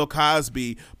mad at Bill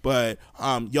Cosby, but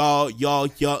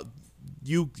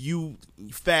you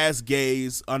fast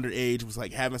gays underage was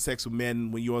like having sex with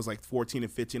men when you was like 14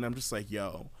 and 15." I'm just like,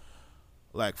 yo,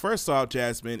 like, first off,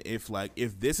 Jasmine, if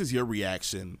this is your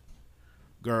reaction,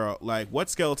 girl, like, what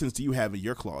skeletons do you have in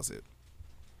your closet?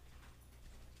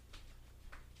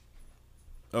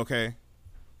 Okay.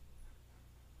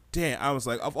 Damn, I was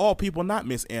like, of all people, not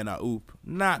Miss Anna Oop.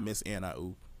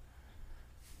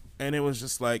 And it was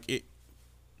just like, the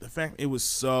fact it was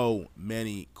so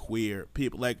many queer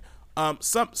people. Like,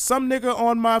 some nigga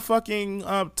on my fucking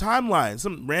timeline,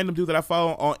 some random dude that I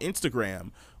follow on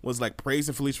Instagram was like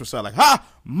praising Felice Rashad, like, "Ha,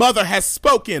 mother has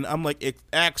spoken." I'm like,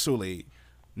 actually,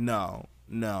 no.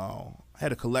 I had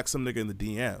to collect some nigga in the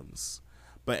DMs.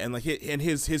 But, and like,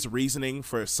 his reasoning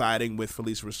for siding with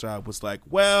Felice Rashad was like,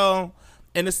 well,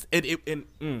 and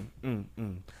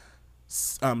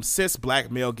cis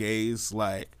black male gays,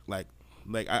 like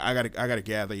I gotta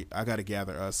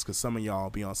gather us, because some of y'all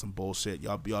be on some bullshit.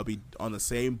 Y'all be on the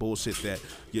same bullshit that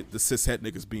the cishet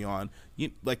niggas be on.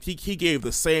 Like he gave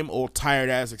the same old tired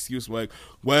ass excuse, like,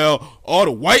 well, all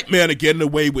the white men are getting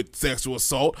away with sexual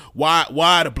assault. Why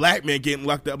the black men getting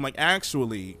locked up? I'm like,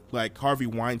 actually, like Harvey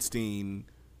Weinstein,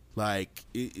 like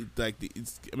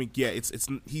he's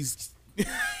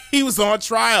he was on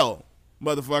trial,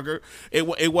 motherfucker.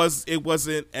 It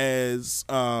wasn't as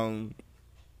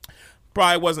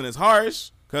probably wasn't as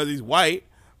harsh because he's white,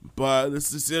 but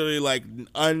this is really like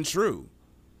untrue.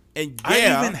 And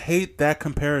yeah, I even hate that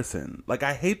comparison. Like,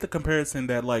 I hate the comparison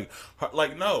that like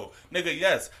no, nigga,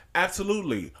 yes,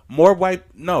 absolutely. More white,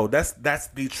 no, that's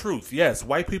the truth. Yes,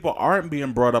 white people aren't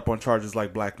being brought up on charges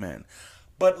like black men.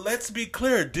 But let's be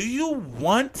clear, do you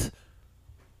want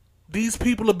these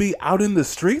people to be out in the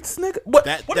streets, nigga?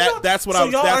 That's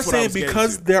what y'all are saying,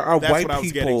 because there are white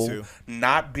people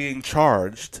not being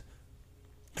charged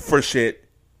for shit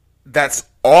that's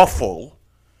awful,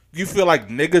 you feel like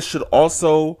niggas should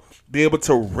also be able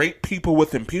to rape people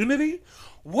with impunity?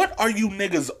 What are you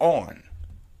niggas on?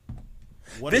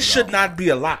 This should not be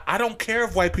a lot. I don't care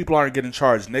if white people aren't getting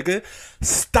charged, nigga.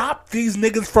 Stop these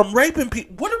niggas from raping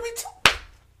people. What are we talking?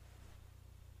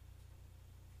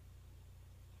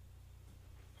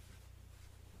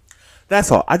 That's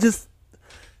all.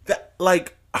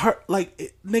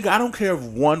 Nigga, I don't care if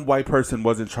one white person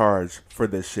wasn't charged for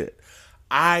this shit.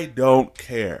 I don't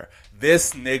care.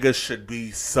 This nigga should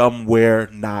be somewhere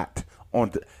not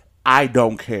on I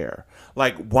don't care.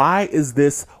 Like, why is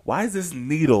this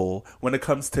needle when it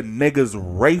comes to niggas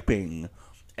raping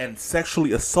and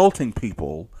sexually assaulting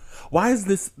people? Why is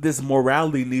this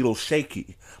morality needle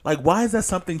shaky? Like, why is that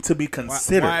something to be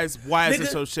considered? Why is it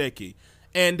so shaky?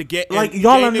 And to get like,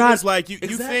 y'all are not like you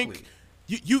think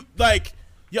you like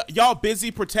y'all busy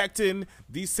protecting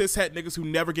these cishet niggas who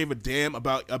never gave a damn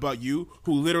about you,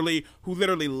 who literally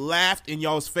laughed in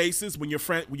y'all's faces when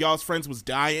y'all's friends was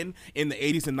dying in the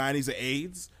 80s and 90s of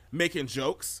AIDS, making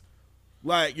jokes.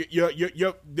 Like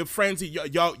the friends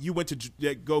you went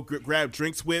to go grab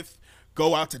drinks with,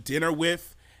 go out to dinner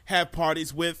with, have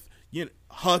parties with,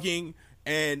 hugging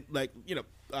and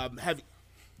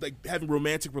having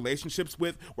romantic relationships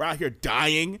with, we're out here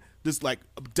dying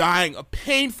of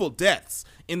painful deaths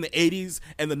in the 80s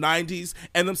and the 90s,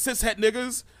 and them cishet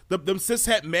niggas, them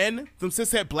cishet men, them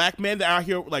cishet black men that are out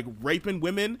here like raping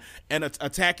women and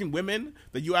attacking women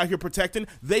that you out here protecting,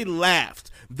 they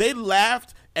laughed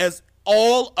as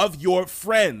all of your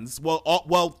friends,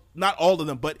 well not all of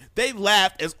them, but they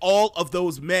laughed as all of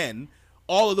those men,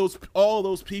 all of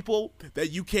those people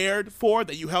that you cared for,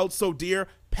 that you held so dear,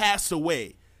 passed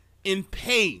away in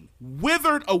pain,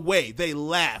 withered away. They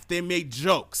laughed, they made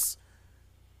jokes,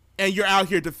 and you're out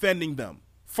here defending them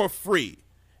for free,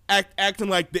 acting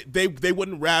like they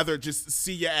wouldn't rather just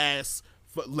see your ass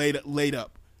laid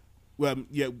up,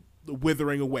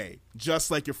 withering away,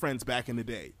 just like your friends back in the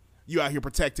day. You out here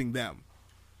protecting them.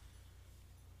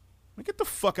 Get the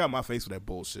fuck out of my face with that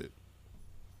bullshit.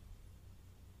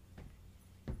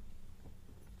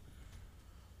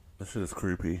 That shit is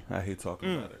creepy. I hate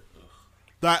talking about it.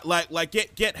 Like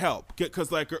get help,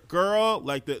 because like, girl,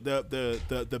 like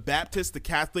the Baptist, the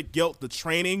Catholic guilt, the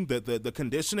training, the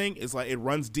conditioning is like, it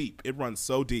runs deep. It runs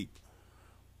so deep,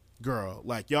 girl.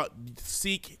 Like, y'all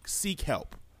seek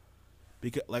help,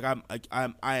 because like I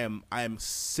am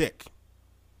sick.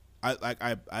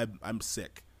 I'm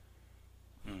sick.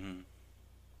 Mm-hmm.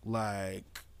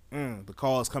 Like, the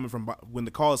call is coming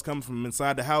from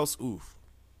inside the house. Oof.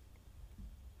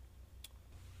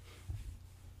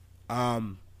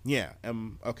 Yeah.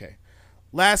 Okay.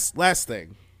 Last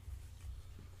thing.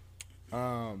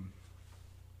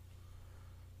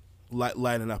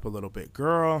 Lighten up a little bit,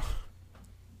 girl.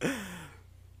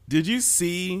 Did you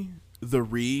see the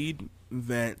read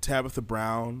that Tabitha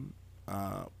Brown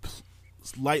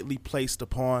lightly placed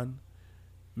upon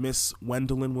Miss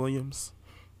Gwendolyn Williams?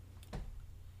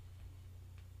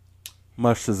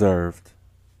 Much deserved.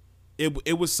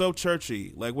 It was so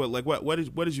churchy. Like what did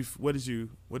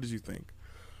you think?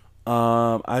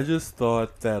 I just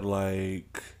thought that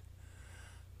like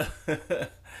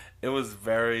it was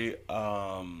very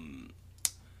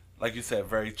like you said,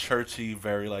 very churchy,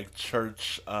 very like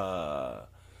church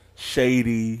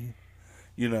shady,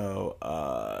 you know,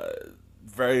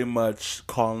 very much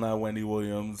calling out Wendy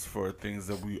Williams for things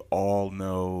that we all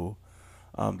know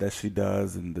that she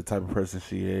does and the type of person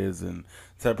she is and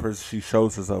the type of person she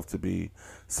shows herself to be.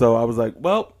 So I was like,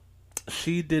 well,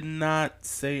 she did not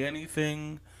say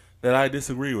anything that I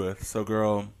disagree with. So,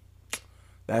 girl,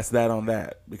 that's that on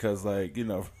that. Because, like, you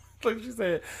know, like she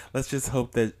said, let's just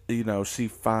hope that, you know, she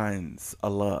finds a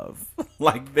love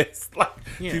like this. Like,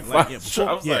 Yeah, she like, finds, yeah,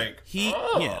 I was yeah, like, he,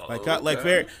 oh, yeah, like, God, like okay.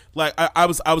 very, like, I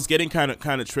was getting kind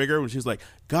of triggered when she was like,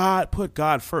 God put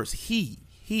God first. He,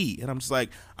 and I'm just like,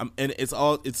 and it's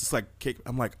just like,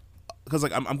 I'm like, because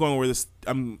like I'm going over this,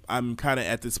 I'm kind of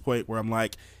at this point where I'm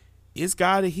like, is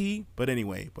God a he? But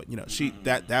anyway, but you know, she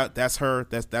that's her,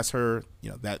 that's her,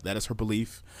 you know, that is her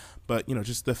belief. But you know,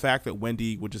 just the fact that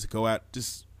Wendy would just go out,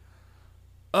 just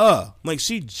like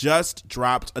she just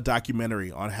dropped a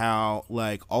documentary on how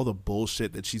like all the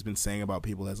bullshit that she's been saying about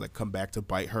people has like come back to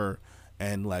bite her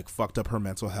and like fucked up her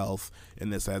mental health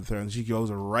and this and that. And she goes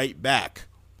right back.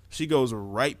 She goes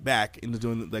right back into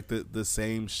doing like the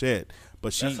same shit.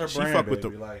 But she That's her she brand, fucked with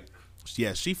baby, the like.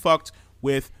 yeah, she fucked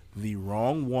with the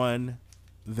wrong one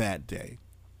that day.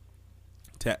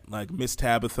 Like Miss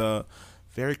Tabitha,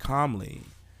 very calmly,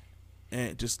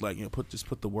 and just like, you know, put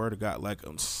the word of God, like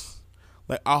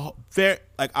I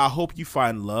hope you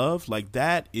find love. Like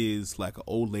that is like an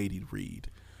old lady read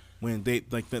when they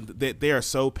like they are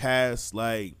so past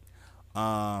like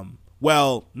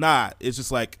well not it's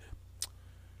just like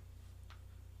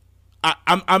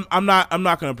I'm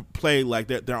not gonna play like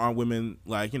there aren't women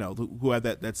like, you know, who have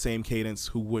that same cadence,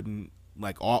 who wouldn't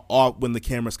like all when the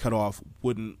camera's cut off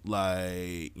wouldn't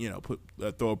like, you know,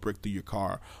 throw a brick through your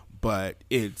car. But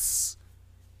it's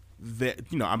that,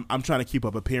 you know, I'm trying to keep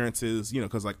up appearances, you know,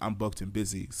 because like I'm booked and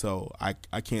busy, so I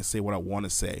can't say what I want to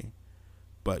say.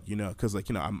 But you know, because like,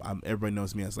 you know, I'm everybody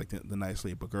knows me as like the nice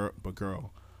lady, but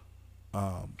girl,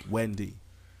 Wendy.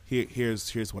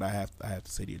 Here's what I have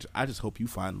to say to you. I just hope you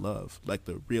find love, like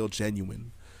the real,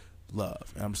 genuine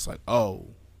love. And I'm just like, oh,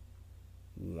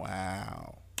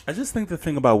 wow. I just think the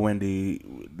thing about Wendy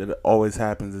that always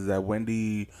happens is that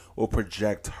Wendy will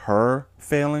project her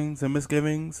failings and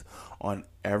misgivings on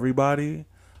everybody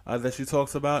that she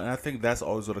talks about. And I think that's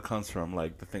always what it comes from.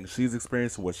 Like the things she's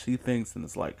experienced, what she thinks, and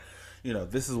it's like, you know,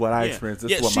 this is what I experienced.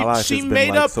 This is what my life has been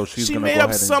like. So she's going to go ahead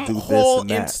and do this and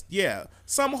that.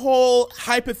 Some whole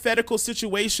hypothetical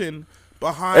situation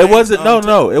behind. It wasn't.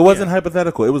 No. It wasn't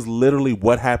hypothetical. It was literally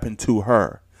what happened to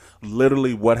her.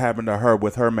 Literally what happened to her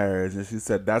with her marriage. And she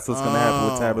said, that's what's going to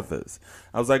happen with Tabitha's.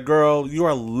 I was like, girl, you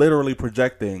are literally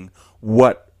projecting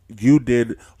what you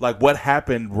did, like what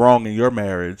happened wrong in your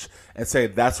marriage, and say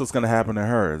that's what's going to happen to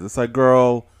hers. It's like,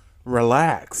 girl,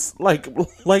 relax. Like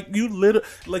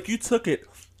you took it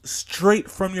straight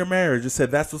from your marriage and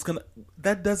said that's what's going to,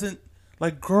 that doesn't,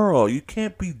 like, girl, you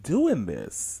can't be doing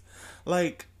this.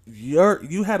 Like,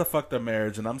 you had a fucked up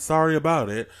marriage, and I'm sorry about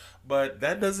it, but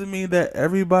that doesn't mean that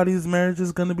everybody's marriage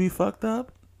is gonna be fucked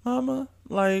up, mama.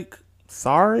 Like,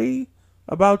 sorry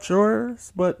about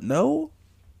yours, but no.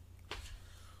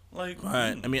 Like,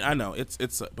 right. I mean, I know it's,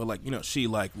 but like, you know, she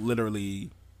like literally,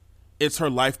 it's her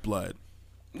lifeblood.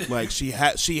 Like she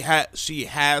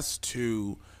has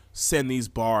to send these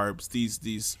barbs,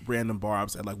 these random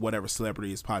barbs at like whatever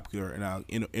celebrity is popular, and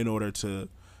in order to,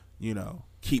 you know,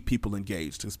 keep people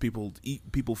engaged, because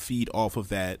people feed off of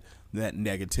that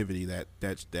negativity,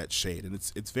 that shade, and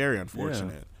it's very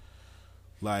unfortunate.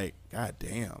 Yeah. Like,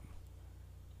 goddamn,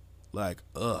 like,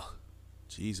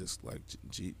 Jesus, like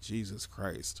Jesus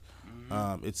Christ,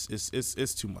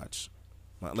 it's too much.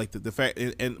 Like the fact,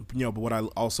 and you know, but what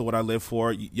I live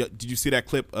for. Did you see that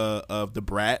clip of the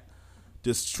Brat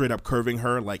just straight up curving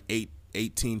her like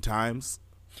 18 times?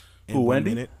 Who,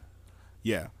 Wendy? Minute?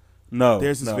 Yeah. No.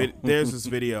 There's this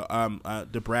video.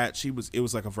 The Brat. It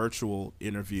was like a virtual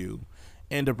interview,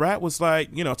 And Da Brat was like,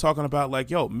 you know, talking about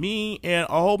like, yo, me and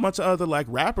a whole bunch of other like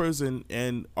rappers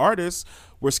and artists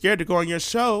were scared to go on your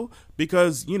show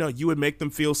because, you know, you would make them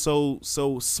feel so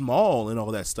small and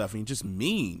all that stuff, and just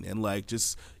mean and like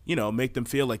just, you know, make them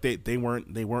feel like they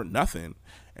weren't nothing.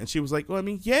 And she was like, well, I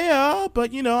mean, yeah,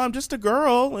 but you know, I'm just a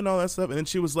girl and all that stuff. And then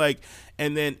she was like,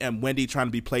 and Wendy trying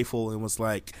to be playful and was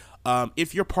like,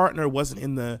 if your partner wasn't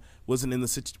in the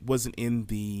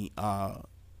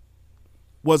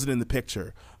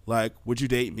picture, like, would you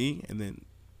date me? And then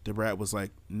Da Brat was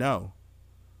like, no.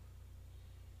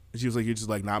 And she was like, you're just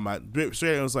like not my.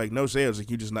 Shreya was like, no, Shreya was like,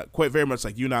 you just not quite very much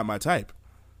like, you're not my type.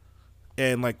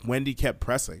 And like Wendy kept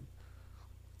pressing.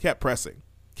 And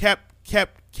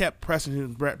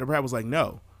Da Brat was like,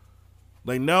 no,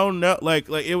 like no, like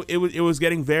it was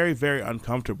getting very, very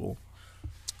uncomfortable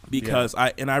because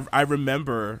I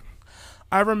remember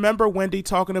Wendy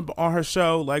talking on her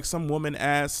show, like some woman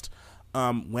asked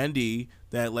Wendy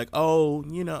that like, oh,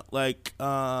 you know, like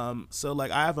so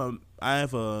like I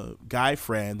have a guy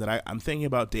friend that I'm thinking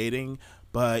about dating,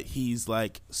 but he's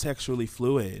like sexually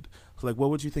fluid. So like,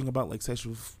 what would you think about like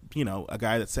a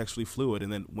guy that's sexually fluid?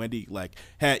 And then Wendy like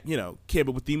had, you know, came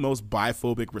up with the most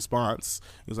biphobic response.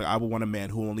 He was like, I would want a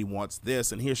man who only wants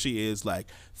this. And here she is like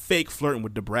fake flirting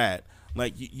with Da Brat.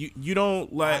 Like you don't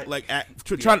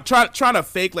trying to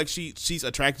fake like she's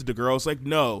attracted to girls. Like,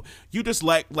 no, you just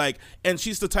like, and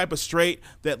she's the type of straight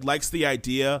that likes the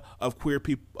idea of queer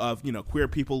people,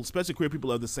 especially queer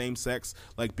people of the same sex,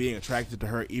 like being attracted to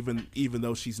her, even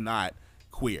though she's not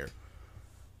queer.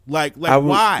 Why?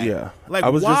 Yeah. Like, I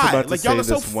was why? just about to like, say y'all are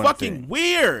so this one fucking thing.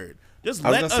 weird. Just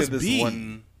let us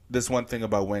be. This one thing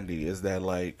about Wendy is that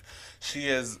like she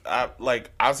is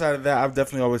like outside of that, I've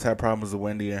definitely always had problems with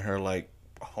Wendy and her like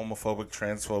homophobic,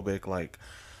 transphobic, like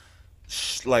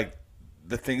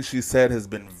the things she said has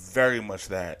been very much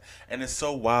that. And it's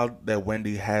so wild that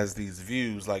Wendy has these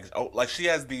views, like she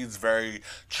has these very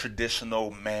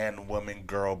traditional man, woman,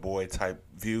 girl, boy type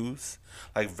views,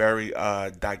 like very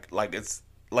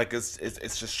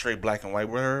it's just straight black and white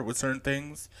with her with certain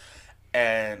things,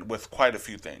 and with quite a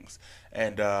few things.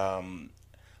 And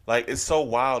like it's so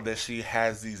wild that she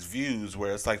has these views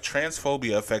where it's like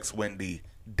transphobia affects Wendy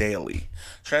daily.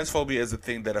 Transphobia is a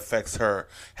thing that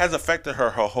has affected her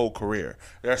whole career.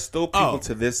 There are still people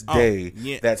to this day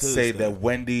that say that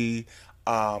Wendy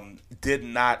did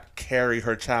not carry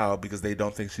her child because they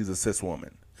don't think she's a cis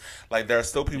woman. Like there are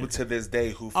still people to this day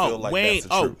who feel like Wayne, that's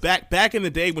the truth. Back in the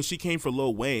day when she came for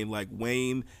Lil Wayne, like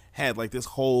Wayne had like this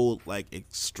whole like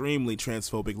extremely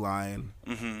transphobic line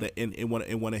that in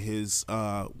one of his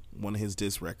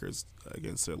diss records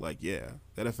against her. Like, yeah,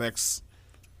 that affects.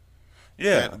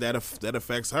 Yeah, that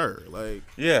affects her. Like,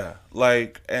 yeah,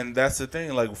 like, and that's the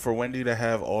thing. Like, for Wendy to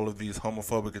have all of these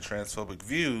homophobic and transphobic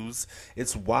views,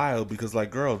 it's wild because,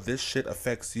 like, girl, this shit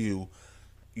affects you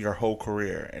your whole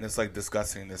career, and it's like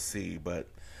disgusting to see. But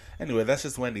anyway, that's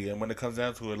just Wendy. And when it comes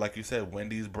down to it, like you said,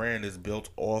 Wendy's brand is built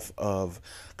off of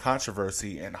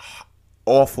controversy and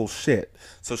awful shit.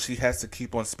 So she has to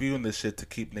keep on spewing this shit to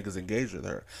keep niggas engaged with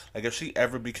her. Like, if she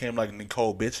ever became like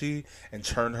Nicole Bitchy and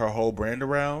turned her whole brand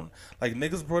around, like,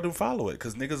 niggas wouldn't follow it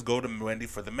because niggas go to Wendy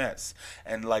for the mess.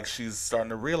 And like, she's starting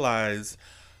to realize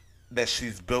that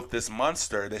she's built this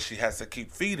monster that she has to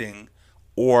keep feeding,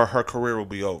 or her career will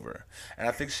be over. And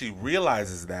I think she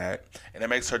realizes that, and it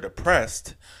makes her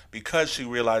depressed because she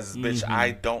realizes, bitch,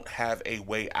 I don't have a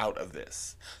way out of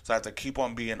this. So I have to keep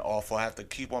on being awful. I have to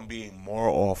keep on being more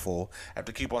awful. I have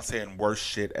to keep on saying worse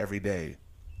shit every day.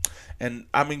 And,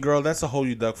 I mean, girl, that's a hole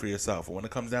you dug for yourself. When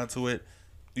it comes down to it,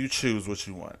 you choose what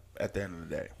you want at the end of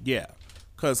the day. Yeah.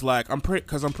 Because, like, I'm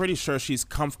pretty sure she's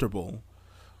comfortable.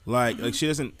 Like, she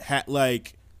doesn't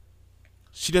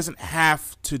she doesn't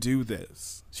have to do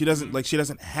this. She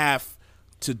doesn't have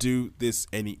to do this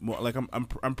anymore. Like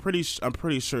I'm pretty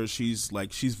sure she's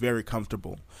very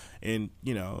comfortable, and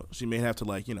you know she may have to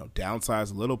like, you know,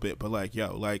 downsize a little bit, but like,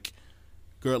 yo, like,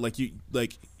 girl, like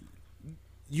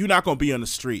you're not gonna be on the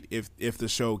street if the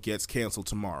show gets canceled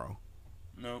tomorrow.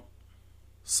 Nope.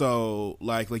 So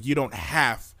like you don't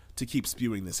have to keep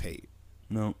spewing this hate.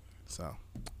 Nope. So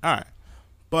all right,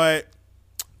 but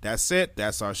that's it.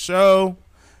 That's our show.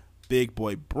 Big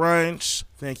Boy Brunch.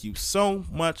 Thank you so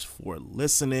much for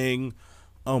listening.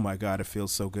 Oh my God, it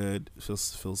feels so good. It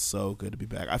feels so good to be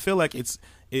back. I feel like it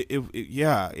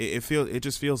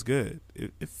just feels good.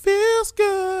 It feels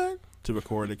good to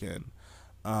record again.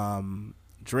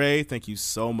 Dre, thank you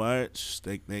so much.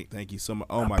 Thank you so much.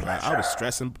 Oh my God,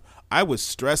 I was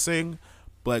stressing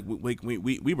Like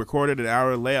we recorded an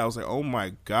hour late. I was like, oh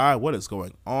my God, what is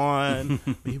going on?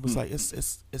 He was like,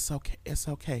 it's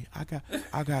okay.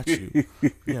 I got you.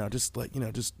 Just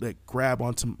grab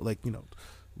onto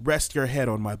rest your head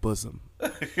on my bosom.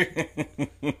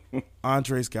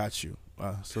 Andre's got you.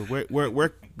 So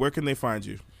where can they find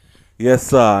you?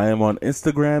 Yes, I am on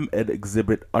Instagram at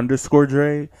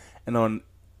exhibit_Dre and on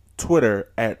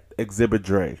Twitter at Exhibit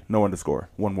Dre. No underscore.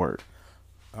 One word.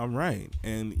 All right.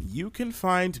 And you can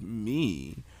find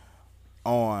me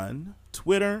on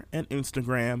Twitter and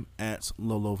Instagram at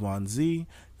LoloVonZ.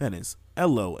 That is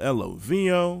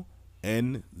LOLOVONZ.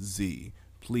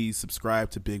 Please subscribe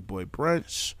to Big Boy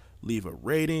Brunch. Leave a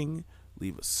rating.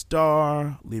 Leave a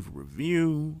star. Leave a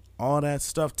review. All that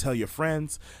stuff. Tell your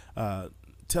friends.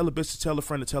 Tell a bitch to tell a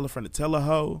friend to tell a friend to tell a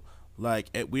hoe.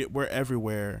 We're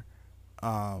everywhere.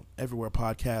 Everywhere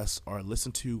podcasts are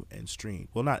listened to and streamed.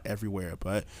 Well, not everywhere,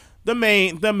 but the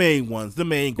main ones, the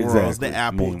main girls,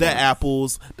 exactly. the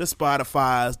Apples, the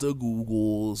Spotifys, the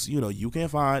Googles. You can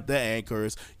find the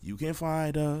Anchors. You can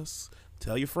find us.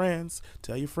 Tell your friends.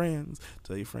 Tell your friends.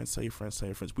 Tell your friends. Tell your friends. Tell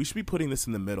your friends. We should be putting this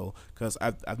in the middle because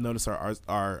I've noticed our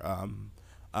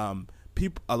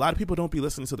people. A lot of people don't be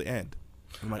listening to the end.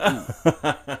 I'm like,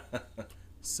 ooh.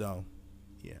 So,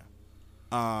 yeah.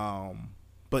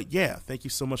 But yeah, thank you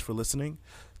so much for listening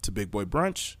to Big Boy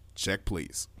Brunch. Check,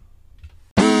 please.